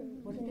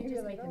Amigos. What if And they you'd be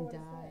just like, make "Oh, him what is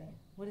die?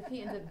 What if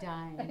he ends up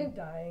dying? that?"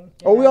 Dying.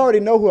 Oh, we Yeah. already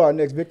know who our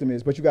next victim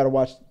is, but you got to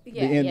watch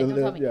Yeah, the end yeah, of don't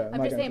the. tell me. Yeah, I'm not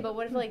just gonna- saying, but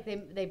what if like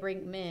they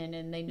bring him in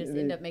and they just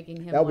end up making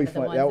him That would one be of the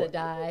fun. ones that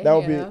die? That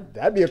would you be know?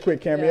 that'd be a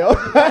quick cameo.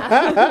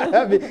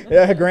 That'd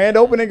be, grand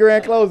opening,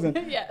 grand closing.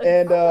 Yeah.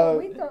 And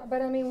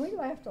But I mean, we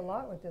laughed a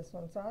lot with this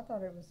one, so I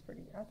thought it was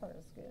I thought it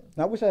was good.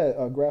 I wish I had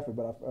a graphic,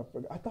 but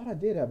I thought I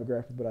did have a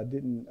graphic, but I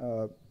didn't.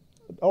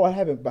 I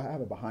have it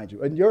behind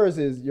you. And yours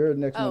is your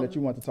next one that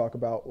you want to talk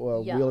about,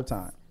 Yes. Wheel of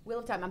Time. Wheel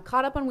of Time. I'm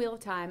caught up on Wheel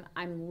of Time.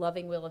 I'm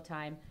loving Wheel of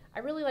Time. I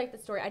really like the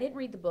story. I didn't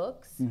read the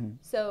books,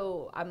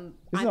 so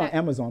This is on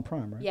Amazon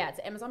Prime, right? Yeah, it's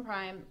Amazon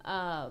Prime.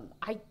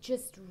 I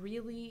just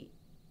really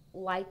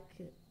like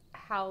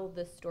how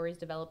the story's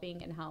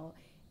developing and how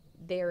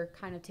they're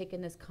kind of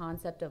taking this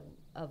concept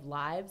of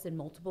lives and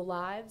multiple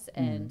lives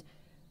and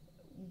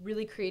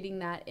really creating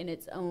that in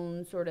its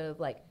own sort of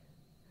like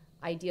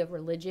idea of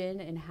religion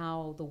and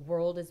how the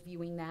world is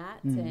viewing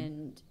that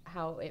and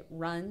how it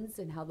runs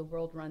and how the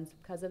world runs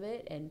because of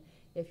it and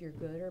if you're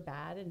good or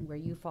bad and where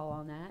you fall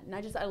on that. And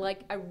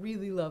I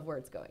really love where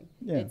it's going.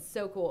 Yeah. It's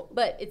so cool.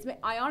 But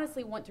I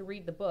honestly want to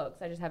read the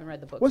books. I just haven't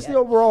read the books What yet.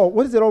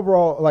 is it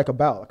overall like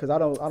about? Because I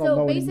don't know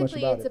So any much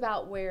basically about it's it.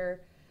 about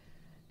where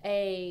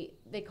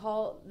they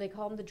call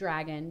him the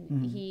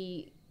dragon.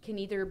 He can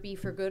either be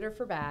for good or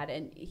for bad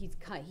and he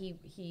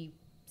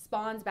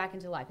spawns back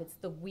into life. It's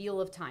the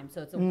wheel of time.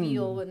 So it's a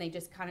wheel and they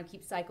just kind of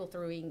keep cycle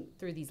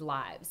through these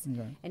lives.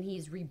 Okay. And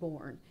he's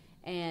reborn.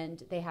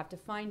 And they have to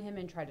find him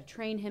and try to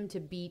train him to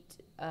beat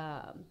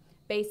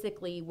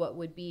basically what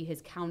would be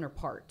his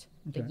counterpart,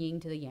 the yin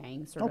to the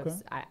yang sort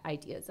of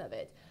ideas of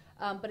it.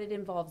 But it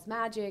involves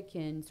magic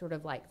and sort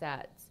of like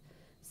that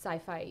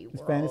sci-fi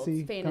world,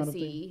 fantasy kind of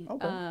thing?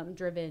 Okay.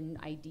 driven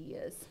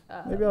ideas.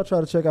 Maybe I'll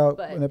try to check out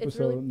But an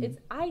episode.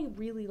 I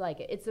really like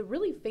it. It's a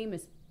really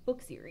famous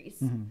book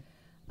series.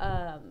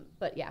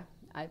 But yeah,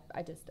 I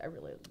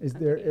really. Is I'm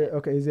there digging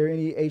it. Is there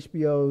any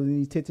HBO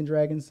any Tits and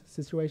Dragons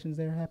situations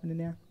there happening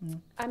there?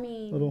 I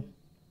mean, Little.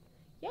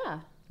 yeah.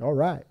 All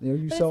right, there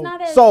you But it's sold.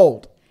 not as-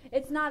 Sold.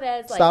 It's not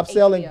as like Stop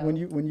selling HBO. when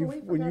you We when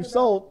forgot you about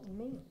sold.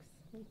 Minx.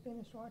 We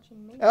finished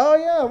watching Minx. Oh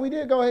yeah, we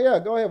did. Go ahead. Yeah,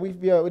 go ahead.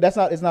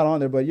 It's not on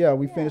there, but yeah,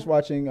 we finished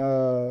watching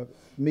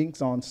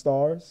Minx on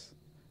Stars.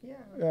 Yeah.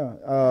 Yeah,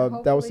 that was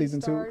Hopefully season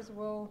 2. Stars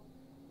will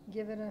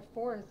give it a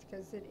 4th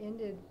because it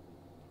ended.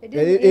 It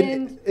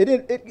didn't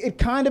end. It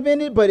kind of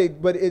ended, but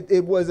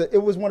it was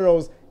one of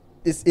those.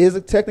 This is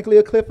technically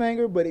a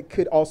cliffhanger, but it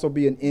could also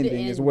be an The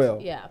ending as end, well.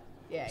 Yeah.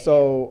 Yeah.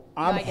 So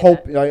No, I'm I get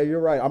hoping. You're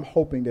right. I'm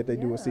hoping that they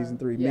do Yeah. a season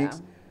 3. Yeah.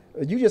 Minx,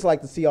 you just like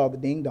to see all the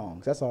ding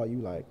dongs. That's all you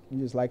like. You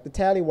just like the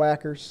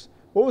tallywhackers.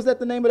 What was that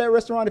the name of that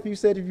restaurant? If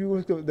you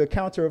was the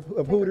counter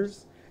of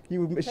Hooters,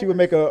 she would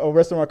make a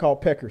restaurant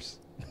called Peckers.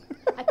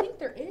 I think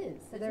there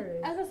is. There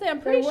is. As I say,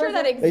 I'm pretty sure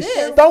that wasn't- They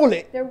exists. stole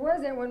it. There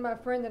wasn't when my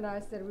friend and I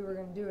said we were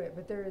going to do it,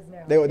 but there is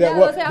now. Yeah,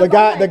 Well, I was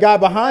like, the guy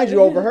behind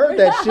you overheard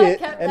that shit,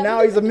 Kept and that-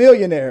 now he's a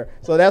millionaire.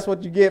 So that's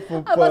what you get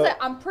for. I was like,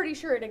 I'm pretty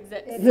sure it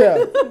exists. It's Yeah.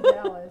 in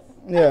Dallas.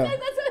 Yeah. I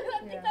think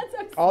Yeah. that's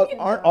so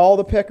Aren't all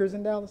the Peckers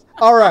in Dallas?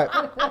 All right.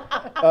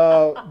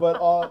 But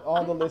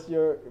on the list,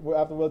 we're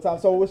after Will Time.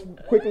 So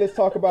let's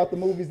talk about the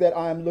movies that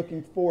I'm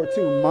looking forward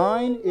to.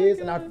 Mine is,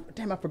 and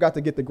I forgot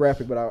to get the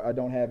graphic, but I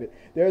don't have it.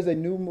 There's a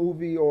new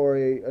movie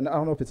and I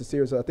don't know if it's a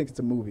series. I think it's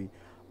a movie.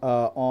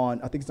 I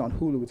think it's on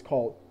Hulu. It's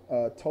called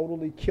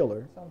Totally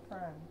Killer. It's on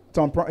Prime. It's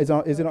on Prime.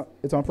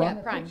 It's on Prime.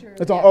 Yeah, Prime. Picture-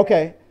 It's on. Yeah.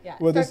 Okay. Yeah.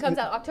 Well, So this it comes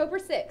out October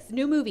 6th.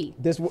 New movie.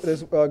 this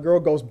girl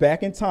goes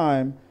back in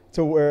time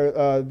to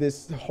where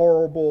this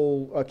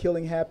horrible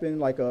killing happened,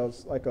 like a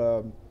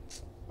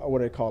what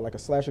do they call it? Like a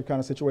slasher kind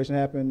of situation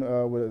happened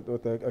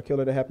with a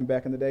killer that happened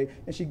back in the day,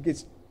 and she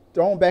gets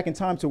thrown back in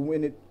time to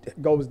when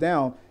it goes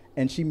down,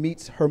 and she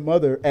meets her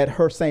mother at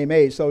her same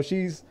age. So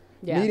she's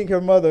meeting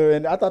her mother,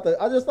 and I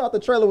just thought the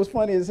trailer was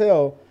funny as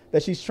hell.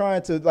 That she's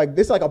trying to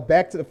this like a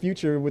Back to the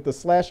Future with the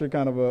slasher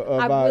kind of a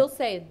vibe. I will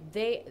say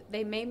they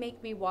may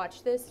make me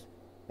watch this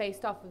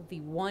based off of the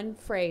one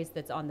phrase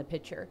that's on the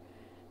picture.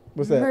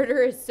 What's that?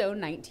 Murder is so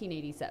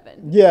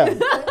 1987. Yeah.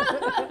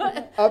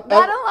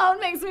 That alone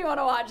makes me want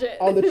to watch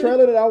it. On the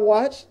trailer that I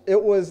watched,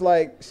 it was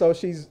like, so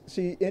she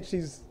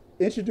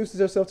introduces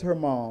herself to her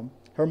mom.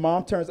 Her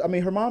mom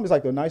her mom is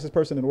like the nicest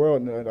person in the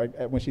world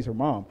when she's her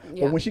mom.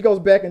 Yeah. But when she goes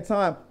back in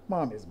time,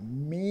 mom is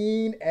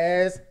mean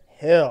as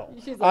hell.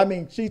 She's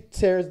like- she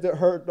tears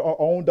her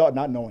own daughter,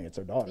 not knowing it's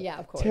her daughter. Yeah,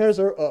 of course. Tears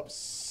her up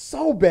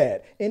so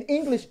bad in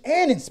English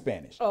and in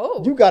Spanish.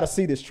 Oh. You got to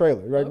see this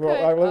trailer. Right? Okay.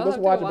 All right, I'll let's have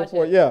to watch it watch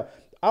before. it. Yeah.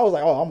 I was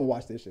like, oh, I'm gonna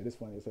watch this shit. It's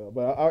funny as hell.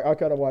 But I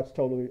kind of watched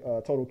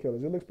Total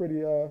Killers. It looks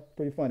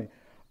pretty funny.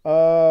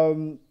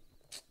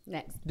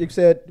 Next. Dick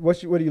said,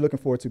 what are you looking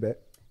forward to, Beck?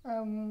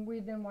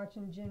 We've been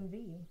watching Gen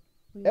V.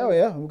 Oh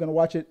yeah, we're gonna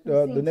watch it We've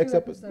the seen next 2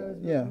 episode. episodes,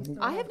 but Yeah. we still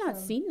I have not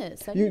some. seen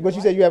this. I You, need but to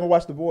you said watch you haven't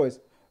watched The Boys,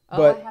 Oh, I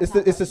but have it's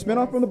not it's a watched The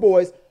spinoff Boys. from The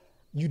Boys.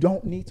 You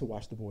don't need to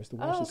watch The Boys to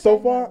watch Oh, it. okay. So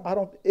far, I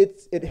don't.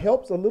 It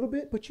helps a little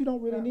bit, but you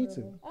don't really Not need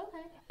really. to. Okay.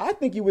 I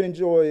think you would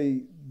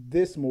enjoy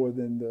this more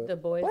than The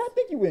Boys? But I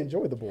think you would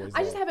enjoy The Boys.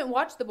 I just though. haven't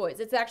watched The Boys.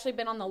 It's actually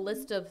been on the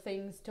list of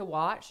things to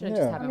watch. I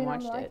just Yeah. haven't I'm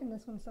watched it. liking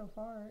this one so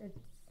far.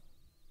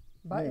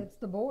 But Yeah. it's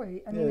the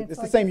boy. I Yeah, mean, it's it's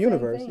the like same the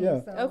universe, thing, yeah.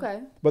 so-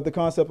 Okay. But the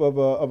concept of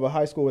a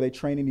high school where they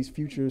training these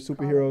future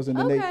superheroes, and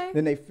then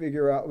Okay. they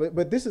figure out.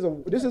 But this is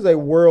a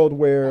world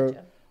where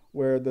Gotcha.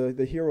 where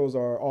the heroes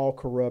are all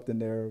corrupt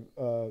and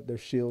they're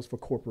shields for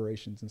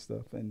corporations and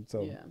stuff, and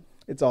so Yeah.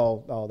 it's all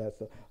that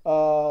stuff.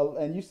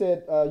 And you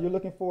said you're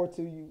looking forward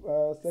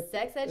to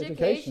Sex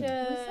education.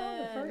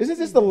 Is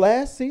this the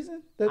last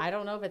season? I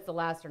don't know if it's the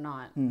last or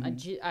not.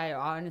 I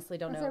honestly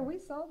don't I know. said we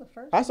saw the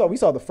first. we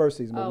saw the first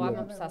season. but Oh, yeah. I'm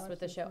haven't obsessed with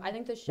the watched show. it I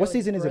think the show. What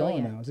season is it on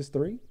brilliant. now? Is this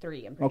 3?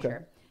 3, I'm pretty Okay.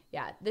 sure.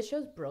 Yeah, this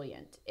show's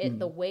brilliant.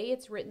 The way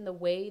it's written, the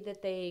way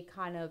that they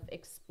kind of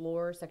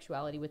explore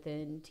sexuality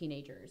within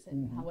teenagers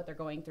and what they're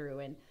going through,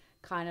 and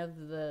kind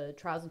of the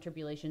trials and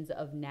tribulations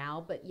of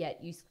now, but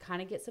yet you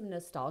kind of get some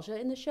nostalgia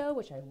in the show,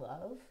 which I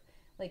love.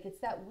 Like it's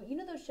that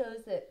those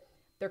shows that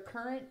they're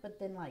current, but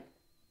then like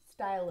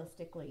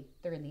stylistically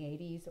they're in the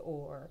 80s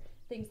or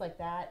things like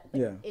that.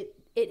 Like, Yeah.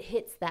 It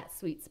hits that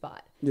sweet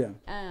spot. Yeah.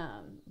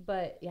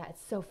 But yeah,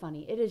 it's so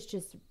funny. It is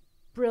just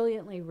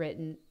brilliantly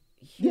written.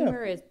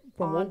 Humor is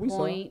from what on we saw,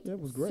 point. it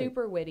was great.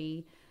 Super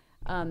witty.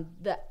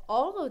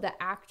 All of the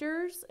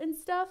actors and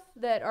stuff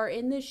that are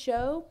in this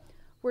show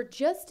were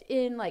just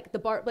in like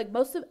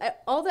most of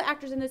all the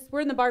actors in this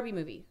were in the Barbie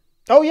movie.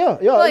 Oh yeah.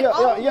 Like,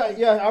 all of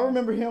them. I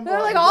remember him. They're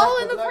like all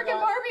in the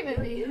freaking Barbie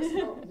movie.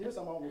 Here's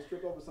something I almost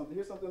tripped over something.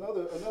 Here's something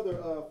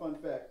another fun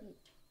fact.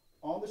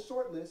 On the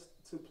short list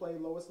to play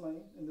Lois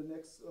Lane in the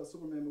next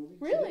Superman movie.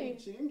 Really?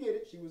 She didn't get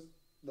it.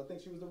 I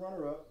think she was the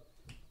runner-up.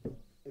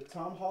 If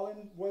Tom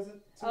Holland wasn't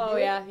too Oh,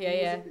 good, yeah, he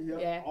yeah,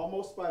 was yeah.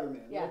 almost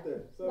Spider-Man Yeah. right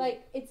there. So,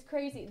 Like it's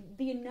crazy.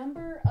 The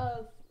number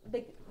of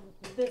like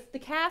the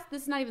cast,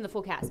 this is not even the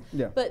full cast.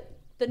 Yeah. But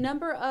the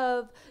number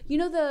of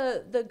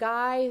the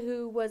guy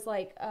who was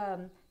like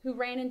who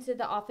ran into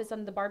the office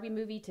on the Barbie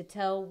movie to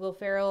tell Will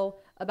Ferrell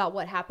about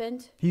what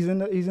happened. he's in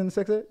the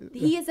sex ed?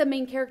 He is a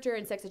main character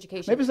in Sex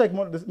Education. Maybe it's like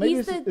one of the, maybe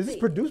He's is this the-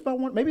 produced by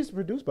one? Maybe it's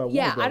produced by one.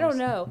 Yeah, of I don't those.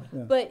 know,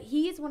 Yeah. but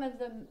he's one of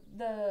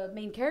the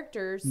main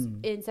characters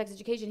in Sex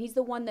Education. He's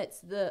the one that's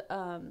the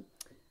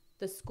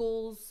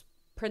school's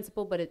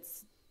principal, but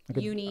it's Like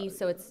a- uni,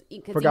 so it's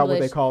Forgot what they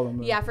English. call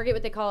him. Yeah, I forget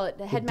what they call it.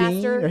 The dean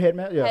headmaster, or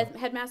yeah.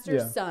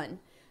 headmaster's Yeah. son,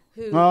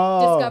 who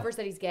Oh. discovers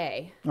that he's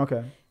gay,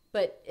 Okay.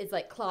 but is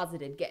like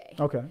closeted gay.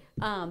 Okay.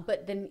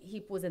 But then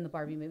he was in the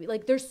Barbie movie.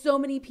 Like, there's so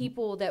many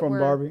people that From were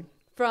Barbie?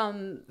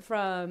 from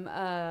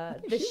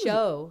the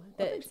show.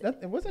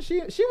 Wasn't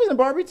she? She was in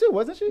Barbie too,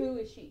 wasn't she? Who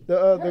is she?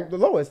 The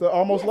Lois, the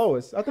almost Yes.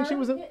 Lois. I think she Her?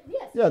 was in. Yes,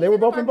 Yeah, she's they were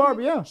the both in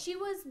Barbie. movie. Yeah. She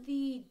was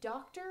the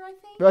doctor, I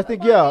think. I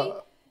think, of Barbie. yeah.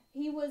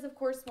 He was, of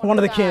course, One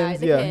of the guy,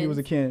 Kens. Yeah, he was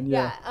a Ken.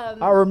 Yeah. Yeah,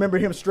 I remember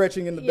him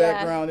stretching in the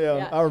background.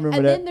 Yeah, I remember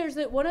and that. then there's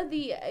one of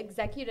the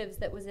executives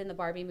that was in the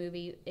Barbie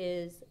movie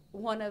is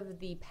one of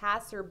the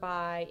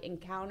passerby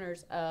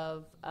encounters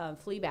of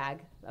Fleabag,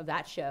 of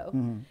that show,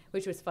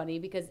 which was funny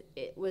because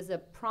it was a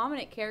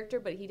prominent character,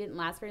 but he didn't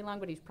last very long,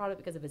 but he's prominent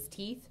because of his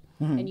teeth.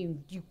 And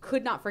you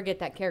could not forget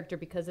that character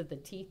because of the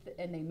teeth,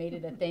 and they made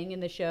it a thing in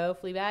the show,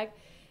 Fleabag.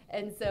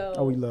 And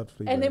so, we loved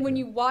Fleabag. And then when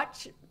you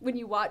watch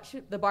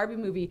the Barbie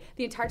movie,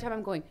 the entire time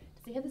I'm going,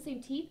 does he have the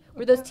same teeth?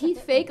 Were those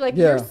teeth fake? Like,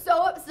 you're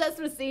so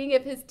obsessed with seeing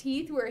if his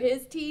teeth were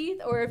his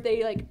teeth or if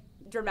they, like,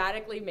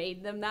 dramatically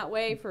made them that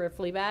way for a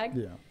Fleabag.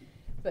 Yeah.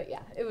 But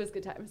yeah, it was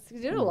good times. We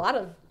did a lot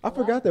of. I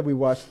forgot that we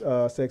watched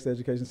Sex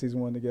Education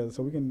season 1 together,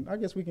 so I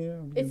guess we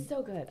can. It's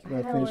so good. I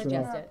finish highly it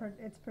suggest off. it.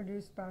 It's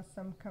produced by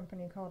some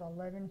company called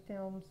 11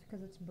 Films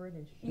because it's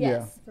British.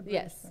 Yes. It's a British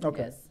Yes. thing.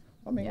 Okay. Yes.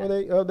 I mean, Yeah.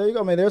 well, there you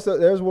go. I mean, there's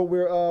what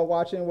we're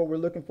watching, what we're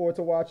looking forward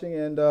to watching,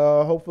 and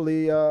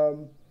hopefully, we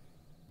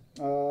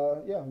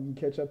can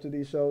catch up to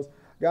these shows.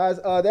 Guys,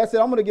 that's it.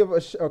 I'm going to give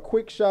a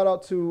quick shout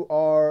out to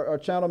our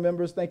channel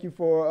members. Thank you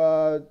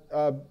for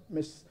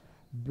Miss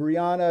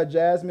Brianna,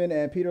 Jasmine,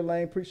 and Peter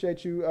Lane.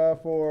 Appreciate you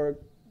for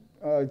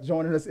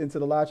joining us into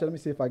the live chat. Let me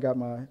see if I got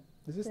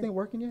is this thing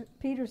working yet?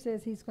 Peter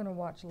says he's going to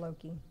watch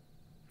Loki.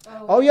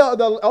 Oh yeah.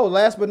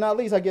 Last but not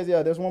least, I guess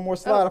there's one more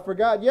slide. I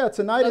forgot. Yeah,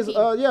 tonight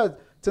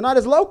tonight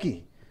is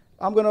Loki.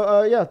 I'm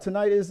gonna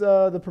tonight is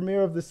the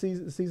premiere of the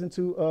season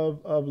 2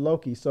 of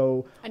Loki.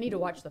 So I need to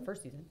watch the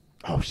first season.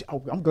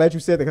 I'm glad you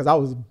said that because I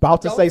was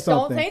about to say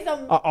something. Don't say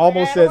something. I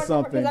almost said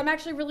something. Because I'm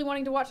actually really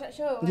wanting to watch that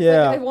show. It's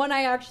Yeah. like one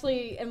I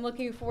actually am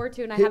looking forward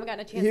to, and I haven't gotten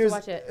a chance to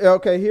watch it.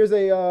 Okay, here's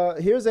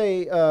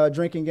a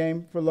drinking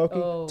game for Loki.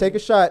 Oh. Take a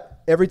shot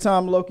every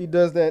time Loki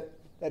does that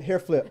hair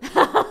flip.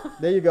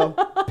 There you go.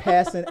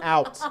 Passing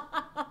out.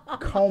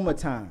 Coma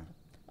time.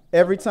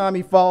 Every time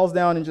he falls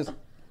down and just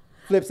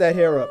flips that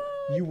hair up,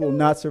 you will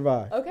not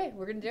survive. Okay,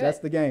 we're going to do That's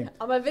it. the game.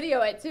 I'm going to video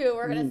it, too.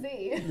 We're going to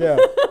see. Yeah.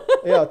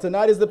 Yeah,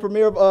 tonight is the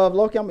premiere of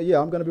Loki. I'm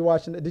going to be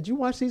watching it. Did you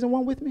watch season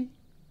 1 with me?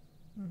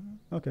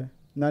 Mm-hmm. Okay.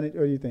 What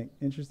do you think?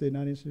 Interested,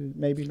 not interested?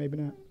 Maybe, maybe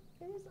not?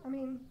 I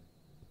mean,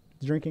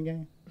 Drinking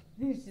game?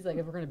 She's like,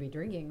 if we're going to be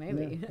drinking,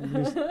 maybe.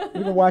 Yeah.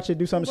 We can watch it,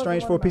 do something it wasn't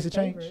strange one for a my piece of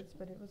change. favorites,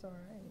 but it was all right.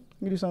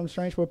 We can do something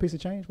strange for a piece of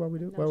change while we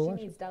No, watch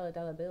she it. needs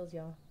dollar bills,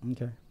 y'all.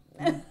 Okay.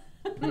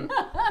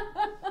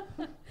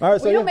 All right,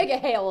 so We don't make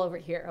it hail over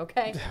here,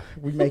 okay?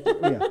 we make it.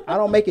 Yeah. I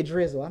don't make it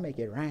drizzle. I make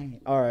it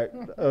rain. All right.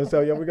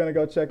 So we're gonna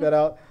go check that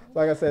out.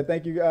 Like I said,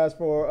 thank you guys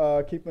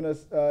for keeping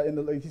us in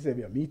the. He said,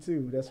 "Yeah, me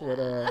too." That's what.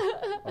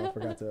 I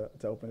forgot to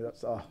open it up.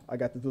 So I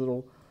got this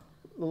little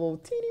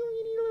teeny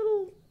weeny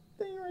little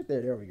thing right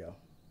there. There we go.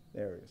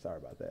 Sorry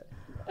about that.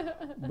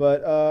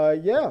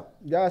 But yeah,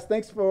 guys,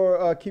 thanks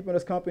for keeping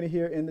us company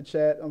here in the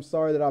chat. I'm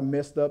sorry that I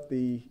messed up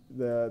the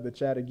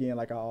chat again,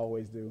 like I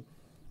always do.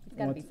 It's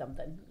got to be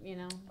something, you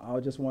know? I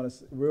just want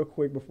to, real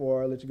quick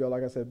before I let you go,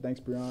 like I said, thanks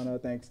Brianna,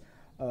 thanks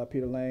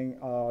Peter Lang,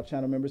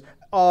 channel members.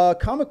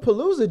 Comic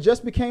Palooza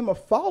just became a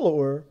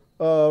follower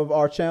of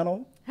our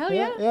channel. Hell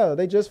yeah. Yeah,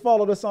 they just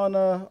followed us on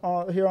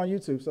here on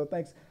YouTube. So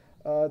thanks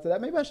to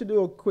that. Maybe I should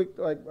do a quick,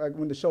 like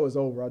when the show is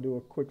over, I'll do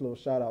a quick little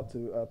shout out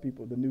to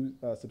people, the new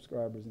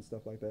subscribers and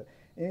stuff like that.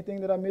 Anything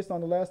that I missed on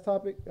the last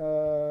topic?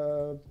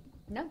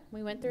 No,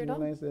 we went through it all.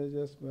 Lane says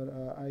yes, but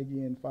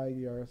Iggy and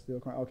Feige are still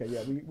crying. Okay,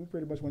 yeah, we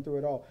pretty much went through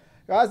it all.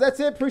 Guys,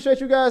 that's it. Appreciate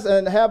you guys,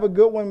 and have a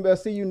good one.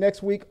 See you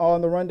next week on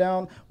The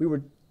Rundown. We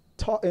were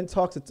in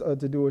talks to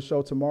do a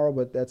show tomorrow,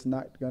 but that's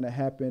not going to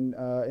happen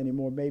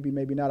anymore. Maybe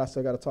not. I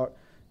still got to talk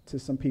to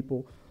some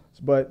people.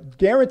 But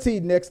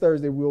guaranteed next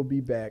Thursday we'll be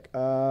back,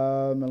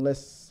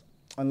 unless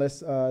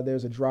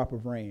there's a drop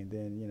of rain.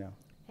 Then, you know.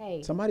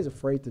 Hey. Somebody's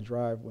afraid to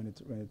drive when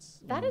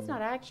it's. That is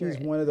not accurate.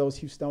 She's one of those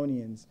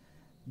Houstonians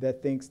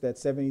that thinks that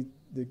 70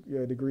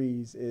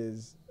 degrees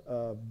is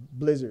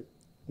blizzard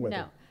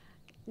weather.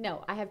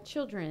 No, I have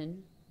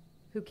children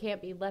who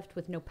can't be left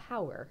with no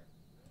power.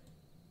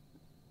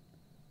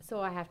 So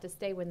I have to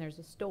stay when there's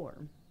a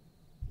storm.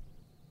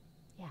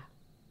 Yeah.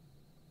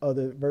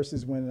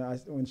 Versus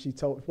when she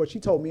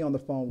told me on the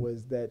phone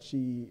was that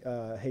she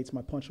hates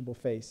my punchable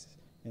face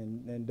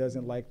and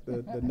doesn't like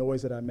the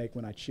noise that I make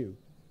when I chew.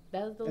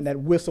 And that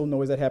whistle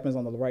noise that happens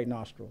on the right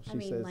nostril.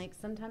 She says, like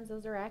sometimes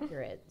those are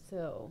accurate.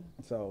 So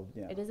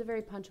yeah. It is a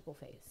very punchable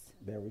face.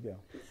 There we go.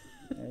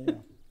 Yeah.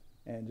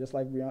 And just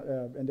like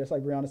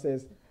Brianna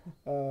says,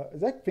 is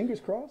that fingers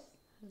crossed?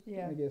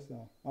 Yeah. I guess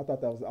so. I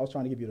was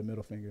trying to give you the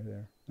middle finger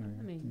there. All right.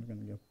 I mean, I'm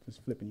gonna go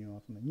just flipping you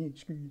off. I'm like, yeah,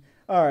 screw you.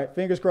 All right,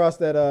 fingers crossed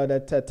that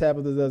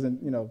Tabitha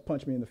doesn't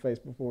punch me in the face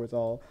before it's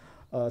all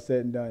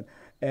said and done.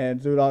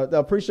 And dude, I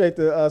appreciate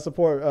the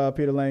support.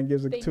 Peter Lane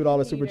gives a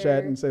 $2 super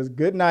chat and says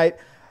good night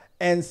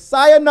and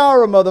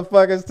sayonara,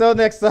 motherfuckers. Till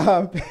next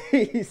time,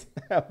 peace.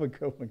 Have a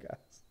good one,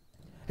 guys.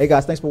 Hey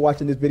guys, thanks for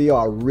watching this video.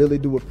 I really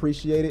do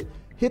appreciate it.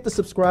 Hit the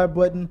subscribe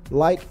button,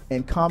 like,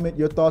 and comment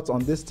your thoughts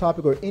on this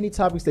topic or any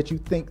topics that you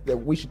think that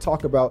we should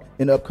talk about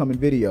in upcoming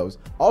videos.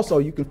 Also,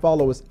 you can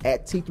follow us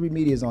at T3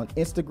 Medias on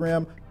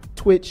Instagram,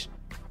 Twitch,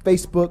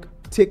 Facebook,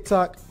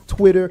 TikTok,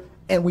 Twitter,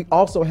 and we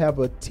also have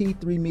a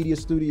T3 Media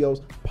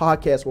Studios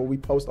podcast where we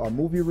post our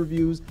movie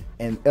reviews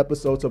and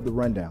episodes of The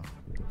Rundown.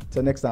 Till next time.